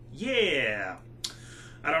 Yeah.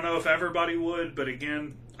 I don't know if everybody would, but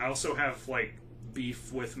again, I also have, like,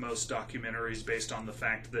 beef with most documentaries based on the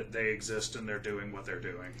fact that they exist and they're doing what they're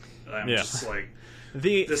doing. I'm just like,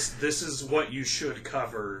 this is what you should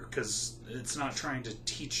cover, because it's not trying to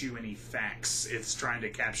teach you any facts. It's trying to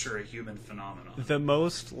capture a human phenomenon. The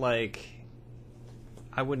most, like,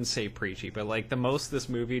 I wouldn't say preachy, but like the most this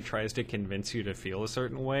movie tries to convince you to feel a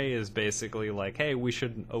certain way is basically like, hey, we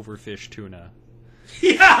should overfish tuna.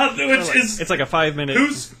 Yeah, which is... It's like a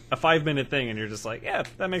 5-minute thing, and you're just like, yeah,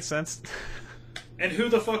 that makes sense. And who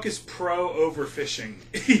the fuck is pro overfishing?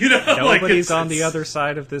 You know, nobody's like, on the other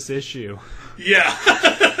side of this issue. Yeah,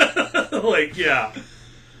 like yeah.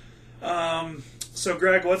 So,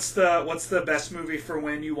 Greg, what's the best movie for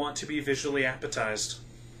when you want to be visually appetized?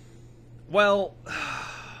 Well,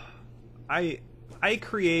 I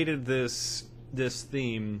created this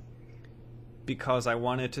theme because I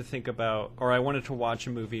wanted to think about, or I wanted to watch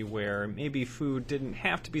a movie where maybe food didn't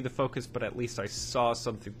have to be the focus, but at least I saw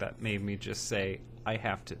something that made me just say, I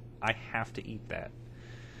have to eat that.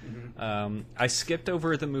 Mm-hmm. I skipped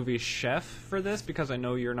over the movie Chef for this because I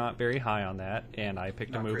know you're not very high on that, and I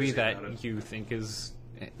picked a movie that you think is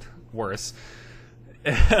worse.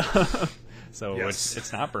 So yes.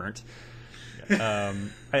 It's not burnt.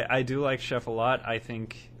 I do like Chef a lot. I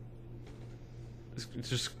think,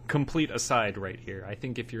 just complete aside right here, I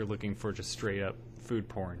think if you're looking for just straight up food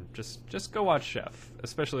porn, just go watch Chef,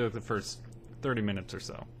 especially like the first 30 minutes or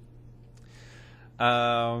so.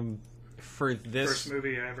 For this first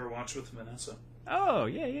movie I ever watched with Vanessa. Oh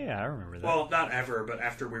yeah, I remember that. Well, not ever, but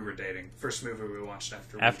after we were dating. First movie we watched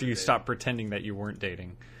after you stopped pretending that you weren't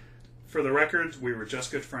dating. For the record, we were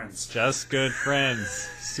just good friends. Just good friends.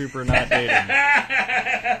 Super not dating.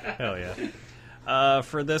 Hell yeah.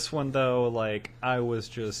 For this one, though, like, I was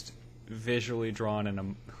just visually drawn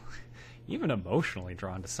and even emotionally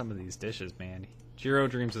drawn to some of these dishes, man. Jiro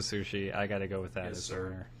Dreams of Sushi, I gotta go with that as the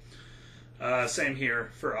winner. Same here,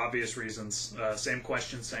 for obvious reasons. Same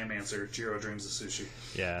question, same answer. Jiro Dreams of Sushi.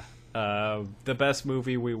 Yeah. The best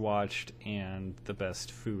movie we watched and the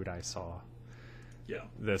best food I saw. Yeah.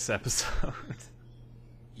 This episode.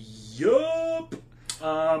 Yup.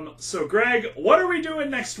 So Greg, what are we doing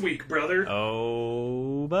next week, brother?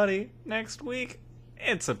 Oh, buddy, next week,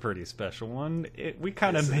 it's a pretty special one. We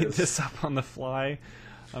kind of made this up on the fly.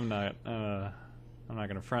 I'm not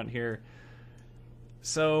gonna front here.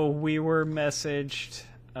 So we were messaged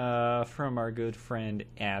from our good friend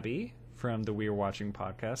Abby from the We're Watching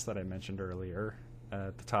podcast that I mentioned earlier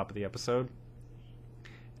at the top of the episode.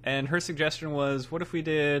 And her suggestion was, what if we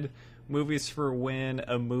did movies for when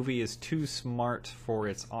a movie is too smart for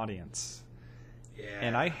its audience? Yeah.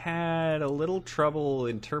 And I had a little trouble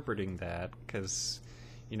interpreting that because,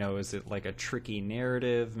 you know, is it like a tricky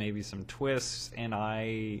narrative, maybe some twists? And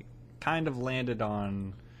I kind of landed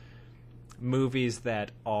on movies that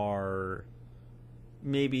are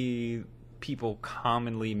maybe people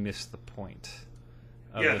commonly miss the point.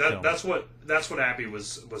 Yeah, that's what Abby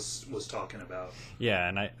was talking about. Yeah,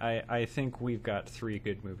 and I think we've got 3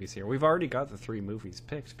 good movies here. We've already got the 3 movies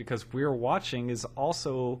picked because We're Watching is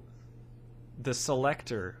also the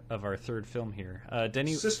selector of our 3rd film here.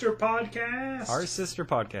 Denny, sister podcast. Our sister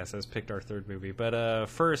podcast has picked our 3rd movie. But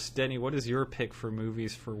first, Denny, what is your pick for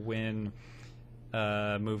movies for when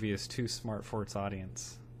a movie is too smart for its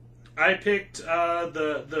audience? I picked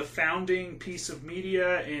the founding piece of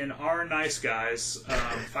media in Our Nice Guys,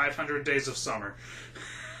 500 Days of Summer.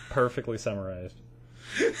 Perfectly summarized.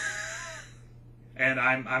 And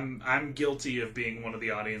I'm guilty of being one of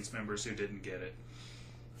the audience members who didn't get it.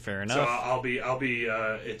 Fair enough. So I'll be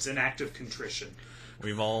it's an act of contrition.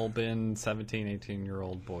 We've all been 17,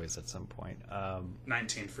 18-year-old boys at some point.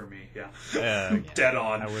 19 for me, yeah. Yeah. Dead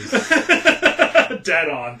on. I was dead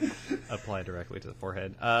on. Apply directly to the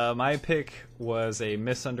forehead. My pick was a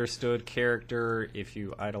misunderstood character. If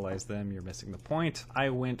you idolize them, you're missing the point. I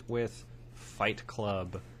went with Fight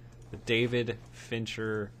Club, the David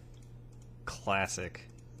Fincher classic.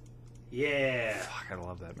 Yeah. Fuck, I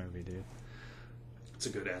love that movie, dude. It's a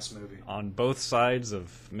good-ass movie. On both sides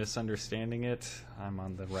of misunderstanding it, I'm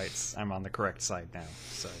on the correct side now.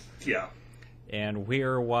 So, Yeah. and we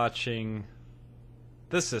are watching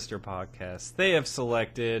the sister podcast. They have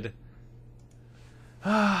selected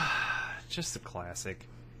just a classic.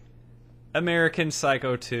 American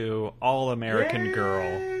Psycho 2, All American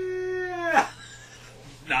Girl.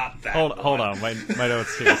 Not that Hold one. on, my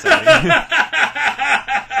notes here say.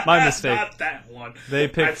 My mistake. Not that one. They I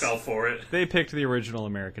picked fell for it. They picked the original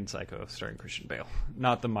American Psycho starring Christian Bale,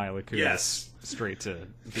 not the Mila Kunis Yes. straight to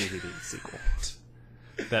DVD sequel.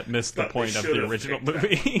 That missed the But they point of the should've original picked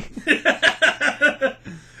movie.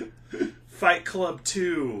 Fight Club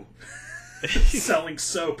 2. Selling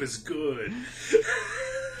soap is good.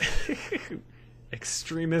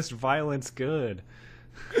 Extremist violence good.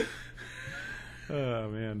 Oh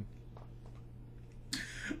man.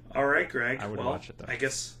 All right, Greg. I would well, watch it, though. I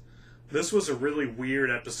guess this was a really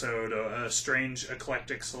weird episode, a strange,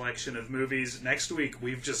 eclectic selection of movies. Next week,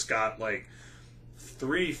 we've just got, like,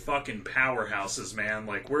 3 fucking powerhouses, man.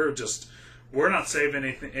 Like, we're not saving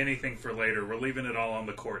anything for later. We're leaving it all on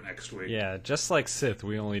the court next week. Yeah, just like Sith,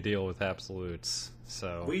 we only deal with absolutes.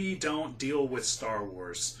 So We don't deal with Star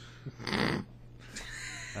Wars.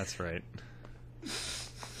 that's right.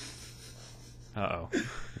 Uh-oh.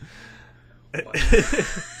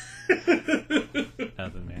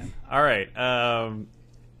 Nothing, man. All right,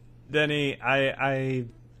 Denny.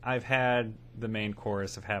 I've had the main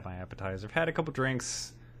course. I've had my appetizer. I've had a couple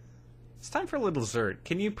drinks. It's time for a little dessert.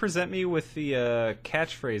 Can you present me with the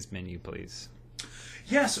catchphrase menu, please?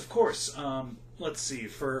 Yes, of course. Let's see.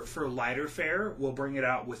 For lighter fare, we'll bring it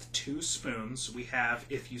out with 2 spoons. We have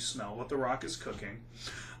 "If You Smell What the Rock Is Cooking,"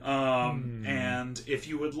 and if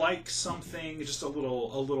you would like something, just a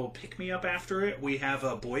little pick me up after it, we have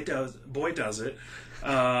a Boy Does It,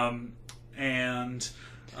 well,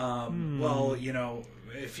 you know.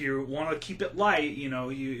 If you want to keep it light, you know,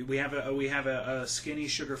 we have a skinny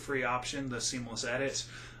sugar-free option, the Seamless Edit,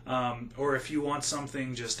 or if you want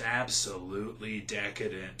something just absolutely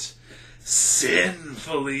decadent,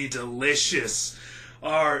 sinfully delicious,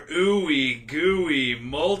 our ooey gooey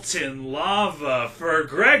molten lava for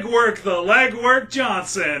Gregwork the Legwork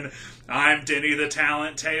Johnson. I'm Denny the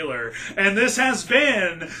Talent Taylor, and this has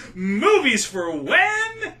been Movies for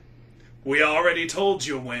When. We already told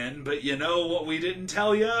you when, but you know what we didn't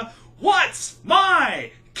tell you? What's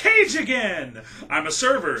my cage again? I'm a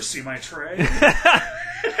server, see my tray?